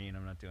on the yeah. green.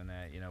 I'm not doing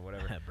that.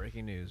 Whatever.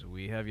 Breaking news: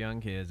 we have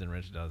young kids, and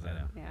Rich doesn't. I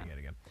know. Yeah. We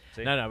gotta go.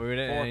 See? No, we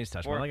didn't. Four. He's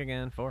touched Four. my leg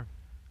again. Four.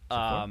 So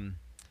four?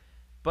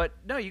 But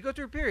no, you go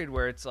through a period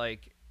where it's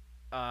like,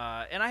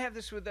 and I have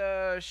this with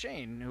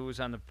Shane, who was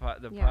on the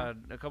pod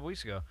a couple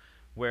weeks ago,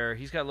 where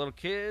he's got little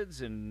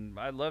kids, and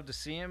I'd love to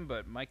see him,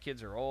 but my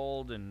kids are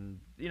old, and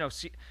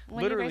see,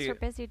 When literally. you guys are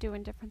busy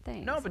doing different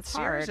things. no, but it's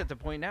Sierra's hard. at the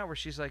point now where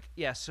she's like,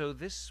 yeah, so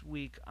this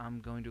week I'm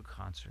going to a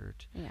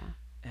concert, Yeah.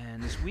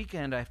 and this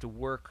weekend I have to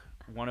work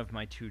one of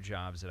my 2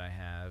 jobs that I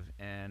have,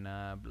 and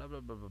blah blah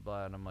blah blah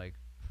blah, and I'm like,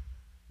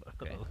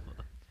 okay.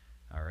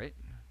 all right.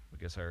 I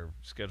guess our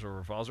schedule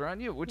revolves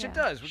around you, which it Yeah.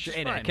 does, which is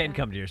Shane, I fine. can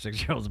come to your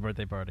 6-year-old's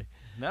birthday party.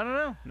 No.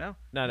 No,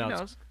 He it's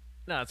knows.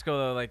 No, it's cool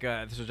though. Like,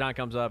 so John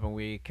comes up and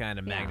we kind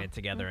of Yeah. magnet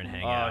together and Mhm.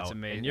 hang Oh, out. it's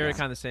amazing. And you're Yeah.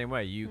 kind of the same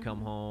way. You come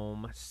Mhm.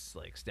 home.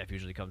 Like Steph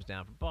usually comes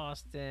down from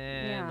Boston.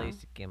 Yeah.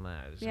 Lacey came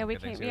out. Yeah, we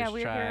came. Yeah,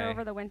 we were here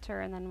over the winter,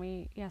 and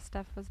then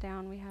Steph was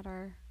down. We had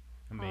our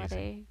Amazing.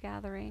 holiday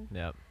gathering.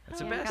 Yep. That's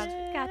the Yeah,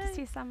 best. got to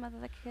see some of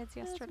the kids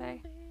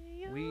yesterday.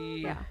 We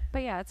Yeah,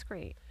 but yeah, it's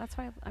great. That's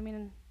why. I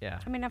mean, Yeah.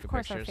 of good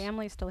course, our pictures.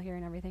 family's still here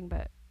and everything,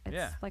 but it's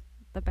Yeah. like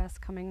the best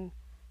coming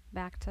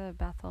back to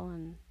Bethel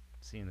and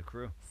seeing the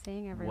crew.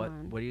 seeing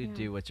everyone. What do you Yeah.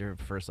 do? What's your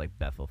first like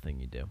Bethel thing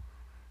you do?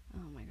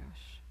 Oh my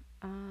gosh.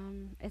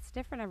 It's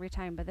different every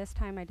time, but this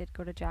time I did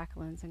go to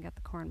Jacqueline's and get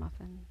the corn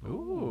muffin.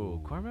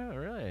 Ooh, cornmeal,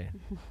 really?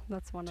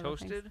 That's one of the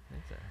things. Toasted.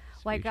 That's a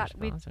Well, future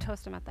we sponsor.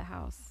 toast them at the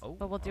house, Oh,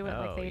 but we'll do it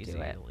like they easy,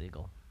 do it.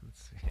 illegal.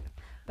 That's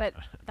But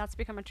that's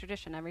become a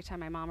tradition. Every time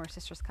my mom or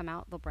sisters come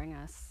out, they'll bring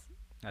us.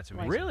 That's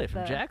Like amazing. really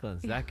from the-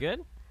 Jacqueline's. yeah. That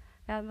good?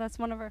 Yeah, that's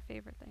one of our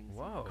favorite things.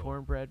 Whoa.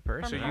 Cornbread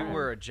person. So you Cornbread.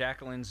 were a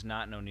Jacqueline's,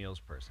 not an O'Neill's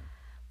person.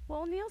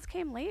 Well, Neil's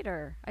came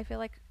later. I feel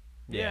like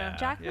Yeah.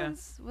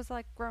 Jacqueline's was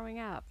like growing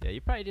up. Yeah,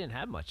 you probably didn't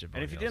have much of.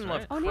 And if you O'Neill's, didn't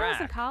love right? O'Neill's in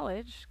crack.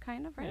 college,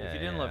 kind of, right? Yeah. If you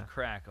didn't love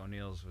crack,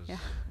 O'Neill's was Yeah.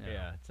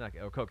 yeah, it's not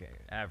or cocaine.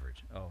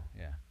 average. Oh,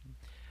 yeah.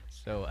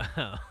 So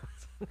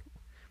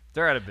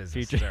They're out of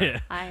business. future,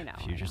 Sorry. I know.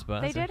 future I know.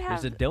 sponsor. They did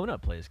have. There's a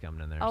donut place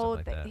coming in there. Or oh,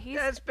 something like that. he's.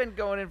 Yeah, it's been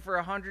going in for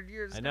 100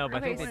 years. I know, but I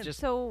think okay, they just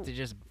so they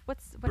just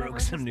what's broke whatever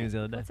his some news the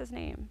name- other day. What's his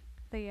name?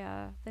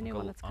 The new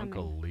one that's coming.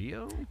 Uncle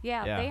Leo?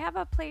 Yeah, Yeah. they have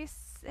a place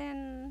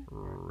in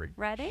Reading,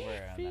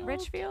 Where on that?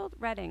 Richfield,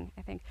 Reading,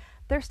 I think.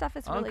 Their stuff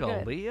is really Uncle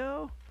good.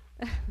 Leo?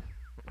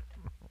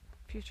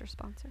 Future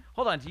sponsor.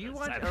 Hold on, do you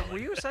watch? Seinfeld. Were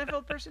you a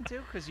Seinfeld person too?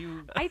 Because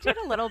you. I did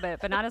a little bit,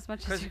 but not as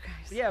much as 'Cause- you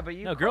guys. Yeah, but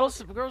you. No,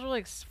 girls were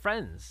like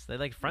friends. They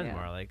like friends Yeah.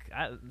 more. Like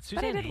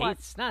Suzanne did watch-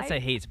 hates, not I- say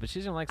hates, but she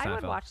doesn't like I Seinfeld.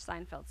 would watch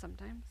Seinfeld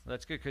sometimes.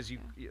 That's good because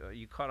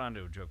you caught on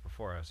to a joke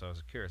before us. So I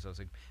was curious. I was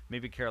like,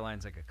 maybe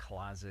Caroline's like a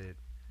closet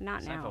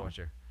Not Seinfeld now.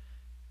 watcher.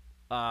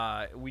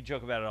 We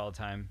joke about it all the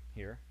time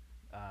here,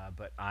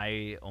 but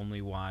I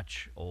only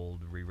watch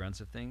old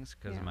reruns of things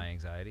because Yeah. of my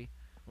anxiety.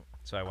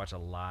 So I watch a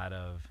lot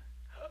of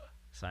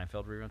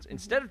Seinfeld reruns. Mm-hmm.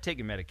 Instead of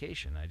taking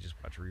medication, I just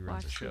watch reruns of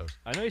Watch shows.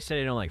 I know you said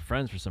you don't like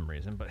Friends for some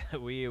reason, but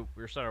we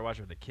started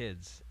watching with the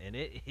kids, and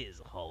it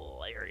is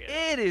hilarious.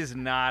 It is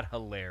not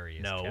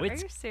hilarious. No, Kevin. Are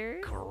it's you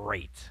serious?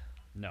 great.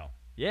 No.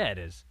 Yeah, it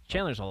is.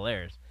 Chandler's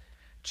hilarious.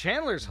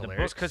 Chandler's The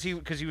hilarious because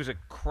books. he was a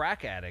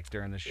crack addict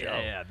during the show.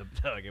 Yeah.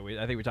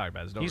 I think we talked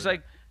about this. Don't He's worry like-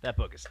 about it. That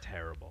book is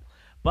terrible,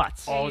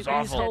 but Oh, you it's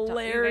guys awful. did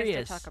talk- You guys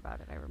Hilarious. did talk about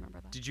it. I remember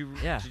that. Did you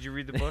Yeah. Did you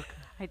read the book?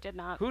 I did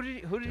not. Who did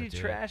he Don't do it.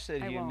 trash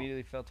that I he won't.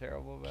 immediately felt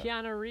terrible about?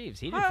 Keanu Reeves,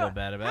 he didn't feel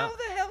bad about. How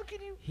the hell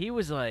can you? He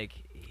was like,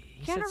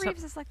 he said Keanu some-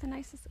 Reeves is like the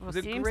nicest. Well,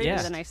 The seems to be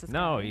greatest. the nicest.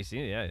 No, guy. he's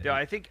yeah. Yeah,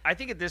 I think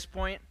at this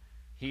point,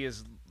 he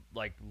is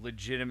like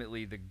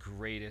legitimately the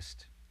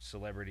greatest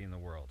celebrity in the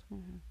world,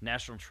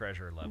 national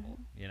treasure level.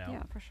 You know,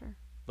 Yeah, for sure.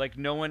 like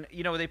no one.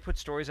 You know, they put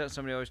stories out.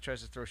 Somebody always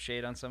tries to throw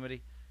shade on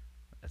somebody.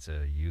 That's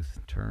a youth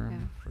term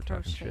Yeah. for Throw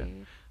talking shit.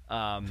 shade.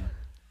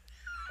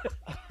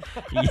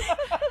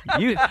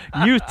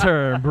 Youth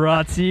term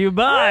brought to you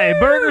by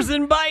Burgers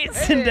and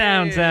Bites in Hey.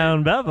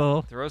 downtown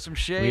Bevel. Throw some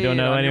shade. We don't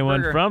know on your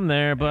anyone burger. from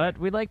there, but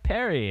we like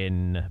Perry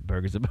and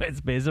Burgers and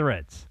Bites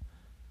Bazarettes.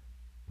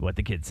 What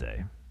the kids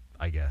say.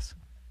 I guess.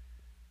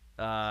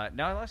 Now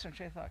I lost my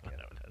train of thought. Kid.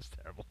 No, that's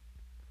terrible.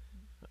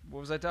 What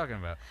was I talking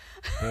about?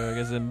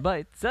 Burgers and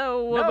Bites.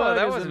 Oh, No, burgers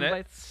that wasn't and it.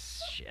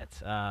 Bites.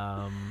 Shit.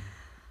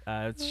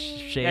 It's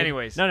shade.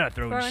 Anyways. No,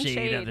 throwing Throwing shade.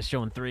 shade. After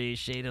showing 3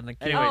 shade on the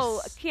kids. Anyways.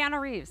 Oh, Keanu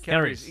Reeves.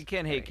 Keanu Reeves. You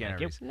can't hate Keanu Thank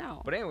you. Reeves.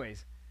 No. But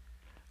anyways,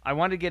 I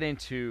wanted to get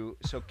into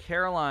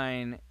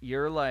Caroline,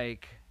 you're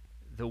like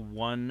the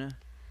one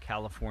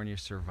California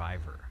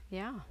survivor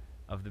Yeah.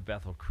 of the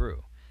Bethel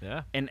crew.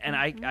 Yeah. And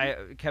I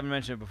Kevin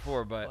mentioned it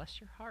before, but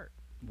Bless your heart.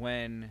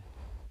 when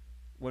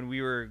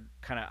we were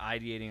kind of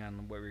ideating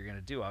on what we were going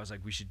to do, I was like,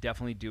 we should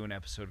definitely do an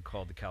episode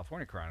called The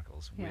California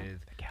Chronicles Yeah.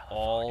 with The California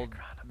all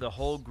Chronicles. the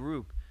whole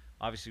group.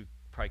 Obviously,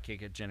 probably can't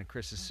get Jen and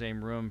Chris the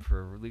same room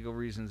for legal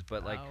reasons,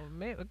 but like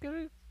it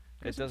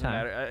it doesn't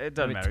matter. It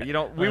doesn't me matter. te- You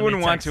don't. let We me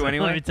wouldn't want text to him.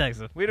 anyway. Let me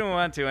text him. We don't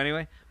want to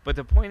anyway. But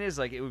the point is,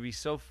 like, it would be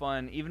so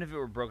fun, even if it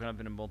were broken up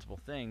into multiple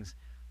things,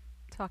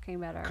 Talking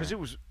about our. because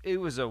it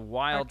was a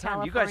wild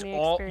time. You guys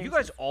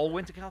California all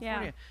went to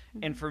California,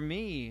 and for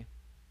me,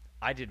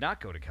 I did not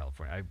go to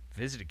California. I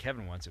visited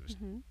Kevin once. It was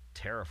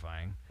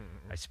terrifying.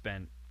 I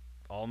spent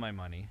all my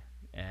money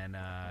and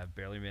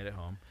barely made it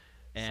home.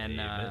 And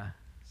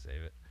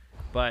save it,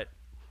 but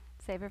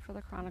Save it for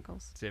the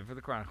Chronicles. save it for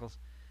the Chronicles.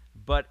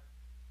 But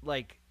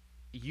like.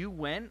 You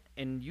went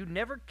and you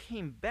never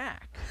came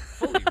back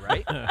fully,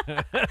 right?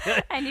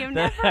 And you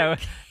That- never. I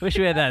wish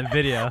we had that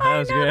video. That I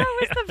was know, great.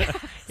 that was the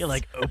best. You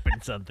like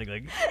opened something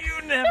like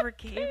you never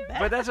came back.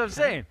 But that's what I'm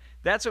saying.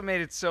 That's what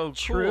made it so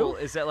True. cool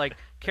is that like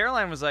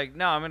Caroline was like,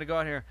 "No, I'm going to go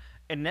out here."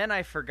 And then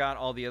I forgot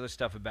all the other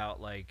stuff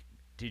about like,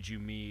 did you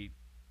meet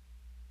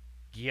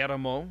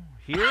Guillermo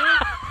here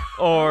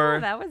or Oh,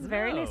 that was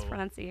very nice No.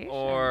 pronunciation.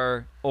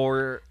 or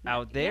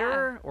out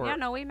there Yeah. or Yeah,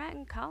 no, we met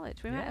in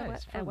college. We met Yeah, at, he's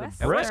at from the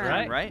Western,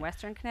 Brit, right?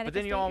 Western Connecticut. but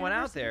then you State all went out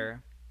University.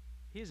 there.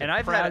 He's And a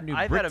I've proud had New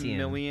a Britian.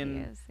 million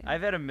He is, yeah.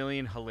 I've had a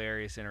million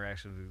hilarious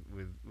interactions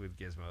with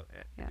Gizmo.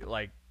 Yeah.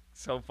 Like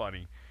so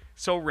funny.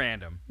 So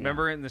random. Yeah.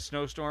 Remember in the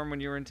snowstorm when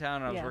you were in town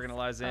and I was Yes. working at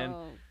Liza Inn?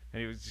 Oh,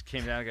 And he just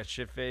came down and got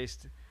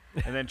shit-faced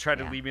and then tried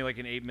to Yeah. leave me like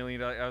an $8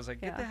 million. I was like,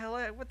 get Yeah. the hell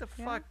out. What the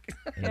Yeah. fuck?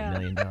 Yeah. $8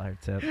 million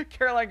tip.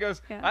 Caroline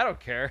goes, Yeah. I don't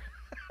care.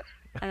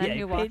 and then Yeah, you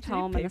he walked paid- he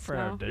home in paid the for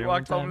our snow. dinner He one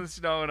walked home time. in the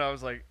snow and I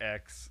was like,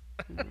 X.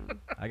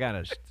 I got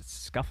a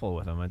scuffle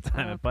with him one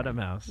time at Button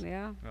House.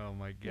 Yeah. Oh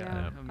my God.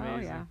 Yeah. Amazing. Oh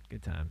yeah.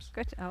 Good times.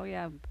 Good. Oh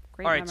yeah.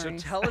 Great All right,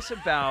 memories. so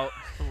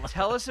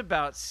tell us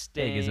about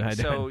staying. Gizmo, how you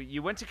So doing?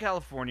 you went to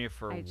California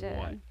for I what?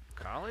 did.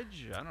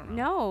 College? I don't know.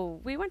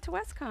 No, we went to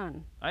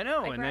WestCon. I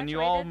know, I and then you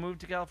all graduated.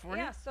 moved to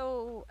California? Yeah.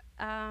 So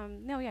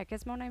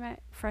Gizmo and I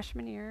met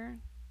freshman year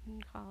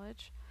in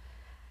college.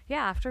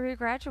 Yeah, after we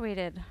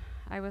graduated,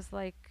 I was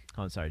like,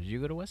 Oh, I'm sorry. Did you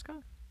go to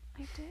WestCon?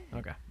 I did.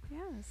 Okay.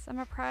 Yes, I'm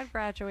a proud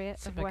graduate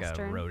It's of like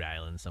Western. a Rhode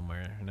Island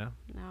somewhere, no?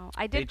 No,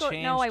 I They did go.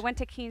 No, I changed- went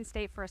to Keene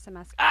State for a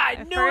semester. I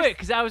At knew first, it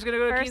because I was gonna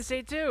go to Keene first-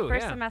 State too.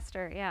 First yeah.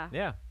 semester, yeah.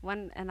 Yeah.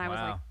 And I was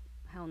like, Wow.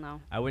 hell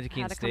no. I went to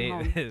Keene Had to come State.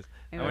 home. I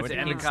It I was went to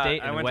not. Keene Endicott.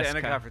 State I and went to Westcon.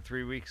 Endicott for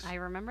 3 weeks. I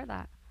remember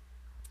that.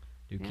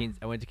 Dude, Yeah.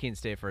 I went to Keene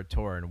State for a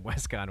tour, and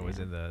Westcon was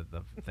Yeah. in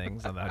the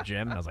things on the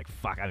gym. And I was like,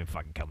 "Fuck, I ain't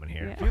fucking coming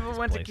here." Yeah. Fuck People this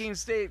went to place. Keene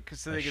State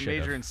so I they could should've.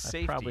 major in I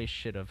safety. probably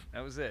should have.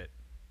 That was it.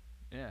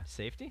 Yeah.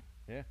 Safety?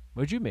 Yeah.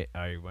 What'd you make?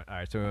 All right, all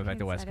right. So we went back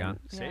to Keene State, Westcon.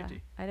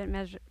 Safety. I didn't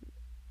measure.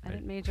 I Right.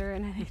 didn't major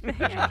in anything.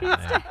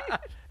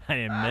 I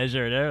didn't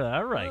measure it.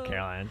 All right, Oh.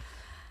 Caroline.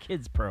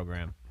 Kids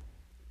program.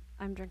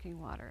 I'm drinking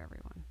water,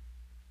 everyone.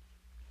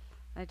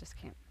 I just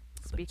can't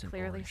It's speak an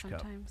clearly orange cup.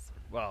 sometimes.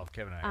 Well,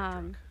 Kevin and I are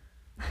drunk.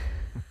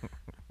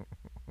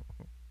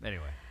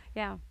 Anyway.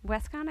 Yeah,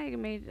 Westcon. I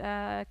made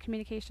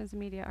communications and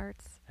media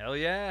arts. Hell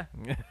yeah.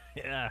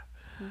 Yeah.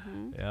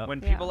 Mm-hmm. Yeah.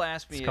 When Yeah. people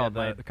ask me It's called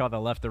my, the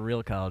left the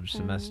real college Mhm.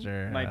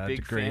 semester. my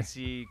big degree.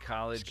 fancy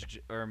college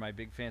or my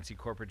big fancy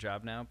corporate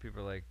job now,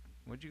 people are like,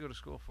 "What'd you go to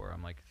school for?"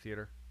 I'm like,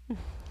 "Theater." You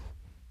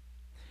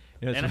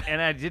know, it's,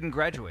 And I didn't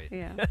graduate.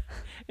 Yeah.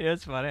 you know,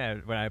 it's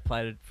funny. When I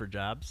applied for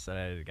jobs,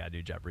 I got a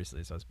new job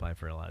recently, so I was applying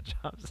for a lot of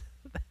jobs.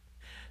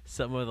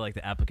 Some of like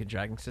the applicant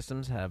tracking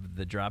systems have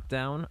the drop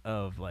down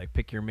of like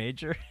pick your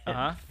major. and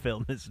Uh-huh.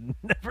 Film is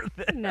never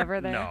there.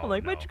 Never there. No. I'm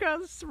like, my degree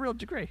is a real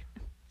degree.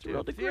 It's a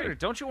real Dude, degree. theater.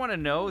 Don't you want to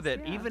know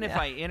that Yeah. even if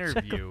Yeah. I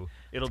interview,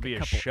 it'll be a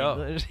Couple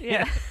show, English-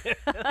 Yeah.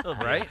 It'll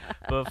be right?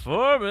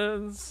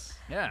 Performance.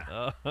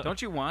 Yeah. Oh.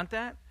 Don't you want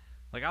that?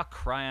 Like, I'll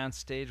cry on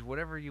stage,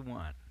 whatever you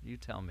want. You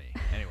tell me.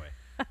 Anyway.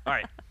 All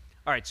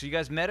right. So you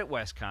guys met at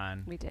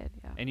WestCon, We did.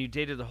 Yeah. and you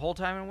dated the whole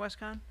time in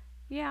WestCon?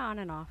 Yeah, on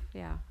and off.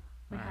 Yeah.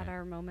 We All had right.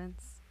 our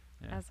moments,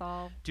 Yeah. as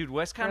all Dude,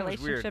 WestCon was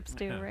weird. relationships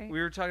do, Yeah. right?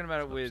 We were talking about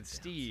it Ups with and downs.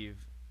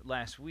 Steve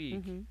last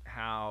week. Mhm.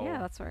 How Yeah,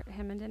 that's where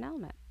him and Danelle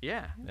met.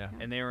 yeah. Yeah.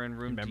 And they were in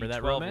room Remember D12,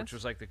 that romance? which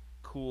was like the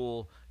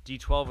cool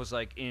D12 was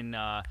like in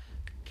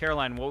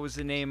Caroline. What was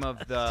the name of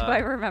the? Do I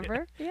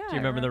remember? Yeah. Do you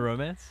remember the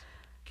romance?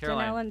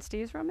 Caroline. Danelle and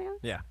Steve's romance?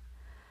 Yeah.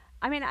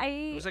 I mean,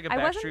 It was like a I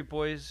wasn't- Backstreet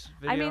Boys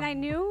video. I mean, I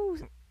knew.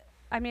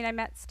 I mean, I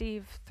met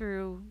Steve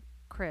through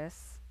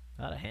Chris.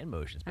 A lot of hand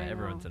motions by I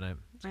everyone know. tonight.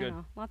 It's I good.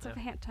 know. Lots of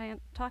Yeah.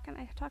 talking.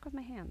 I talk with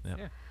my hands.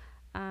 Yeah.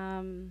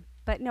 Yeah.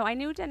 But no, I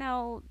knew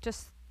Danelle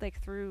just like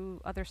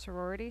through other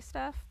sorority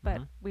stuff, but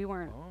Mhm. we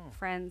weren't Oh.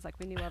 friends. Like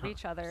we knew of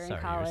each other Sorry, in you're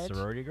a college.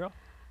 sorority girl?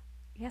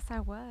 Yes, I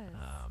was.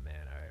 Oh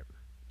man,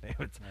 all right.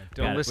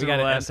 Don't listen we to the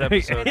gotta last end,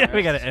 episode. yeah,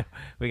 we guys.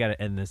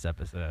 gotta end this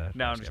episode.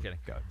 No, I'm just kidding.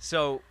 Go.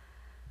 So,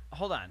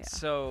 hold on. Yeah.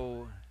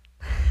 So,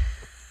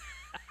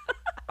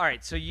 all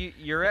right. So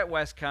you're at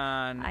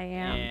WestCon. I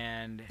am.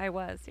 And I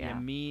was. Yeah.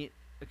 you meet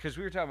because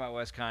we were talking about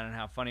WestCon and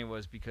how funny it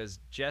was because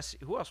Jesse.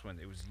 Who else went?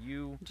 It was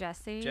you.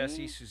 Jesse.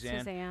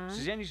 Suzanne.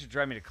 Suzanne used to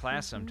drive me to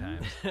class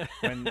sometimes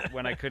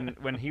when I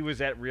couldn't when he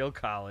was at real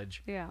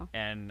college Yeah.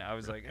 and I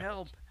was like,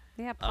 help.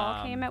 Yeah.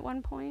 Paul came Um, at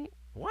one point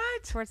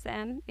What? towards the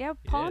end. Yeah.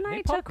 Paul and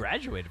I Paul took.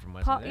 graduated from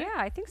West Paul, End, yeah,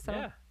 I think so.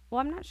 Yeah. Well,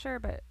 I'm not sure,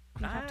 but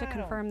you have to I don't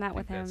confirm that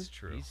with think him. That's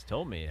true. He's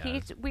told me.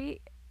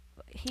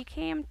 He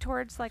came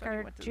towards like thought he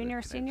our went to the junior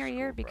Connect senior School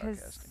year of because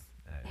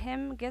Broadcasting.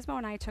 him, Gizmo,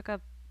 and I took a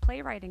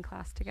playwriting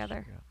class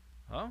together.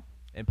 Oh,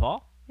 And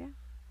Paul? well,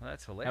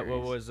 that's What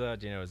hilarious. was do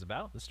you know what it was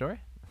about? The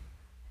story?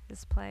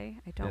 This play,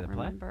 I don't the play?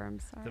 remember. I'm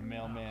sorry. the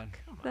mailman?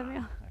 The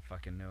mail. I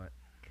fucking knew it.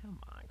 Come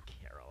on,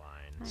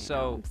 Caroline. I So-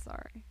 know, I'm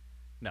sorry.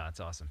 No, it's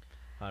awesome.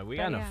 We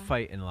But got in a yeah.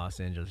 fight in Los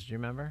Angeles. Do you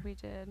remember? We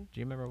did. Do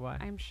you remember why?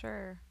 I'm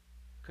sure.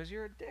 Cause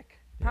you're a dick.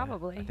 Yeah,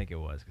 Probably. I think it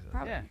was. 'Cause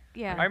Probably. Yeah.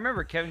 Yeah. I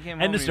remember Kevin came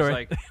home End and of he story. was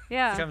like,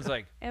 Yeah. Kevin's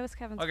like, It was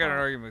Kevin's I got an fault.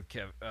 argument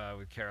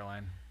with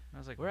Caroline. I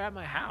was like, we're at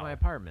my how? my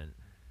apartment.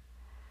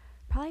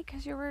 Probably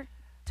because you were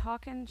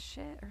talking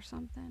shit or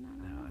something. I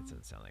don't No, know. that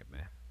doesn't sound like me.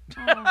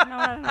 Oh, no,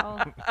 not at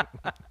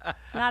all.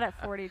 Not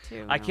at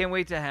 42. I no. can't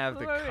wait to have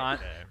Alright.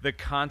 the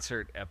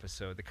concert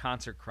episode, the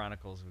concert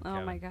chronicles with Oh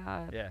Kevin. my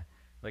god. Yeah,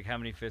 like how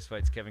many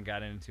fistfights Kevin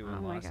got into Oh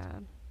and my lost.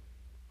 god.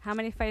 How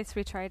many fights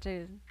we tried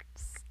to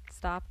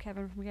stop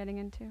Kevin from getting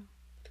into?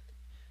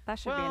 That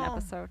should be an Well,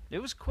 episode. It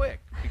was quick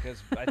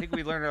because I think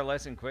we learned our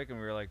lesson quick, and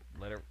we were like,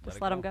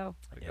 Just let him go.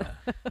 Let it go.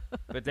 Yeah.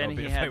 But then I'll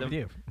be he in a had fight with the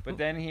you. but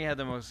then he had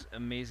the most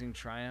amazing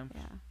triumph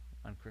Yeah.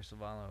 on Crystal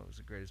Vallo. It was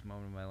the greatest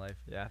moment of my life.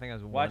 Yeah, I think I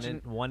was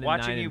Watching- one in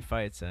watching 9 you- in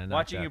fights, and I knocked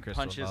Watching out you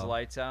Crystal punch his Ball.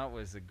 lights out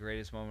was the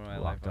greatest moment of my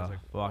Walked life. off, I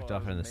was like, walked "Whoa,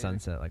 off that was in the amazing."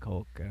 sunset like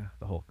Hulk.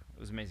 The Hulk. It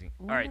was amazing.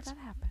 When All right, did that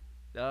happen?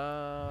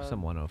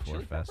 Some 104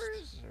 Chili fest.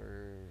 Peppers,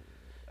 or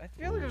I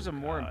feel like it was a Oh,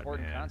 more God,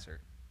 important man.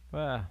 concert.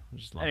 Well,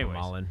 just lump them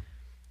Anyways. all in.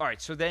 All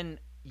right, so then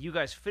you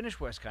guys finished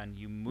WestCon.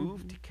 You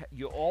moved to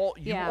you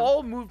Yeah.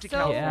 all moved to So-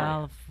 California.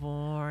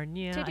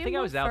 California. Did I you think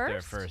I was move out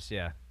there first? first.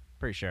 Yeah,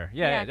 pretty sure.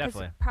 Yeah, 'cause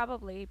definitely.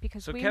 Probably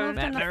because So we Kevin- moved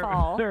in the Remember-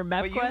 fall.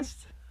 remember But you-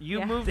 MapQuest? You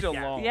Yeah. moved Yeah.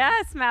 alone.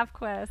 Yes,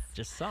 MapQuest.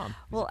 Just saw him.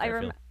 He's Well, in I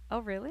Fairfield. remember. Oh,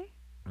 really?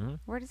 Mhm.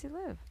 Where does he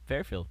live?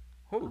 Fairfield.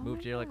 Who? Oh Moved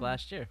my here like God.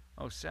 last year.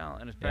 Oh, Sal.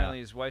 And apparently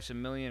his wife's a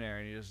millionaire,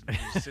 and he just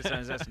sits on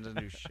his ass and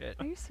doesn't do shit.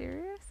 Are you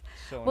serious?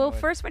 So Well, annoying.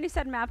 first when you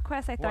said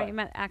MapQuest, I thought What? you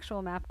meant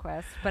actual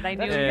MapQuest, but I knew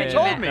That's what that you you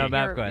told meant me. No,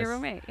 your MapQuest.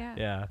 roommate. Yeah.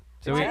 Yeah.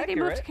 So Why we, did he Exactly,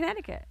 move right? to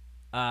Connecticut?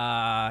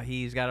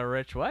 he's got a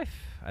rich wife.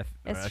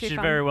 Is she she's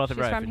from- very wealthy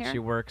she's wife, from and here? she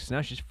works.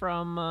 No, she's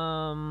from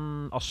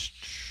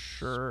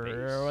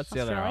Australia. What's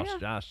the other?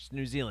 Australia?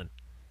 New Zealand.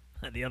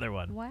 The other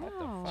one.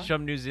 Wow. She's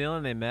from New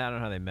Zealand. They met. I don't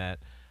know how they met.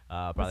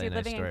 Was Probably he a nice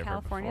living story in for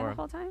California before. the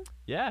whole time?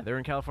 Yeah, they were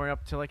in California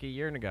up until like a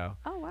year ago.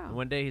 Oh wow. And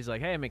one day he's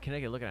like, "Hey, I'm in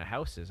Connecticut looking at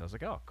houses." I was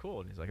like, "Oh,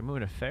 cool." And he's like, "I'm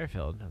moving to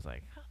Fairfield." And I was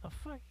like, "How the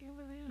fuck you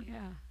over there?"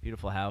 Yeah.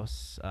 Beautiful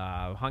house.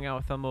 Hung out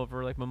with him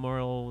over like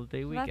Memorial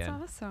Day Well,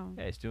 weekend. that's awesome.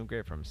 Yeah, he's doing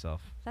great for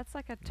himself. That's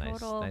like a Nice,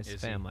 total nice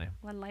Is he? family.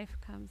 when life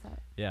comes at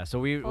Yeah, so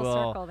we full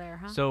well, circle there,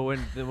 huh? so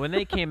when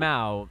they came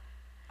out,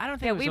 I don't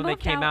think yeah, it was we when they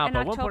moved came out out, in but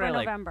at one October, point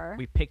like November.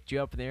 we picked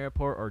you up in the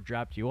airport or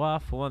dropped you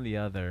off, one or the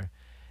other.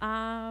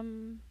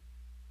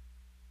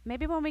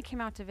 Maybe when we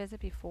came out to visit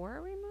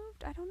before we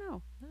moved. I don't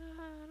know. I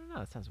don't know.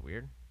 That sounds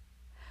weird.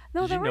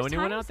 No, Did there you know was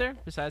anyone times- out there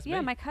besides Yeah,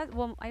 me? my cousin.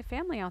 Well, I have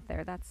family out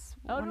there. That's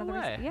Oh, one no of the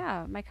reasons. way.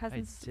 Yeah, my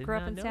cousins did grew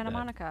up not in know Santa that.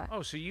 Monica.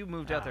 Oh, so you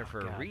moved out there Oh, for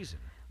a God. reason.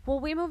 Well,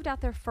 we moved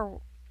out there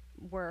for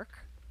work,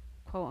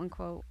 quote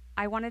unquote.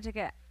 I wanted to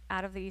get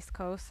out of the East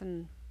Coast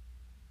and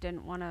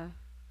didn't want to.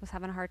 Was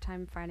having a hard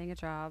time finding a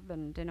job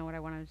and didn't know what I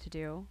wanted to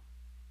do.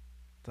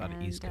 It's a lot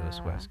of East And,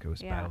 Coast, West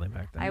Coast yeah. battling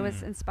back then. I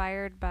was Mm.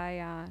 inspired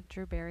by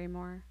Drew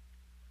Barrymore.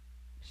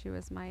 She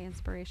was my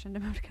inspiration to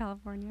move to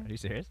California. Are you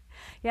serious?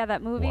 Yeah,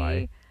 that movie.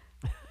 Why?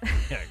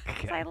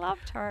 'Cause I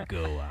loved her.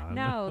 Go on.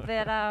 No,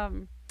 that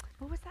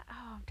what was that?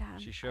 Oh, damn.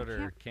 She showed I her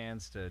can't-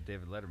 cans to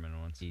David Letterman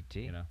once.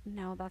 E.T.? You know.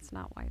 No, that's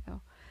not why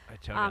though. My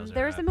toenails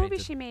There are, was a movie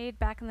painted. she made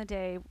back in the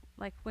day,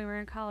 like when we were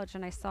in college,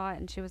 and I saw it,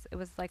 and it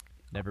was like,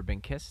 Never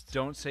been kissed.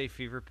 Don't say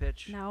fever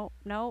pitch. no,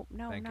 Thank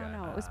God.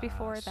 no. It was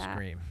before that.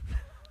 Scream.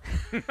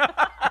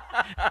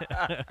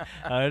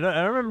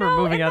 I remember No,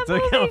 moving in out the to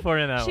movie,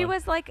 California. That She one.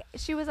 was like,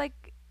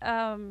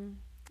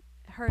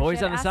 her. Boys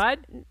she on had the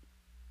Side?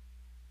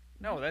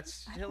 No,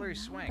 that's I don't Hillary know.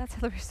 Swank. That's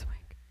Hillary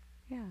Swank.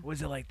 Yeah.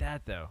 Was it like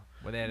that though?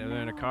 Were they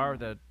in a car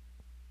with a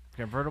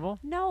convertible?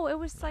 No, it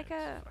was like Nice.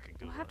 a. Fucking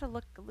We'll Google have it.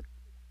 to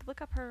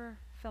look up her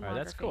filmography. All right,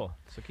 that's cool.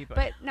 So keep.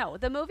 But no,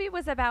 the movie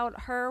was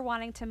about her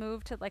wanting to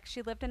move to, like,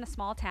 she lived in a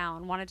small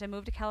town, wanted to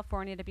move to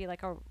California to be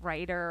like a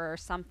writer or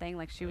something.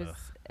 Like she was, Ugh,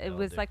 it that'll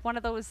was do. like one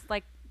of those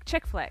like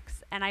chick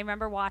flicks. And I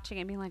remember watching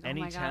it and being like, oh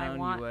Any my God, I town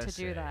want to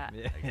USA. do that.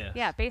 Yeah. guess.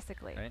 Yeah,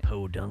 basically. Right?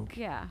 Podunk.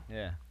 Yeah,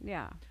 Yeah.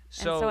 yeah.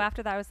 So, and so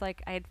after that, I was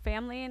like, I had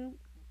family in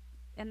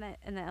the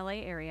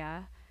LA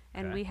area,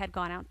 and Okay. we had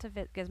gone out to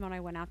Gizmo and I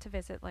went out to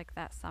visit like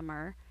that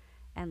summer,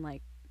 and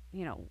like,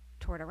 you know,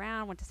 toured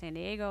around, went to San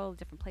Diego,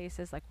 different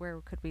places, like where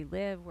could we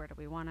live, where do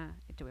we want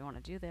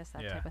to do this,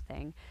 that Yeah. type of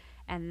thing.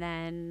 And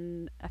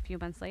then a few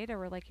months later,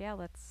 we're like, yeah,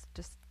 let's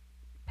just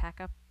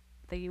pack up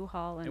the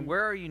U-Haul and and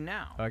where are you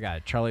now? Oh, I got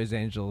it. Charlie's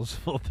Angels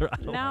full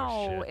throttle.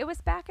 no, shit. it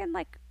was back in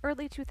like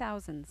early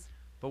 2000s.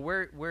 But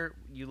where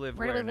you live?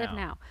 Where do we live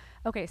now?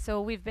 Okay,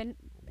 so we've been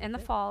in the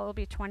fall. It'll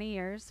be 20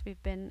 years.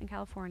 We've been in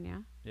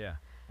California. Yeah.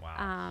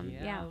 Wow.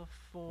 Yeah.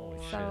 Holy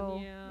shit.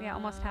 So yeah,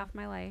 almost half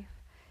my life.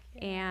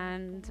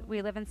 And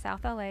we live in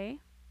South LA.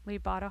 We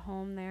bought a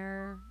home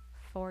there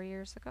 4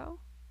 years ago.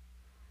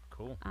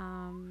 Cool.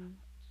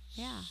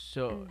 Yeah.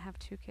 So, and have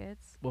 2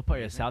 kids. what part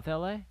of Amazing. South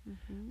LA?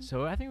 Hmm.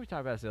 So I think we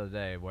talked about this the other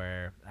day,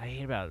 where I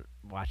hate about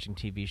watching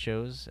TV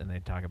shows and they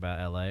talk about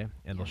LA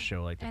and they'll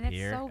show like the And it's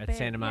pier so at big.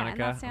 Santa Yeah, and Monica.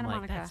 that's Santa I'm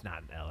Monica. like, that's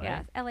not LA. Yeah,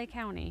 it's LA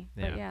County.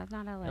 Yeah. But yeah, it's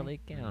not LA. LA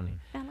County.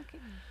 LA County.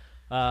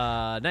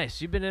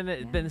 Nice. You've been in it,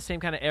 Yeah. been the same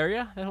kind of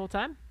area that whole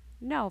time?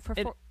 No, for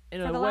In for a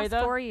the way last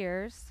though. 4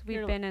 years, we've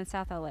You're- been in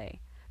South LA.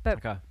 But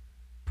Okay.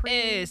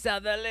 pre-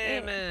 South LA,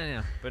 eh.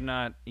 man. But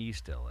not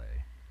East LA.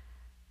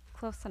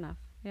 close enough.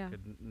 Yeah.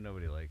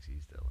 Nobody likes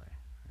East LA.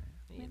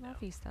 We You know.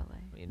 love East LA.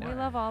 We We know.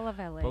 love all of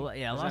LA. Well,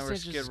 yeah, Isn't that Los where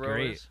Angeles Skid is Row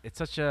great. is? It's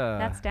such a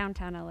That's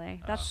downtown LA.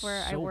 That's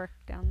where I so- work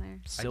down there.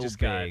 so just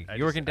big. got- I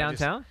You working just-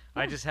 downtown?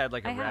 I just had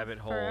like a I have rabbit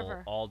hole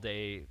forever. all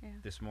day Yeah.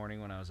 this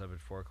morning when I was up at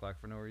 4 o'clock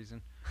for no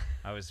reason.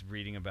 I was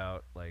reading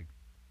about like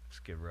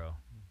Skid Row.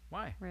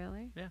 Why?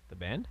 Really? The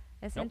band?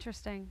 It's Nope.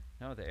 interesting.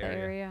 No, the The area.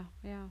 area.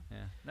 Yeah.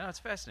 Yeah. No, it's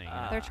fascinating.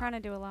 Uh, They're trying to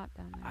do a lot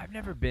down there. I've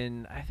never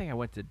been. I think I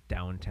went to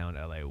downtown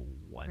LA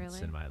once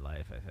Really? in my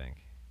life. I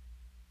think.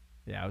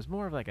 Yeah, I was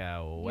more of like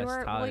a You West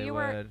were, Hollywood. you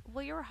were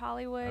I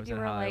Hollywood. was You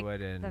in were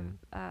Hollywood like and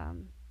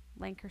the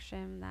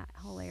Lancashire, that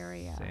whole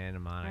area. Santa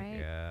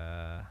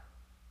Monica,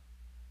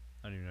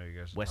 I don't even know what you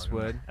guys are talking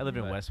Westwood. about. I lived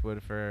in But-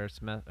 Westwood for a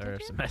semester.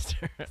 you?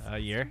 Semester, a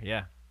year.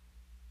 Yeah.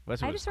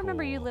 Westwood I was just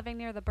remember you cool. living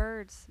near the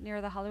Birds,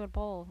 near the Hollywood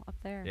Bowl up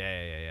there.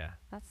 Yeah.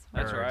 That's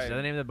That's where- right. Is that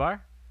the name of the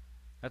bar?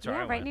 That's where Yeah,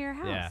 I right went. near your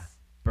house. Yeah.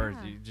 Birds.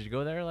 Yeah. Did you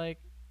go there like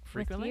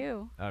frequently? With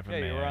you. Oh, from Yeah,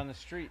 you were there. on the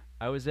street.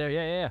 I was there.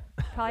 Yeah.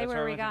 Probably That's where where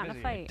I we went to got in a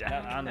visit fight. you.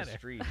 Not on the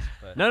streets,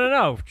 but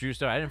No. True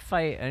story. I didn't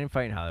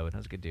fight in Hollywood. I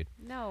was a good dude.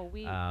 No,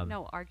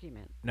 no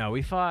argument. No,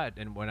 we fought,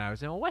 and when I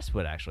was in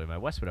Westwood, actually, my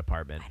Westwood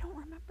apartment. I don't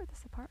remember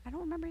this apartment. I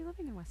don't remember you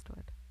living in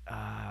Westwood.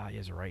 It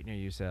was right near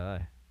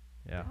UCLA.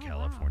 Yeah. Oh,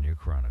 California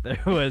Chronicle.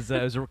 There was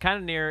it was kind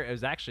of near. It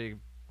was actually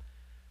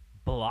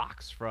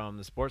blocks from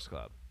the sports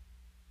club.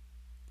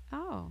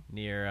 Oh.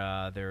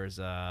 Near there's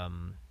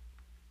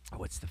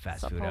what's the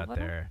fast food out Sepulveda?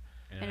 there?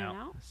 In In and and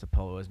out. out.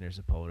 Sepulveda was near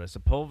Sepulveda.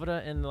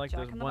 Sepulveda and like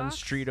Jack the in the one Box?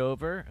 street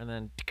over, and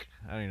then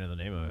I don't even know the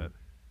name of it.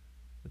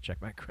 I'll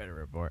check my credit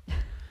report.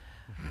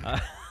 Oh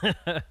my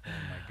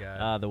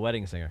god. The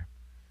Wedding Singer.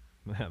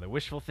 The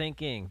Wishful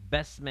Thinking.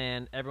 Best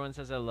Man. Everyone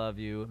Says I Love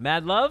You.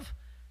 Mad Love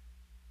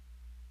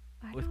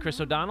I with don't Chris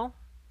know. O'Donnell.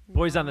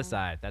 Boys on the No.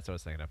 Side. That's what I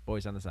was thinking of.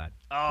 Boys on the Side.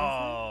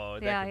 Oh,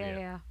 that Yeah, could be yeah, it.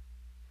 yeah.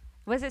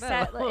 Was it Yeah,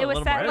 set? a It was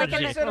little set more like in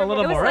energy. the. A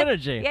little it was more like-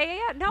 energy. Yeah, yeah,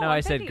 yeah. No, No, I'm I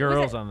said thinking, was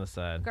Girls it- on the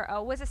Side.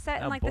 Was it set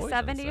in No, like the Boys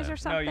on the 70s or Side.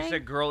 something? No, you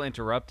said Girl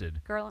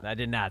Interrupted. Girl. I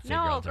did not say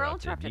No, Girl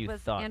Interrupted. You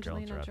was thought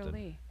Angelina Girl Interrupted.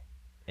 Jolie.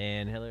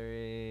 And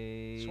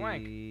Hillary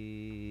Swank.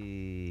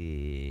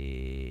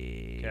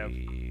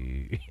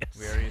 Yes.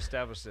 We already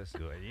established this.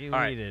 Good. You All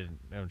right. didn't.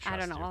 Don't I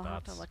don't trust know. your I'll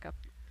have thoughts. to look up.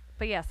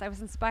 But yes, I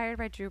was inspired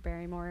by Drew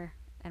Barrymore,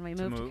 and we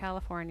To moved to move?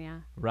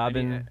 California.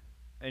 Robin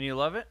And you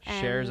love it?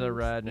 shares a And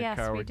ride in a yes,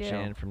 car we with do.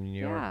 Jan from New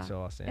York Yeah. to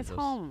Los Angeles. It's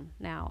home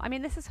now. I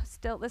mean, this is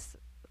still this.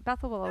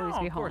 Bethel will always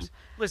No, be of home. course.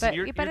 Listen, But-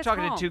 you're, but you're it's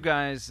talking to home. two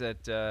guys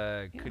that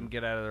couldn't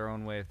get out of their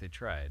own way if they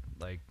tried.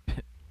 Like,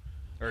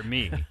 or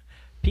me.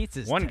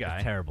 Pizza's One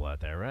guy. terrible out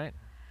there, right?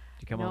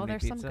 You come No, home and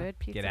there's eat some pizza? good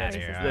pizza Get out of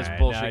places here. there. That's All right,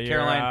 bullshit. now you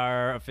Caroline,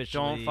 are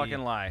officially Don't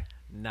fucking lie.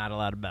 not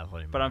allowed in Bethel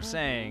anymore. But I'm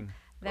saying.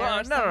 There Well,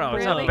 are no, some no,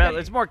 it's really not bad. good-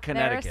 It's more There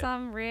are Connecticut.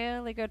 some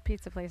really good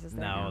pizza places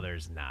there. no, now.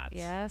 there's not.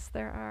 Yes,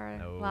 there are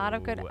No, a lot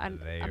of good, there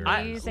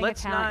amazing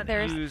let's Italian. not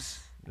There's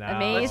use. No,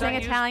 amazing not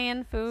use-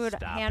 Italian food,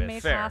 Stop it.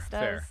 handmade Fair, pastas.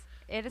 fair.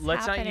 It is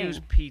Let's happening. not use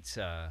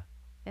pizza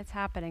It's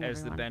happening. as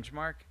everyone. the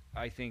benchmark.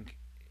 I think.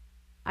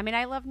 I mean,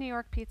 I love New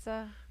York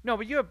pizza. No,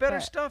 but you have better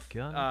But- stuff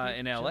Gonna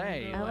in get LA.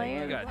 you LA Like,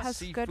 you got has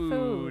seafood good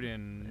food.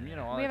 and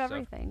all We that have stuff.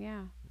 everything. Yeah.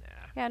 Nah.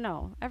 Yeah.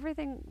 No,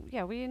 everything.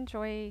 Yeah, we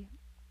enjoy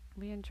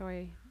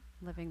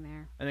living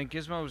there. And then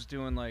Gizmo's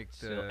doing like the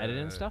Still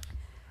editing stuff?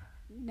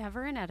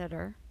 Never an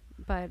editor,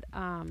 but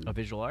Oh,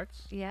 visual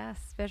arts?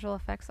 yes, visual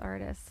effects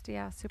artist.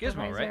 Yeah, Gizmo,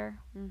 supervisor.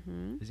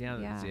 Mm-hmm. Is he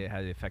on, Yeah. is he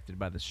affected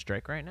by the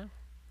strike right now?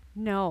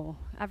 No,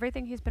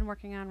 everything he's been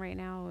working on right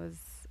now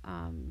is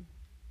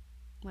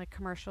like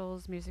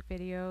commercials, music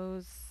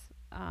videos.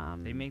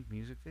 They make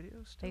music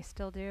videos. Still? They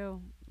still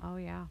do. Oh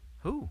yeah,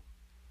 Who?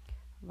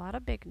 a lot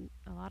of big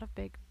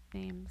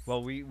names.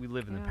 Well, we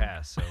live in the Yeah.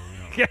 past, so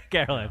we don't.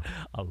 Carolyn,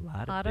 a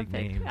lot Lot of of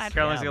big big- names. I-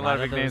 Carolyn's got a lot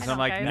of big names. those- I'm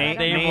like, Okay, name,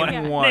 okay.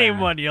 name Yeah. one. Name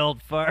one, you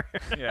old fart.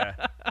 Yeah.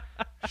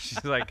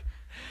 She's like,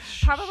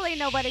 Probably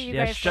nobody you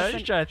Yeah, guys she's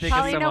listen. trying to think of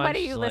Probably someone nobody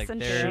you like listen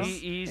to. there's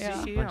Easy. Yeah.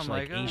 a bunch I'm of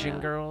like like, Asian oh.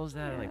 girls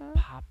that like Yeah.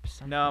 pop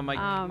something. No, my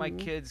Um,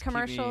 kids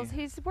commercials. Keep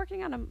me, He's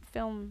working on a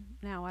film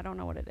now. I don't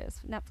know what it is.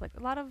 Netflix.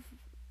 A lot of,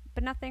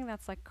 but nothing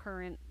that's like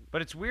currently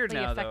but it's weird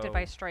now affected though.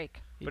 by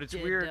strike. He But it's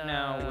did, weird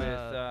now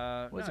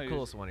with. What's no, the he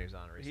coolest was, one he was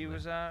on recently? He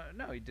was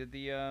no, he did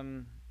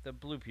the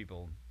Blue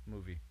People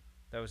movie.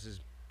 That was his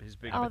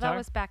big. Oh, Avatar? that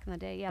was back in the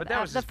day. Yeah, But the,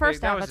 that was the his first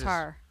big- that was his-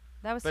 Avatar.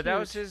 That was but huge. that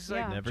was his, like,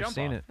 yeah. Never jump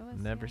seen off. it. It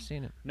was, Never yeah.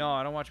 seen it. No,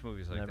 I don't watch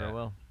movies like Never that.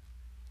 will.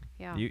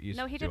 Yeah. You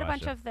No, he used to did a watch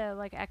bunch it. of the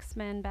like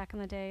X-Men back in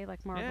the day,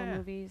 like Marvel Yeah.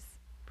 movies.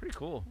 Pretty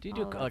cool. Do you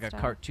do all that like a stuff.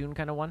 cartoon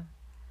kind of one?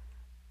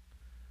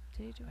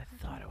 Did he do I a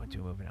thought I cartoon went to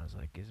a one? movie and I was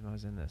like,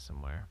 Gizmo's in this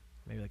somewhere.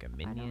 Maybe like a don't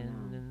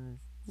minion.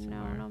 No,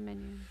 somewhere. no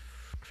minion.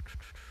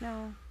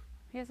 No,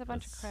 he has a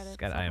bunch of credits. It's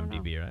got I don't know.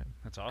 IMDb, right?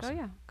 That's Go awesome.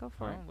 yeah, go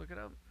for Oh, it. look it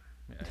up.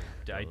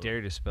 Yeah, I dare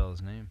you to spell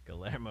his name.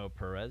 Guillermo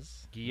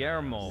Perez.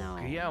 Guillermo. No.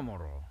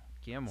 Guillermo.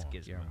 It's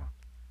Gizmo. Guillermo.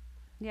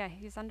 Yeah,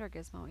 he's under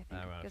Gizmo, I think.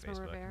 I'm on Gizmo Facebook.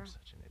 Rivera. I'm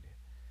such an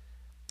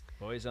idiot.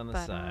 Boys on the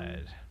But,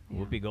 side. yeah.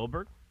 Whoopi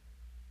Goldberg.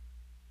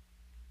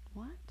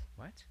 What?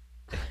 What?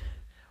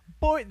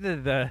 Boy,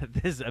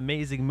 this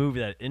amazing movie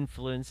that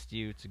influenced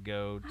you to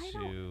go I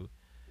to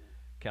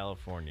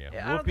California.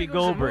 Yeah, I don't Whoopi think it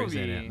was a Goldberg's in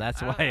movie. it.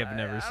 That's why I've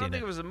never I seen don't think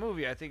it. it was a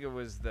movie. I think it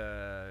was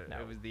No.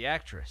 the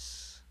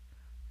actress.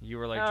 You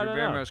were like, No, Drew no, no.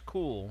 Barrymore's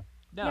cool.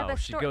 No, Yeah, the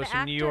she sto- goes the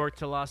from New actor- York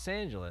to Los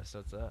Angeles.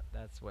 So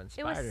that's what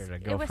It was- inspired her to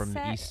it go was from the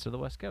set- east to the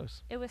west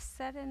coast. It was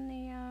set in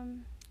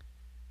the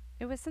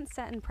It wasn't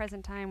set in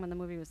present time when the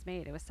movie was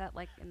made. It was set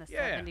like in the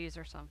Yeah. 70s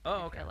or something. Oh,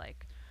 I okay. feel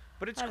like.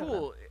 But it's I don't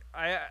cool.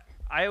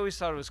 I always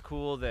thought it was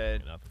cool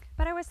that Nothing.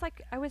 But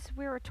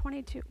we were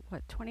 22,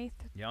 what, 22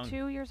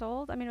 Young. years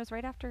old? I mean, it was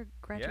right after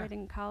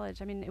graduating college.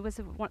 I mean, it was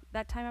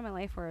that time in my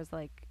life where I was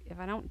like, if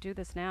I don't do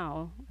this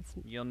now, it's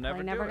you'll probably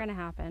never never do going it. to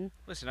happen.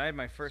 Listen, I had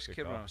my first Good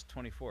kid when call. I was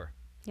 24.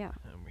 Yeah.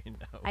 We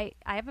know. I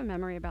have a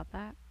memory about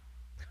that.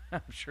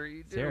 I'm sure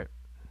you Let's hear do. it.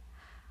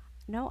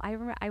 No,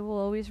 I will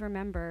always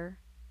remember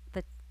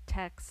the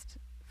text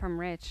from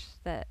Rich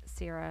that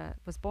Sierra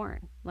was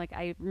born. Like,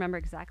 I remember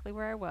exactly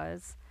where I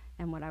was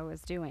and what I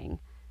was doing.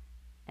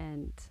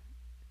 And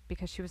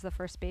because she was the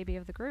first baby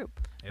of the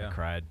group. Yeah. I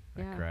cried.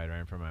 Yeah. I cried right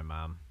in front of my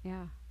mom.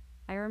 Yeah.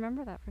 I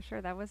remember that for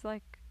sure. That was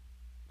It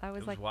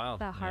was like wild.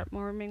 the Yeah.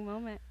 heartwarming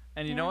moment.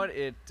 And you Yeah. know what?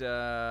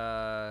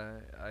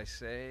 I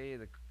say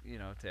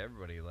to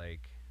everybody,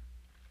 like,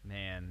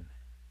 man,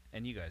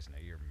 and you guys know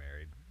you're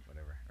married,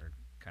 whatever, or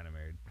kind of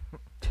married,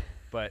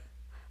 but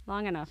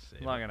Long enough.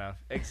 Save long it. enough.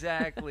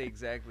 Exactly.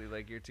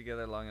 Like you're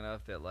together long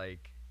enough that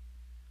like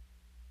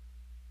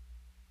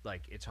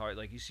it's hard.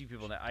 Like you see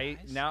people now.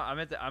 Guys?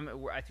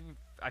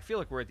 I feel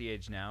like we're at the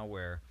age now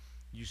where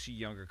you see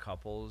younger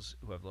couples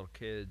who have little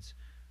kids,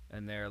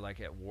 and they're like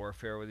at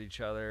warfare with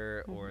each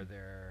other, or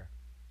they're,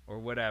 or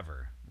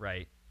whatever,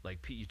 right? Like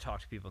you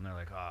talk to people and they're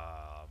like,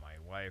 "Oh, my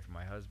wife,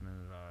 my husband,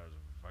 is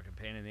a fucking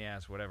pain in the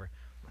ass, whatever."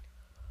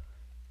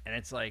 And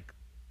it's like,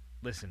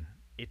 listen,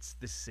 it's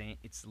the same.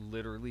 It's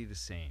literally the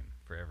same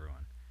for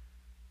everyone.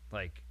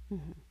 Like,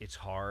 it's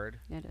hard,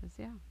 It is,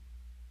 yeah.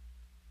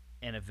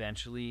 and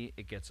eventually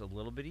it gets a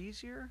little bit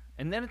easier,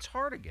 and then it's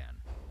hard again,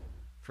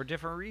 for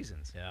different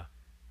reasons. Yeah.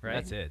 Right.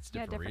 That's it. It's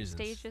Yeah, different different reasons.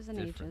 stages and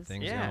different ages.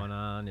 things Yeah. going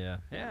on. Yeah.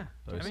 Yeah.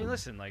 Those I mean, some-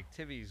 listen, like,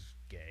 Tivvy's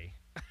gay,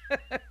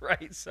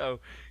 right? So,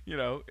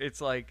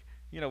 it's like,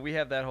 we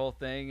have that whole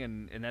thing,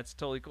 and that's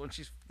totally cool. And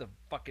she's the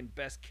fucking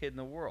best kid in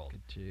the world.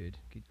 Good dude.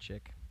 Good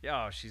chick.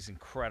 Yeah, she's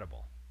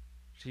incredible.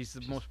 She's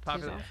the most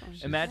popular. awesome.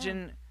 She's-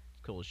 Imagine,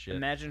 Cool as shit.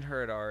 imagine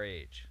her at our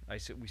age.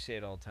 We say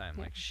it all the time.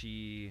 Yeah. Like,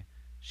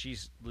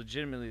 she's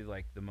legitimately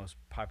like the most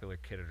popular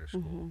kid at her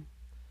school.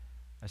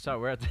 I saw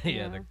we're at the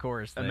Yeah. the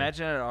chorus thing.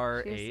 Imagine at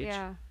our She's- age,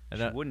 yeah, And she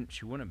that- wouldn't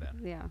have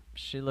been. yeah.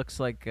 She looks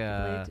like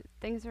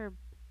Things are.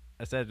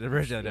 I said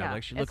originally. Yeah,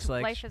 Like she looks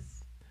like life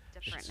is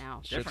different now.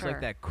 she for looks like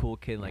sure. that cool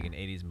kid in like Yeah. an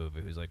 '80s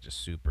movie who's like just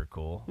super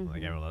cool. Like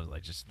Mhm. everyone loves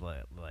like just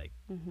like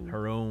Mhm.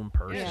 her own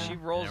person. Yeah, Yeah. she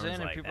rolls And in everyone's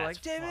and people are like,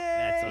 "That's Tibby!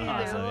 that's They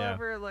awesome." love Yeah.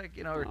 her. Like,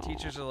 her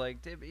teachers are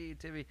like,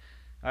 Tibby.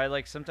 I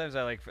like, sometimes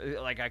I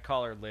like I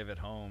call her Liv at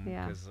home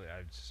Yeah. because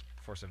I just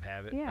force of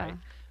habit. Yeah. Right?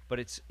 But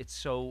it's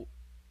so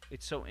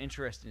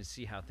interesting to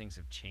see how things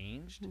have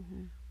changed.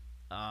 Mhm.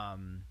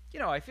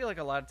 I feel like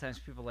a lot of times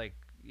people like,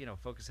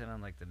 focus in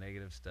on like the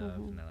negative stuff,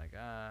 and they're like,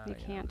 You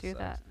can't this do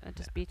that. sucks. It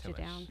just Yeah, beats too you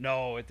much. down.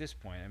 No, at this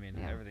point, I mean,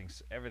 Yeah.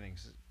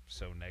 everything's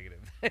so negative.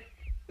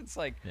 It's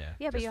like, Yeah.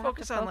 Yeah, but Just you have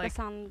focus to on, focus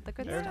like, on the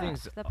good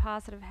Everything's- stuff, the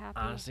positive, happy.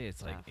 Honestly,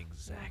 it's like stuff. Yeah.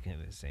 exactly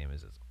the same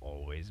as it's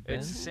always been.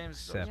 It's the same as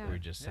except Yeah. we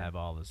just Yeah. have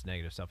all this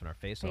negative stuff in our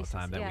face all the Faces,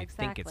 time that yeah, we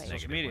think it's exactly.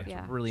 negative. Social media. when it's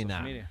Yeah. really Social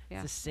not. media. Yeah.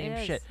 It's the same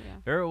It shit. is, yeah.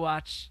 If you ever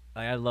watch,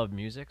 like, I love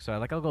music, so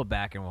I'll go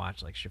back and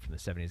watch like shit from the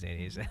 70s,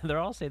 80s, and they're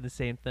all saying the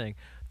same thing.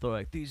 They're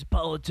like, these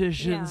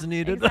politicians Yeah,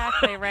 needed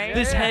exactly, right?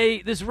 this Yeah.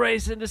 hate, this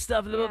race, and this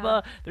stuff, blah, blah, Yeah.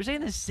 blah. They're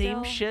saying the same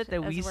Still shit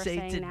that as we we're say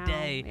saying now,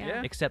 today,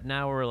 yeah. except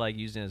now we're like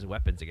using it as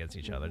weapons against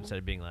each other Mhm. instead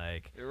of being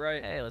like, You're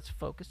right. hey, let's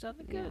focus on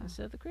the good Yeah.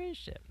 instead of the crazy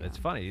shit. Yeah. It's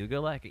funny. You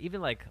go like,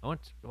 even like, I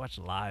went to watch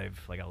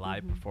live, like a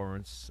live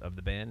performance of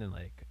the band in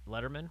like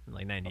Letterman in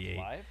like 98.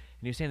 Live? And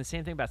he was saying the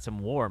same thing about some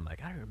war. I'm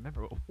like, I don't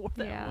remember what war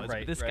that Yeah. was.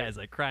 Right, but this right. guy's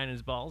like crying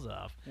his balls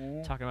off,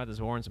 Mhm. talking about this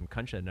war in some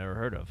country I'd never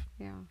heard of.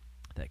 Yeah,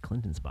 That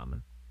Clinton's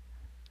bombing.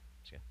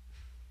 Just kidding.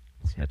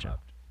 It's Catch hip-hop.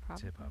 up.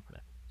 probably. Hip hop.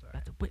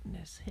 About to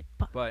witness hip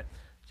hop. But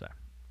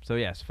So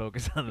yes,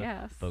 focus on the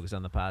Yes. focus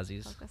on the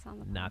posies, Focus on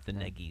the not the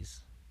positive. neggies.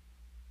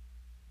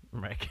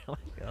 Right,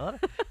 Caroline?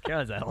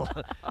 Caroline's had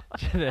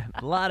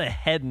a lot of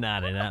head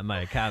nodding at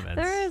my comments.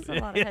 There is a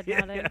lot of head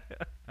nodding.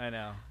 I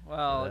know.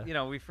 Well,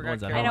 we forgot.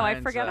 one's at I know. I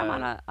Caroline's, forget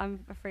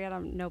I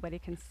forget nobody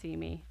can see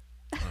me.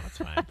 Oh, that's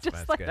fine. That's Just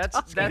fine. like Good.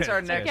 That's good. our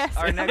It's next good. Yes.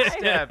 our next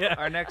step. Yeah.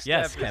 Our next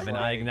Yes, step. is Kevin.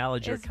 I like,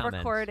 acknowledge your Is comments.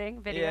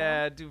 recording video.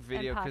 Yeah, do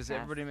video because podcast.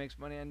 everybody makes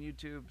money on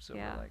YouTube, so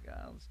Yeah. we're like,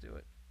 let's do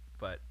it.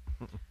 But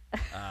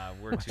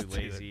we're Let's too do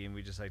it. lazy and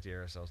we just like to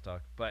hear ourselves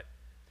talk. But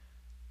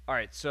all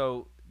right,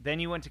 so then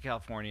you went to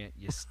California.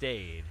 You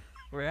stayed.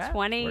 We're at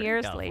 20 we're in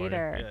years California.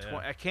 later. Yeah,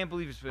 yeah. I can't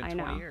believe it's been I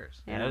 20 know.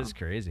 years. Yeah. That is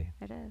crazy.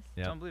 It is. It's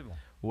Yep. unbelievable.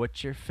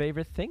 What's your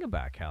favorite thing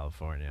about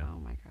California? Oh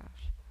my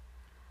gosh.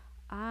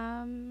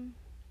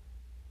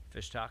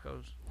 Fish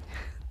tacos.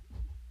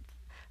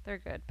 They're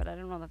good, but I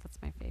don't know that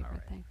that's my favorite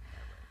right. thing.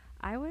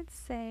 I would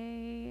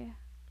say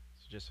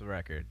So just for the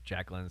record,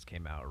 Jacqueline's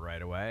came out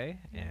right away,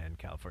 and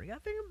California.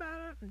 Got to think about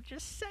it. I'm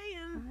just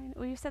saying.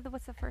 well, you said that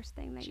what's the first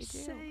thing that Just you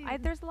do? saying.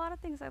 There's a lot of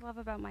things I love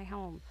about my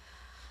home.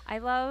 I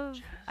love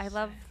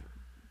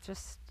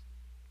just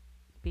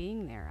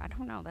being there. I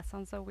don't know. That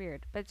sounds so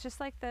weird, but it's just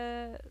like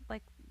the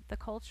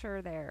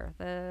culture there,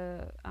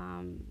 the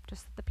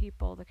just the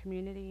people, the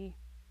community,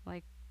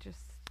 like just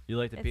You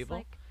like the it's people?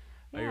 like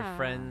Are your yeah.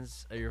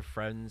 friends? Are your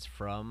friends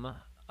from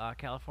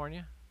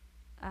California?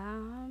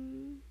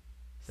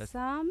 That's-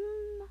 Some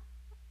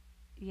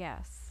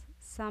yes,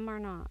 some are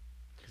not.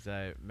 Because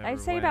I remember I'd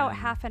say about when-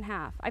 half and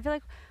half. I feel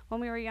like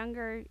when we were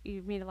younger,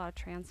 you meet a lot of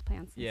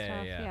transplants and Yeah,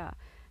 stuff. yeah.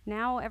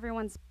 Now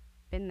everyone's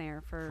been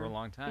there for For a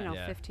long time. you know,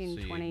 Yeah, 15,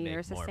 so you 20 make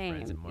years the more friends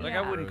same. and more Like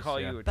yeah. I wouldn't call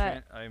Yeah. you a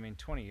But,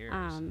 20 years.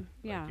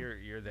 yeah. Like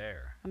you're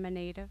there. I'm a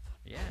native,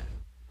 Yeah.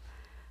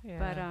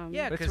 but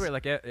Yeah, But it's 'cause- weird.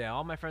 Like, yeah,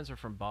 all my friends are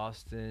from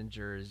Boston,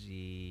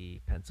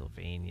 Jersey,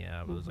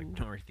 Pennsylvania. It was like Mhm.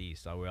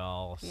 Northeast. So we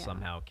all Yeah.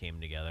 somehow came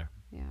together,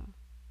 yeah,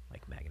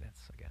 like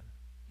magnets again.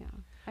 yeah.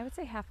 I would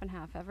say half and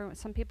half.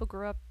 Some people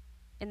grew up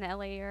in the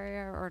LA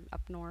area or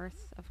up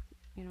north of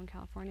in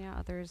California.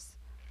 Others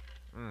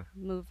Mm.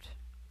 moved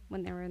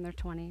when they were in their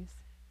 20s.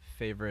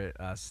 Favorite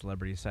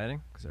celebrity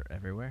sighting? Because they're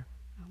everywhere.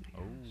 Oh my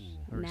gosh. Ooh.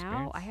 Or Now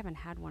experience? I haven't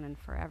had one in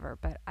forever,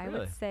 but I Really?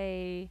 would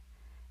say,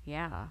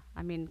 yeah.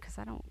 I mean, because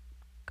I don't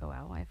go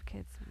out. I have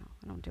kids.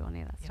 I don't do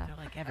any of that Yeah, stuff. they're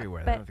like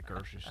everywhere. but- They're at the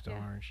grocery store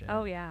Yeah. and shit.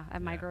 Oh yeah,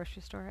 at my Yeah.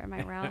 grocery store, at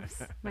my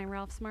Ralph's, my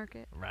Ralph's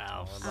Market. Oh,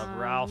 Ralph's. I love Um,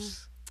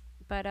 Ralph's.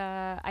 But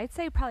I'd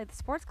say probably the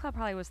sports club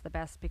probably was the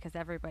best because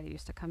everybody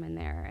used to come in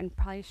there, and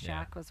probably Shaq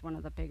Yeah. was one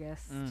of the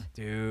biggest.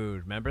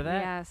 Dude, remember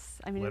that?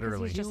 Yes, I mean, because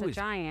Literally. he's just He a was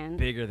giant.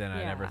 Bigger than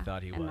I ever Yeah,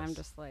 thought he and was. I'm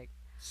just like,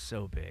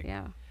 So big.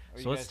 yeah,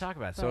 So let's talk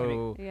about it. But-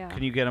 So yeah.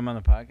 Can you get him on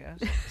the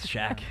podcast?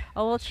 Shaq.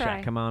 Oh, we'll try.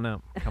 Shaq, come on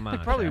up. Come on.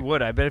 Probably Shaq.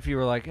 would. I bet if you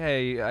were like,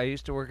 "Hey, I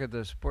used to work at the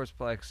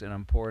Sportsplex and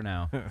I'm poor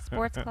now."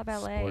 Sports Club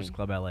LA. Sports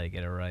Club LA.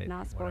 Get it right.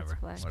 Not Whatever.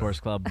 Sportsplex. Sports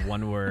Club,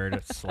 one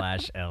word, /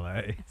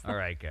 LA. All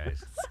right,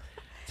 guys.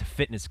 It's a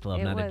fitness club,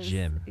 It not a was-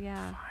 gym.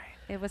 Yeah,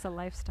 it was a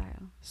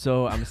lifestyle.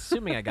 So I'm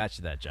assuming I got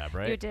you that job,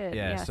 right? You did,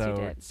 Yeah. yes, so you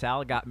did.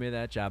 Sal got me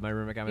that job. My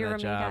roommate got me Your that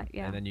roommate job, got-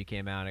 yeah. and then you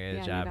came out and I got Yeah, a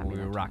you job. got And me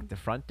we that rocked job. the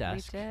front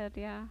desk. We did,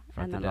 yeah.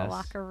 Front And the then the desk.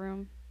 locker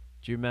room.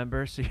 Do you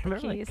remember? So you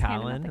remember like keys, handing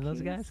out Colin the and those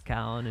keys. guys,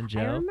 Colin and I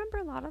Joe. remember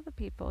a lot of the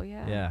people.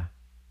 Yeah. Yeah.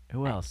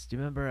 Who I- else? Do you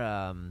remember?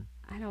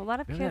 I know a lot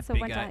of Remember kids that that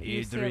big went guy, to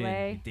Adrian? You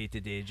UCLA.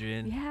 dated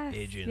Adrian? Yes,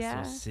 Adrian's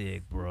yes. so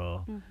sick,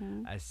 bro.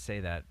 Mm-hmm. I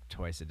say that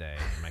twice a day.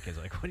 And my kids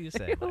are like, what do you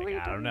say? I'm What like, are you I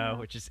don't talking know.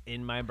 about? It's just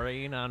in my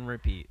brain on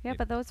repeat. Yeah,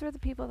 but those were the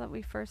people that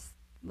we first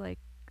like.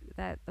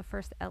 That the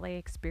first LA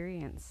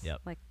experience.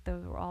 Yep. Like they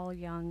were all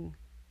young,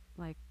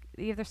 like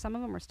either some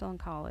of them were still in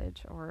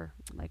college or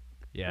like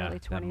yeah, early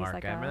that 20s Mark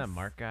like guy. Remember that us.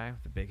 Mark guy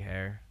with the big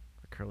hair,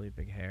 the curly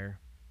big hair?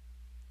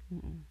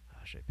 mm-mm.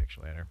 I'll show you a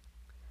picture later.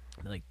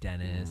 Like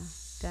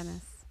Dennis.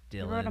 Dennis. He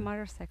Dylan. rode a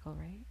motorcycle,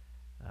 right?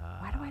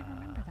 Why do I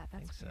remember that? I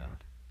That's think weird.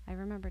 so. I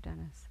remember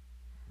Dennis.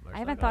 I Motorcycle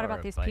haven't thought or about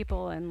a these bike.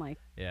 people in like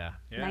Yeah.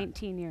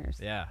 19 years.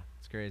 Yeah.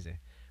 It's crazy.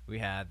 We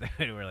had,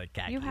 we were like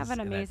khakis. You have an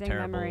and that amazing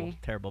terrible, memory.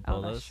 Terrible Oh,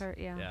 polos. that shirt,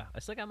 yeah. Yeah. I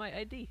still got my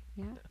ID.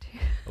 Yeah.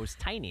 It was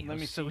tiny. It Let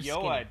me was see so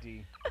your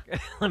skinny. ID.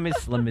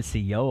 let me see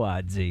your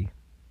ID.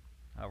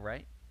 All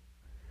right.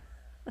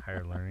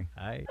 Higher learning.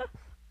 Alright.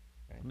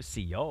 Let me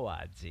see your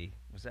ID.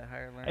 Was that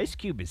higher learning? Ice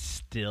Cube is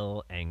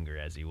still angry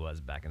as he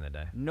was back in the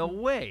day. No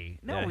way.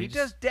 No, Yeah, he he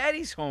does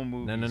Daddy's Home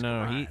movies.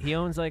 No. Come on. He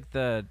owns like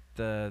the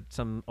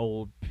some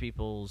old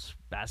people's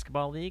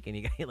basketball league, and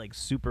he got like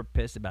super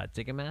pissed about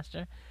Ticketmaster,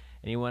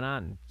 and he went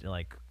on and,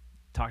 like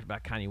talked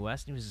about Kanye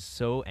West, and he was just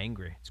so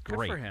angry. It's Good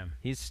great. for him.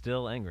 He's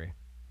still angry.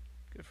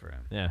 Good for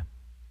him. Yeah.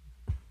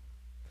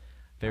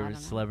 Favorite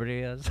don't know. celebrity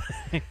is?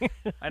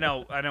 I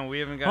know. We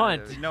haven't Hold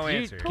got on, no do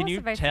you- answer. Can Close you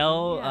if I say,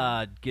 tell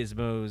yeah.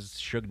 Gizmo's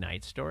Suge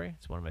Knight story?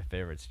 It's one of my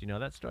favorites. Do you know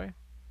that story?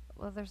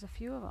 Well, there's a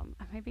few of them.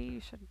 Maybe you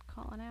should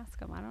call and ask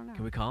him. I don't know.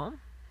 Can we call him?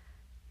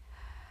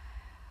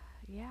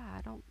 Yeah,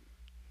 I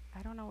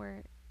don't know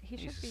where he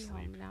He's should be home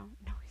asleep. now.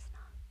 No, he's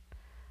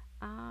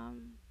not.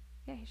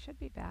 Yeah, he should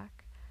be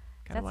back.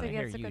 Kinda wanna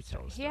hear that's a you good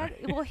tell story. the He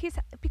had, well, he's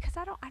because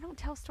I don't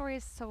tell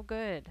stories so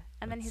good,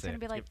 and then Let's he's see gonna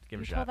be it. like, Give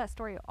it a you shot. told that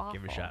story awful.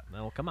 Give it a shot.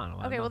 No, come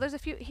on. Okay, well, there's a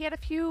few. He had a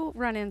few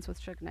run-ins with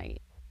Suge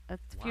Knight, a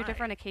few Why?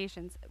 different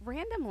occasions,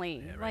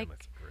 randomly, yeah, like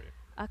that's great.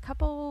 a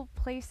couple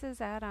places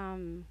at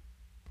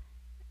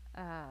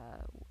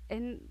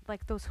in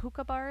like those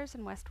hookah bars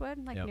in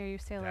Westwood, like Yep. near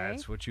UCLA.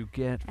 That's what you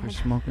get for And-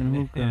 smoking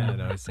hookah. Yeah,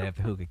 I always say have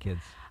the hookah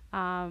kids.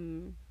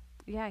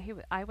 Yeah,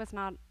 I was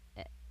not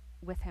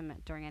with him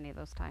during any of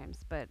those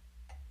times, but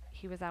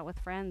he was out with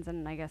friends,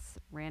 and I guess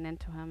ran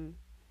into him,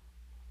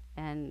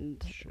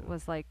 and Sure.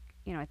 was like,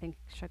 I think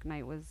Suge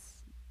Knight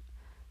was,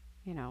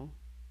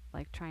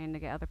 like trying to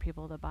get other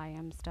people to buy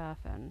him stuff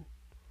and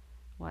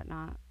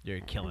whatnot. You're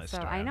killing And it. so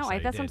story. I I'm know. sorry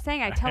you That's what I'm did.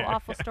 saying. I tell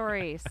awful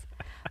stories,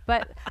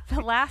 but the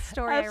last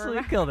story Absolutely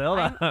I remember, killed it. Hold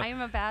on. I'm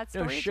a bad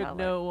No,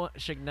 storyteller.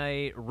 Suge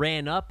Knight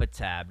ran up a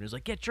tab and was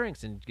like, "Get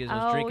drinks," and Giz was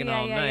Oh, drinking yeah,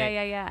 all yeah,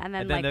 night. yeah. And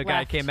then, And then like, the guy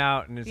left. came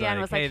out and was Yeah, and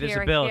like, was "Hey, like, there's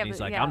 "Here, a bill." yeah, And he's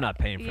but- like, yeah, "I'm not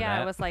paying for yeah,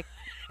 that." it was like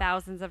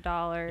thousands of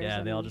dollars.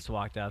 Yeah, they all and just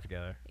walked out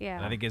together. Yeah.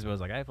 And I think Gizmo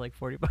was like, "I have like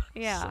 $40."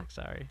 Yeah. Like,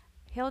 sorry.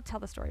 He'll tell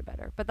the story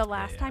better. But the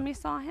last yeah. time you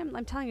saw him,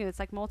 I'm telling you, it's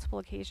like multiple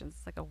occasions.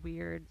 It's like a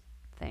weird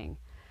thing.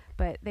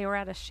 But they were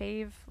at a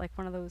shave, like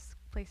one of those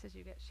places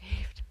you get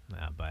shaved.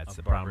 Nah, but that's A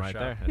the problem right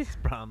barber there. That's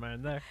the problem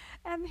right there.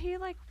 And he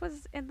like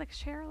was in the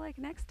chair like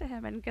next to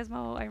him, and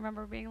Gizmo, I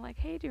remember being like,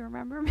 "Hey, do you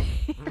remember me?"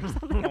 or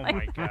something Oh like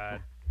my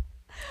god.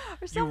 or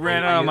You something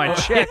ran like out of my that.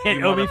 check. You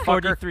You owe me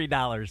motherfucker.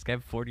 $43. I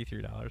have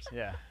 $43.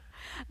 Yeah.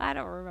 I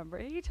don't remember.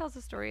 He tells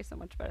the story so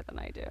much better than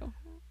I do.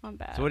 I'm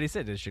bad. So what did he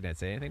say? Did Suge Knight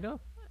say anything to him?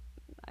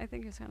 I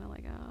think he's kind of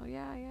like, "Oh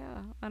yeah,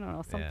 yeah." I don't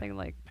know, something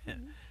like.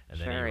 And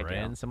then Sure, he I do.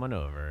 ran someone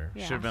over.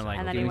 Yeah. Should have been like,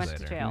 And then give he me went to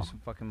later. Give jail. me some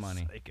fucking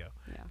money. Psycho.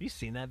 Yeah. Have you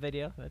seen that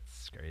video?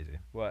 That's crazy.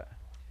 What?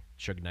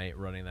 Suge Knight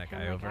running that Him,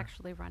 guy like, over.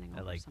 actually running At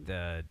over like something.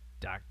 the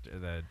doctor,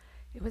 the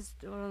It was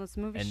one of those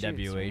movie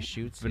NWA shoots,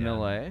 shoots.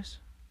 Vanilla yeah. Ace?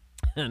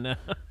 no, No.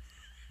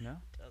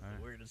 that's Alright.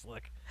 the weirdest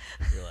look.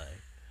 You're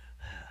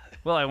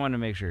like, Well, I wanted to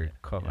make sure it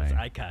caught it's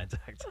my. eye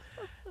contact.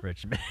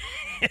 Rich,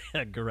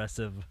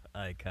 aggressive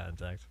eye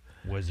contact.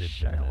 Was it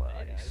Shut Vanilla up,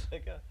 yeah, Ice? it's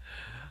like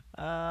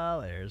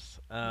there's.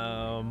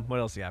 What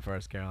else you got for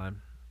us,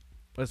 Caroline?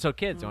 Well, so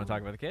kids. You want to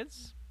talk about the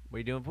kids? What are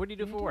you doing? What do you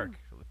do What for do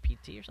you work?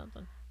 PT or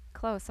something?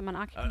 Close. I'm an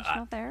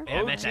occupational therapist.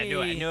 Yeah, I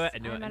knew it. I knew it. I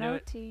knew it. I'm I an knew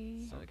it.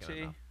 OT. So I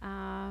OT.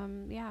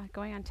 don't know. Yeah,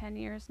 going on 10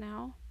 years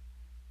now.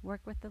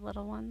 Work with the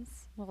little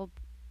ones. Well,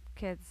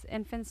 kids,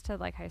 infants to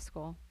like high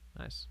school.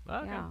 Nice.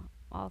 Okay. Yeah,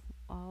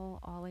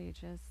 all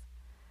ages.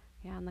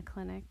 Yeah, in the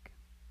clinic,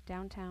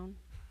 downtown.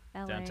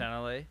 LA.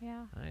 Downtown LA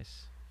Yeah.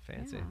 Nice,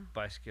 fancy. Yeah.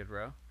 by Skid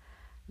Row.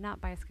 Not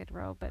by Skid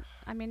Row, but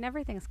I mean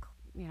everything's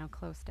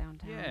close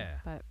downtown.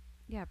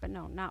 Yeah. But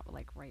no, not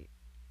like right,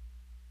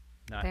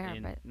 Not There,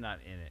 in but- not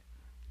in it.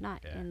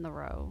 not Yeah. in the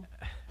row.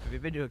 Have you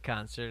been to a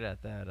concert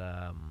at that?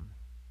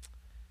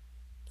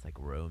 It's like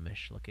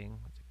Romish looking.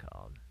 What's it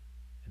called?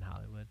 In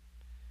Hollywood.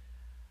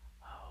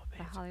 Oh man,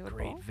 The it's Hollywood a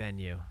great Bowl?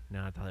 venue.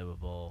 Not the Hollywood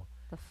Bowl.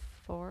 The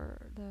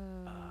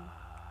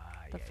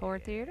The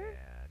Ford Theater?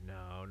 Yeah.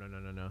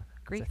 No.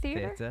 Greek It's a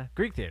theater?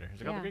 Greek theater.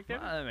 Is it called the Yeah. Greek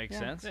theater? Well, that makes Yeah.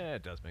 sense. Yeah,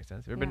 it does make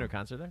sense. You ever been to Yeah. a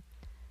concert there?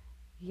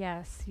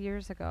 Yes,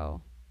 years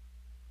ago.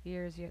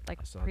 Years,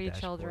 like I saw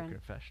pre-children.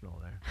 Dashboard Confessional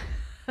there.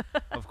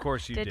 Of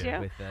course you Did did. you?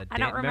 With, I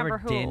don't remember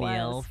who it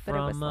Danielle was, but it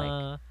was from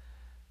like-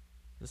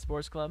 the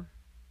sports club?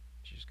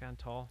 She's just kind of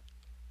tall.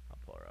 I'll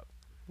pull her up.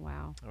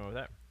 Wow. Over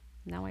there.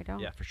 No, I don't.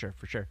 Yeah, for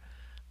sure.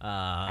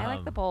 I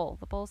like the bowl.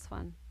 The bowl's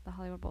fun. The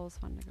Hollywood Bowl is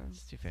fun to go.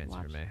 It's too to fancy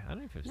for watch. me. I don't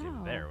know if it was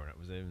even there No. when it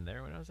was even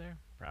there when I was there.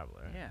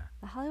 Probably. Right? Yeah.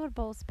 The Hollywood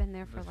Bowl's been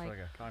there for That's like,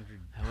 a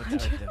hundred. I went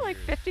to the- like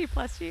 50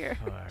 plus years.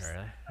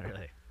 Oh,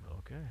 really?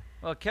 Okay.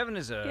 Well, Kevin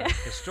is a Yeah.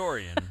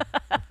 historian.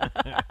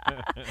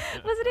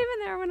 Wasn't even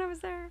there when I was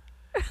there.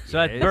 So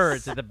at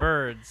Yes. the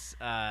Birds,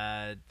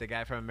 the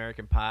guy from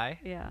American Pie.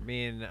 Yeah.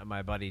 Me and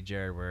my buddy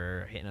Jared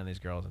were hitting on these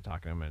girls and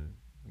talking to them, and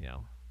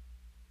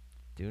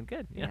doing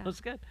good. You know, Yeah. it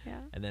was good.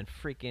 Yeah. And then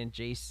freaking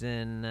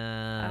Jason.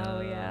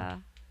 Oh yeah.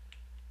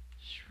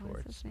 What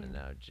is his Schwartzman. name?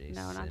 No, Jason.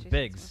 not Jason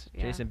Biggs. Schwartzman,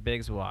 yeah. Jason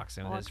Biggs walks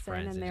in with his Walks in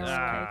friends. and and they just-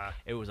 were Ah,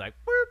 it was like,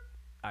 whoop,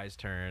 eyes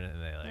turn,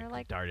 and they They're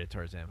like, darted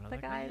towards him. And I was the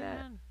like, guy that-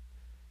 man.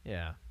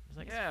 Yeah. I was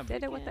like, yeah,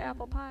 Did it with the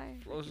apple pie.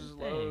 blows his freaking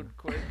load thing.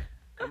 quick.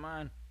 Come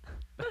on.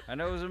 I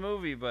know it was a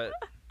movie, but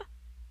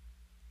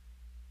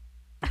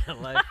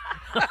life.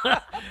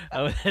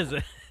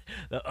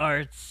 The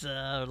arts,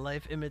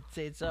 life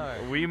imitates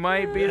art. we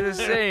might be the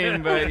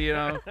same. But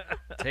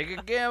take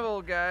a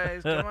gamble,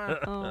 guys. Come on.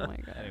 Oh my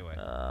god. Anyway,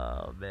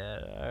 Oh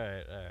man! All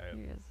right.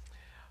 He is-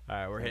 All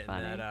right. We're So hitting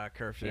funny. that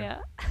curfew. Yeah.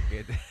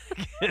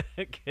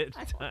 Good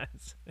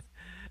times.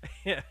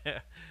 Yeah.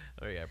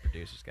 Oh yeah,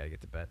 producers gotta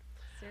get to bed.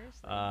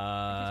 Seriously. He's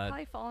Uh,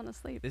 probably fallen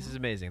asleep. This now. is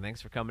amazing.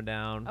 Thanks for coming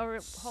down. Oh,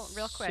 real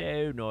quick.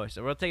 So nice.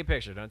 We'll take a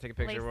picture. Don't take a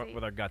picture Lacey-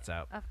 with our guts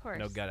out. Of course.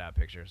 No gut out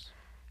pictures.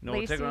 no,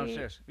 we'll take one Lacey-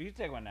 upstairs. You can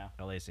take one now.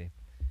 No, Lacey.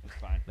 It's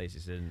fine. Lacey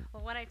said.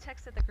 Well, when I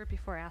texted the group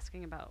before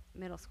asking about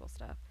middle school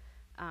stuff,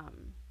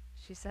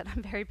 she said,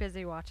 I'm very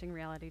busy watching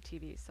reality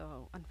TV,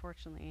 so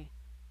unfortunately,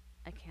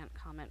 I can't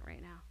comment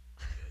right now.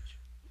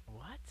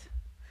 What?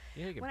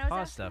 You can When I was pause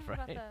asking stuff, her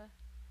right? about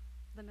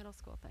the middle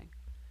school thing,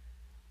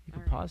 You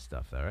can Alright. pause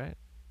stuff, though, right?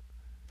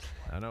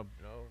 I don't know.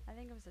 No. I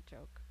think it was a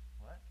joke.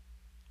 What?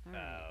 All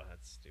right. Oh,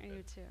 that's I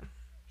stupid. do too.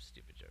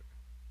 Stupid joke.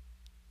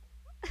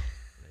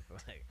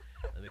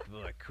 Let me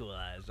put my cool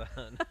eyes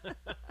on.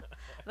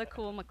 The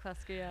cool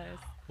McCluskey eyes.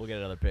 We'll get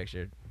another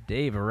picture.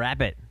 Dave,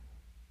 wrap it.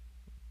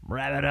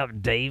 Wrap it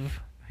up,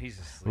 Dave. He's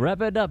asleep.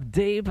 Wrap it up,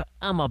 Dave.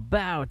 I'm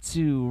about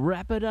to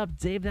wrap it up,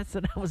 Dave. That's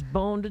what I was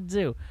born to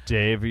do.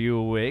 Dave, are you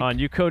awake? On,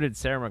 you coded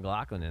Sarah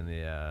McLaughlin in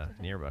the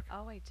yearbook.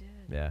 Oh, I did.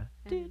 Yeah.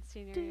 In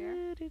senior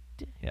year.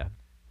 Yeah.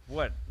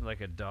 What?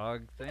 Like a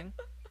dog thing?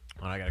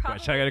 Oh, I got a Probably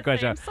question. I got a the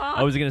question. same song.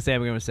 I was gonna say.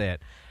 I'm gonna say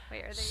it.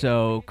 Wait, are they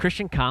So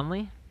Christian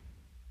Conley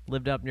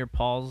lived up near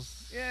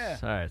Paul's. Yeah.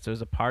 All right. So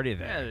there's a party Yeah,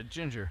 there, the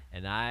ginger.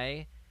 and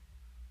I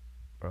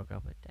broke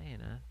up with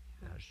Diana.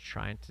 I was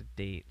trying to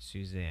date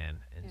Suzanne,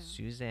 and Yeah.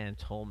 Suzanne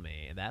told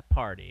me at that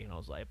party, and I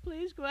was like,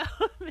 "Please go out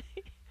with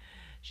me."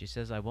 She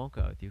says, "I won't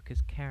go with you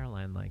because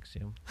Caroline likes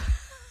you."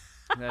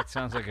 That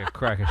sounds like a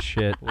crack of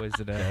shit. Was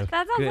it a That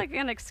sounds good, like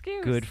an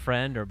excuse. good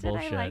friend or Did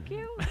bullshit? I like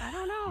you? I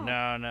don't know.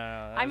 No.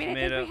 I mean, I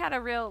think we had a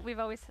real. We've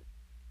always,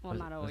 well, Was-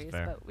 not was always,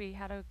 fair. but we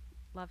had a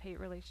love-hate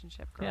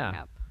relationship growing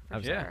Yeah. up. For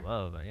I'm Yeah. sure.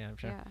 love, but yeah, I'm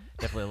sure. Yeah.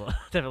 Definitely,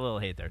 definitely a little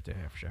hate there too,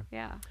 yeah, for sure.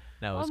 Yeah.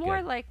 That Well, was more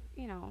good. like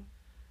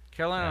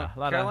Carolina. Yeah, a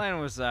lot of- Carolina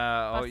was.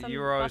 Bustin'- you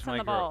were always bustin' my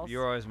the girl. balls. You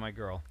were always my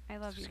girl. I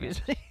love you.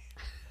 Excuse Rich.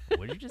 me.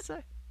 What did you just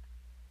say?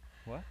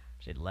 What?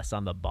 She had less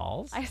on the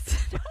balls. I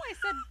said, no, I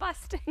said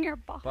busting your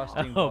balls.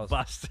 Busting Oh, balls.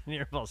 busting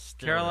your balls.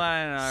 Still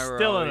Caroline and I were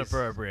still always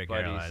inappropriate,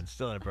 buddies. Caroline.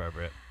 Still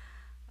inappropriate.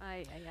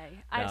 Ay.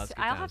 No, it's good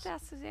I'll times. have to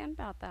ask Suzanne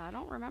about that. I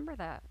don't remember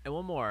that. And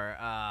one more.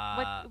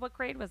 What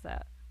grade was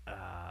that?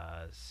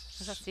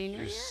 Was that senior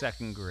Your year?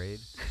 second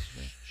grade.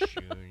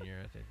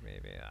 junior, I think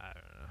maybe. I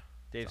don't know.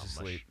 Dave's It's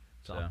all asleep.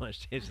 It's all so.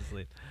 much. Dave's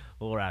asleep.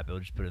 We'll wrap it.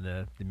 We'll just put in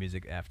the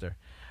music after.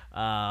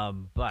 But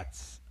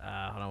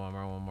hold on,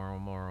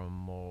 one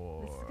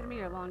more. This is gonna be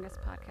your longest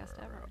podcast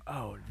ever.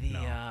 Oh, the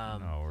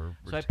No, we're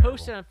So I terrible.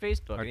 posted on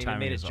Facebook Our and even timing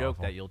made a is joke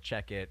awful. that you'll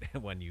check it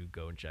when you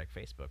go and check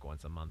Facebook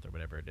once a month or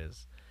whatever it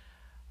is,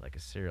 like a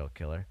serial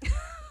killer.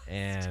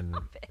 And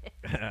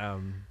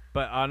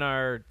but on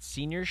our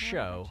senior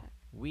show, check.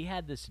 we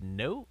had this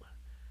note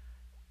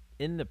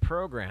in the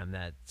program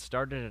that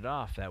started it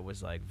off that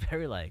was like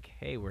very like,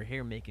 hey, we're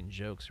here making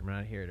jokes. We're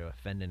not here to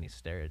offend any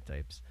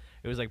stereotypes.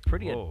 It was like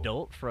pretty Whoa.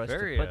 adult for us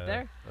Very, to put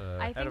there.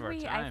 I ahead of our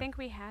think time.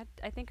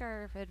 I think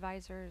our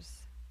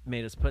advisors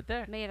Made us put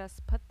there. made us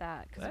put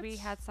that because we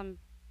That's-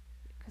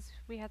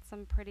 had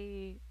some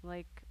pretty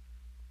like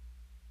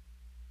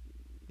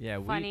Yeah,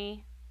 funny. we I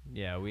mean,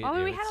 yeah, we had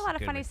a it's lot of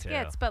good funny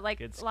material. skits, but like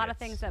Good a lot of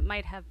skits. things that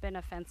might have been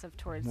offensive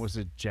towards. Was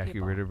it Jackie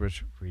people.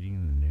 Ritterbusch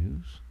reading the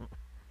news?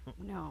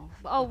 No.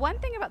 Oh, one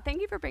thing about.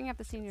 Thank you for bringing up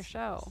the senior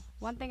show.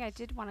 One thing I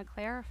did want to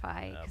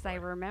clarify Oh, because I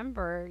boy.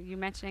 remember you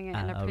mentioning it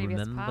in a I previous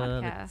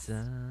remember the podcast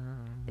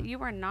time. that you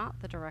were not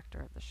the director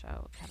of the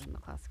show, Kevin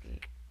McCluskey.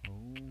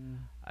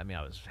 I mean,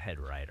 I was head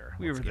writer.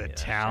 We Let's were give the me that.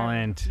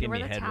 talent. You Give were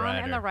me the head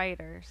talent and the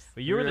writer. writers.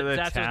 But you were the. the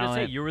That's what I was gonna say.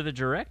 talent. You were the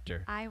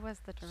director. I was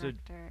the So-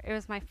 director. It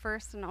was my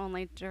first and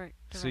only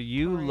So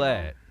you directorial-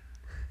 let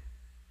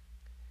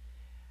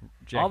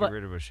All Jackie the-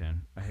 Ritterbusch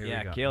in. Here we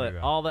Yeah, go, kill here it. we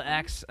go. All the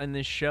acts in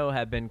this show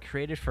have been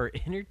created for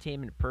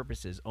entertainment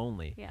purposes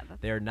only. Yeah,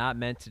 that's They are not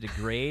meant to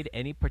degrade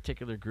any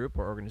particular group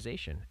or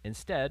organization.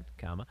 Instead,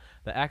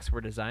 the acts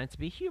were designed to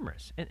be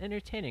humorous and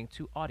entertaining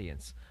to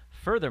audience.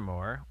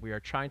 Furthermore, we are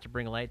trying to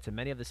bring light to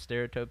many of the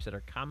stereotypes that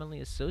are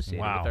commonly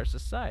associated Wow. with our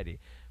society.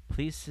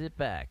 Please sit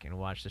back and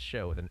watch the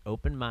show with an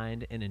open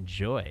mind and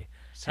enjoy.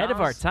 Head of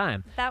our Sounds-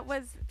 time. That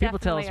was People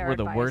tell us definitely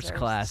we're our the worst advisors.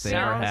 class they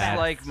ever Sounds had.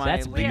 like my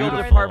That's legal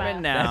beautiful.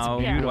 department That's now.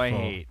 Who do I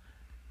beautiful. hate?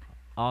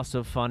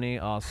 Also funny,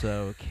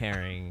 also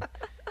caring,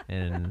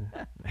 and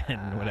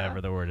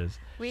whatever the word is.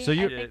 We, So I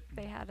you- think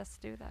they had us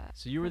do that.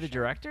 So you were for the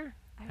sure. director?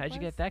 I How'd you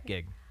was get that the-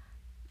 gig?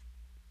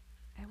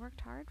 I worked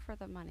hard for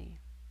the money.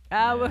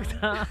 I worked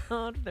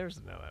out.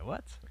 There's no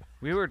what?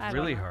 We worked I don't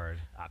really know. hard.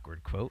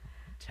 Awkward quote.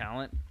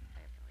 Talent.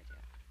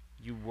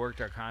 You worked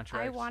our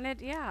contracts. I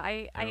wanted, yeah.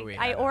 I we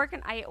had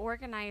a- I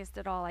organized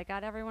it all. I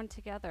got everyone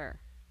together.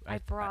 I I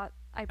brought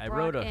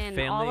wrote a in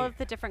family- all of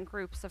the different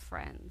groups of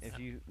friends. If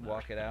you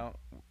walk it out,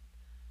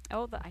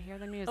 Oh, I hear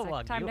the music. I'll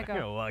walk Time you, to I'm gonna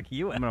go. walk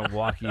you I'm out. gonna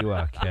walk you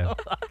out, Kev.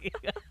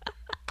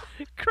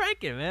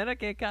 Crank it, man. I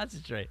can't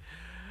concentrate.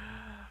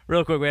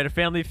 Real quick, we had a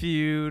Family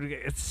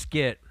Feud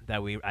skit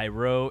that I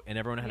wrote, and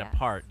everyone had Yes. a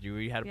part. You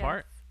had a Yes.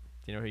 part?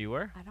 Do you know who you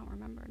were? I don't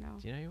remember. No.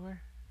 Do you know who you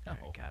were? No.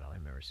 Oh, God, all I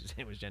remember is his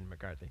name was Jen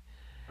McCarthy.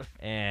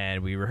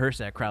 And we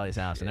rehearsed at Crowley's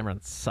house, and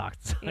everyone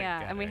sucked. So I Yeah,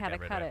 got and we I had got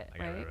to rid cut of it, I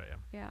got rid right? of it,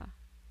 yeah. Yeah.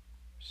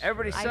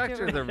 Everybody I sucked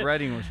do or the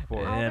writing was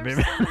poor? Oh, And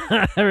there's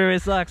everybody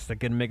sucks. They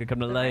couldn't make it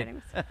come to The light.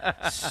 writings.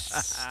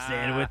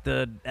 Stand with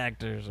the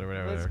actors or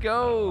whatever. Let's Oh,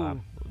 go. wow.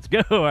 Let's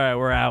go. All right,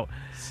 we're out.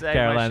 Say my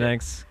Caroline, shit.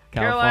 thanks.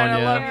 Caroline, I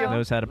California love you.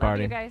 knows how to Love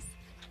party. you guys.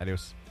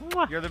 Adios.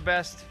 You're the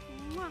best.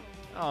 Mwah.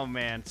 Oh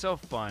man, so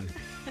fun.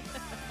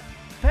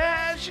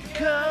 Pass your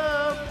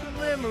cup of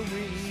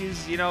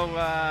memories. You know,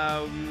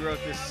 we wrote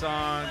this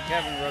song.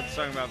 Kevin wrote the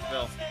song about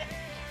Phil.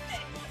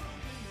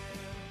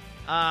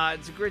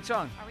 It's a great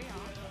song. Are we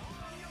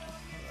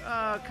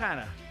on?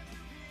 Kinda.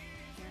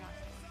 You're not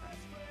still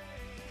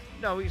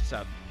impressed. No, we can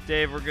stop.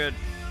 Dave, we're good.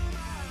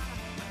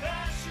 I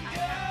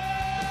have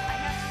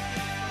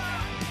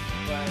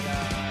But,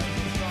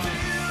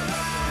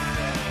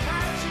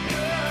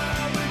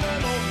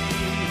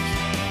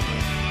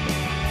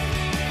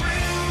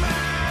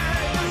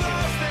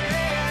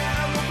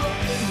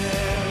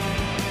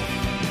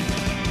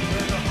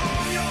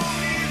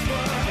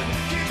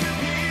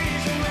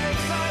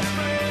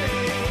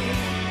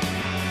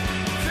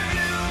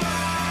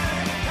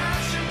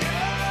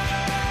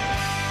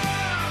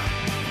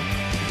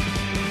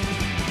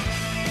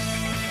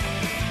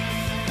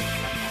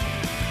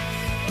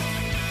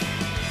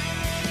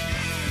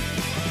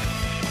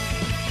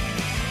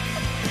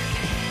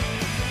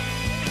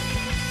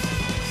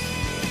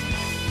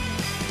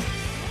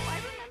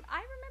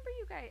 I remember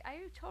you guys. I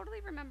totally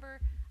remember.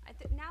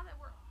 Now that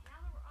we're